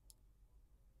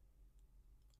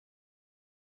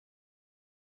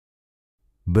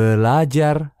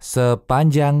 Belajar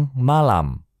sepanjang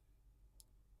malam.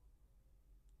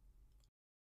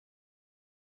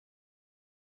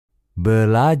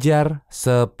 Belajar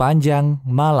sepanjang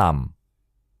malam.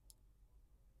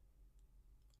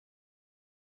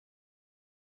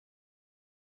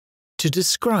 To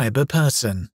describe a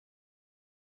person.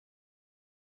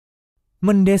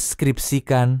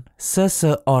 Mendeskripsikan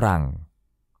seseorang.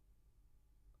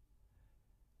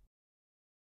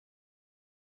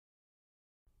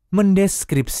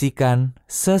 Mendeskripsikan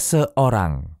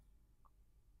seseorang.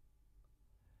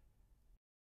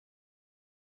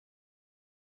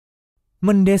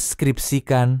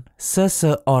 Mendeskripsikan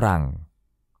seseorang.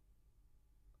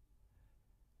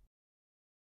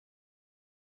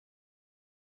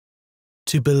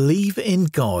 To believe in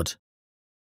God.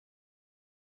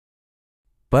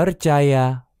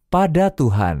 Percaya pada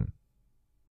Tuhan.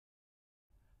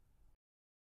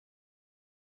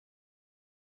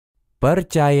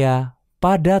 Percaya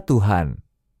pada Tuhan.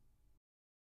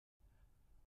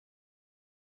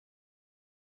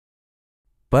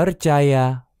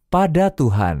 Percaya pada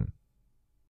Tuhan.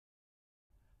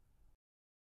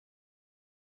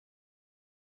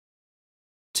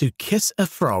 To kiss a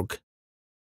frog.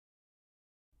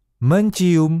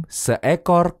 Mencium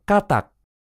seekor katak.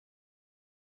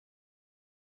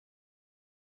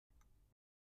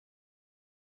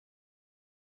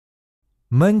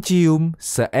 Mencium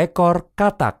seekor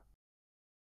katak.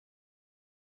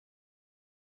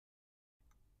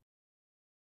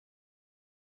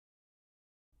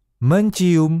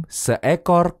 Mencium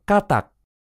seekor katak.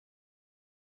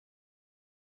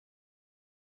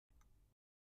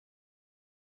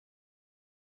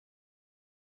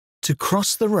 To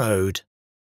cross the road.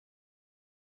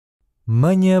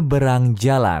 Menyeberang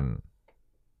jalan.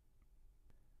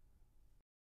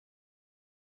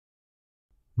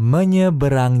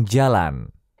 Menyeberang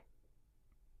jalan.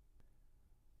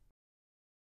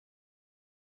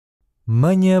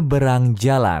 Menyeberang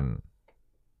jalan.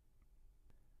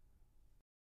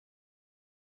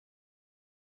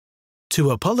 To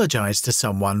apologize to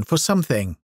someone for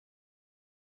something.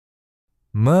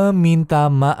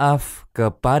 Meminta maaf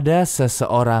kepada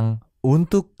seseorang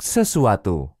untuk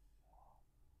sesuatu.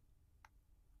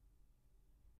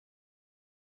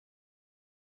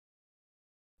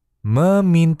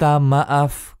 Meminta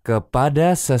maaf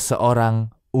kepada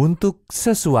seseorang untuk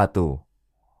sesuatu.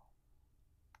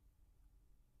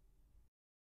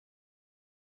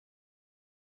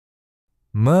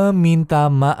 Meminta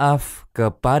maaf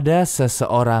kepada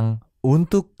seseorang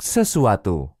untuk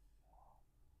sesuatu.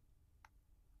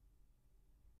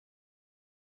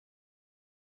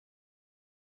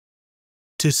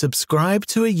 To subscribe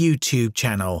to a YouTube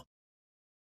channel.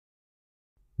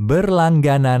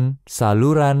 Berlangganan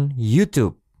saluran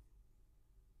YouTube.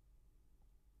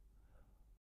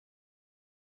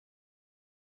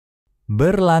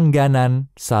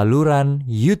 Berlangganan saluran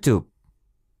YouTube.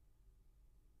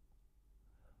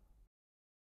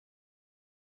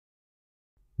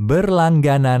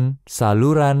 Berlangganan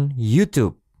saluran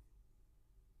YouTube.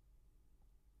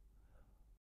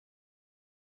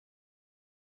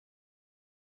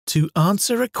 To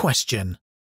answer a question.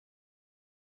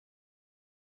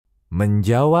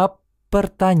 Menjawab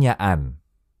pertanyaan.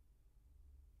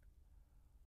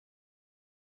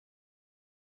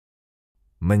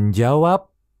 Menjawab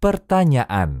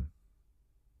pertanyaan.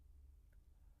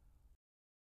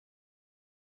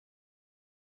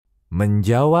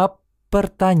 Menjawab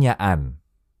pertanyaan.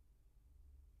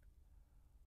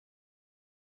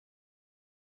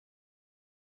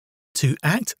 To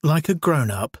act like a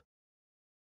grown-up.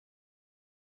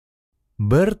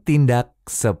 Bertindak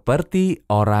seperti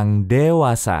orang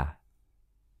dewasa.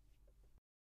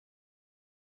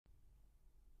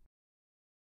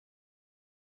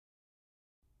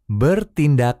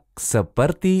 Bertindak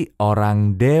seperti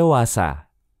orang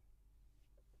dewasa.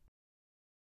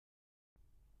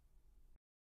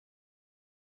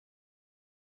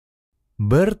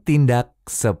 Bertindak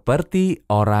seperti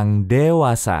orang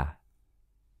dewasa.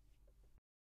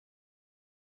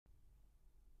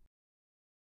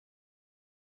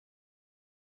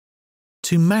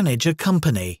 To manage a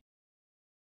company.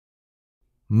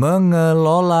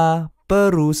 Mengelola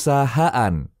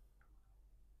perusahaan.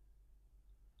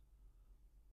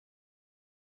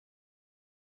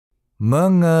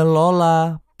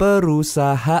 Mengelola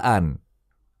perusahaan.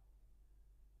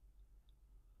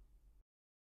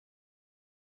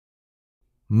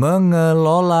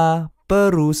 Mengelola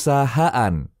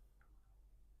perusahaan.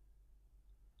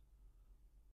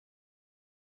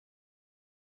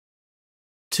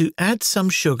 To add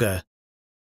some sugar.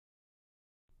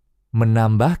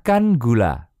 Menambahkan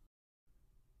gula.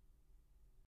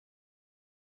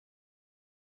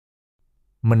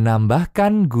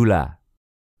 Menambahkan gula.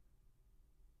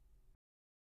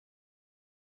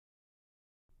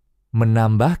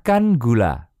 Menambahkan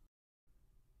gula.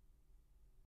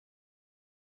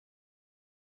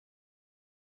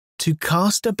 To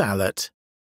cast a ballot.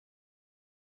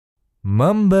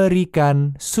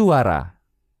 Memberikan suara.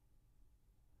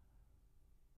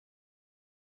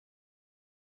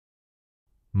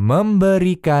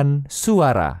 Memberikan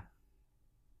suara.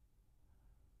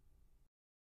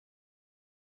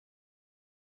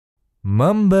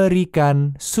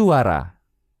 Memberikan suara.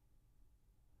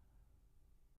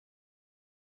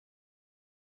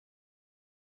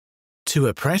 To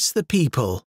oppress the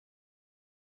people.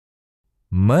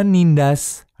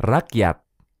 Menindas rakyat.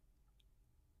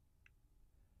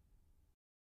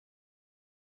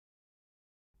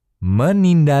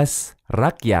 Menindas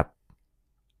rakyat.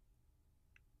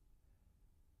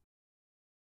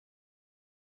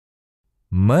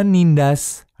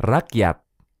 Menindas rakyat.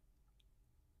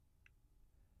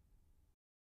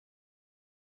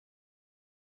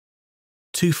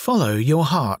 To follow your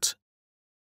heart.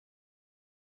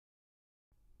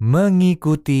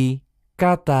 Mengikuti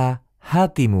kata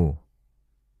hatimu.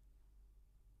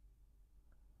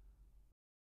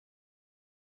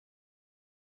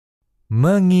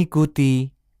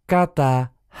 Mengikuti kata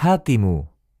hatimu.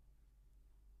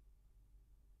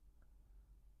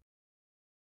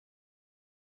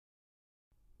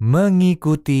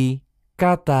 Mengikuti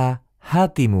kata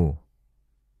hatimu.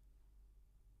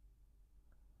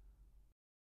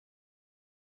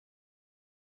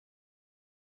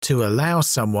 To allow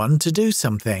someone to do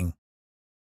something.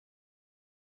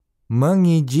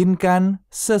 Mengizinkan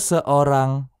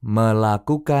seseorang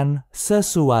melakukan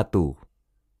sesuatu.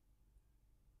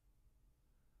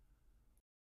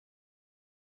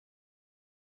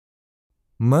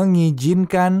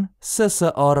 Mengizinkan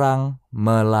seseorang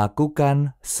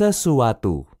melakukan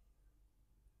sesuatu.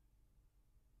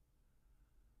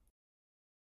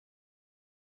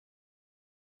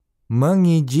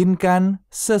 Mengizinkan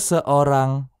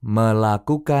seseorang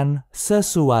melakukan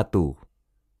sesuatu.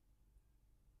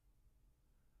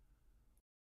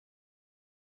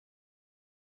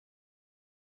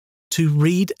 To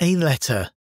read a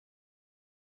letter.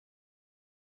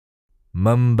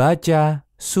 Membaca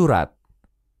surat.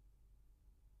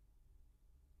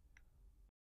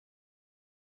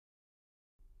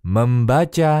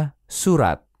 Membaca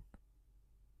surat.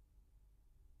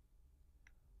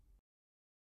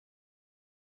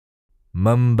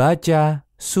 Membaca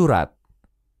surat.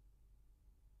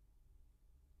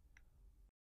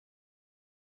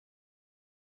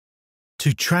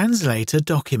 To translate a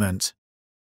document.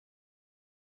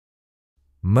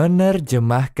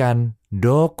 Menerjemahkan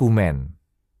dokumen.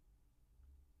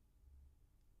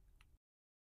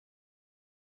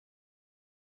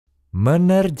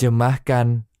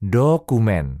 Menerjemahkan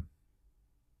dokumen.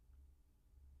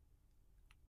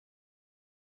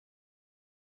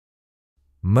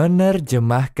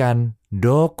 Menerjemahkan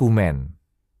dokumen.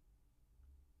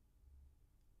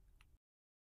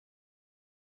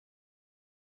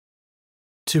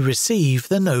 To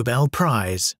receive the Nobel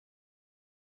Prize.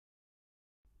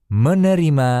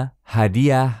 Menerima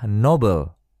hadiah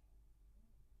Nobel.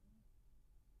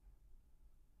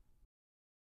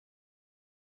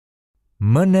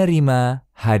 Menerima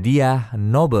hadiah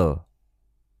Nobel.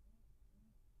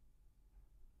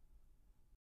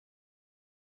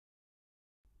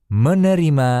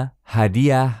 Menerima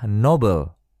hadiah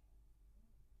Nobel.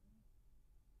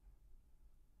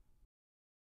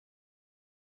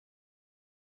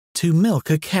 To milk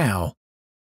a cow.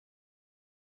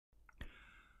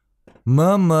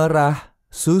 Memerah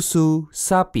susu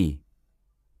sapi.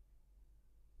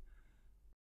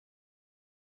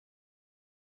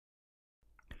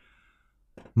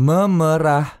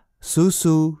 Memerah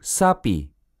susu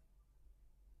sapi.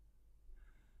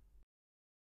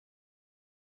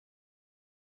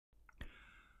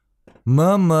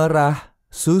 Memerah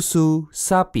susu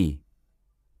sapi.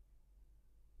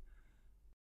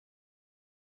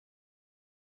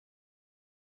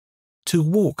 To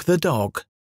walk the dog.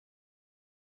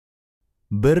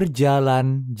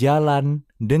 Berjalan-jalan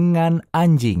dengan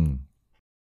anjing.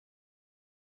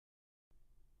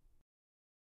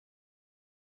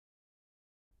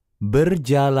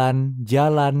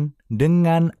 Berjalan-jalan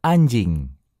dengan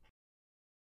anjing.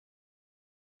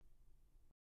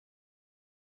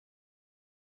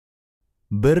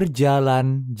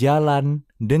 Berjalan-jalan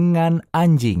dengan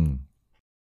anjing.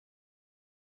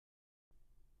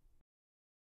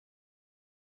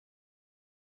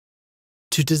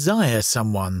 To desire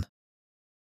someone.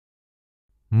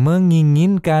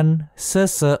 Menginginkan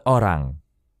seseorang.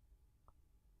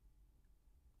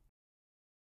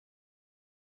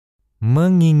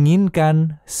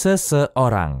 Menginginkan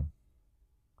seseorang.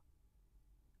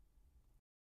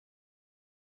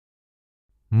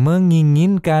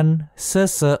 Menginginkan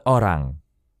seseorang.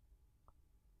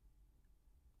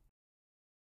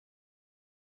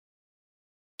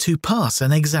 To pass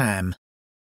an exam.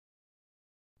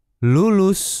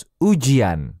 Lulus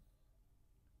ujian.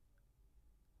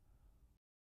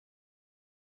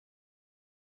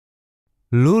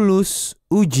 Lulus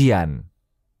ujian.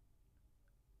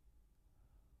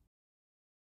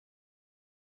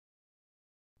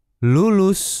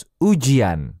 Lulus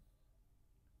ujian.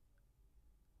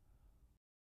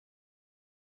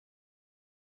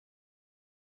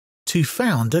 To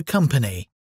found a company.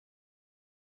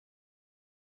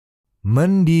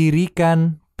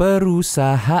 Mendirikan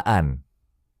perusahaan.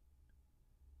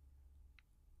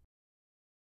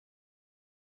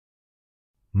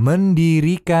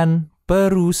 Mendirikan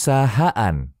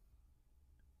perusahaan.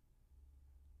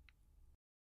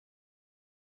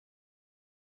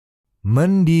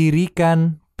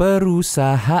 Mendirikan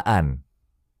perusahaan.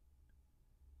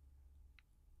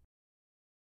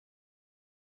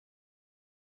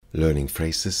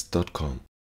 learningphrases.com.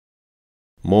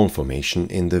 More information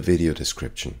in the video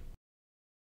description.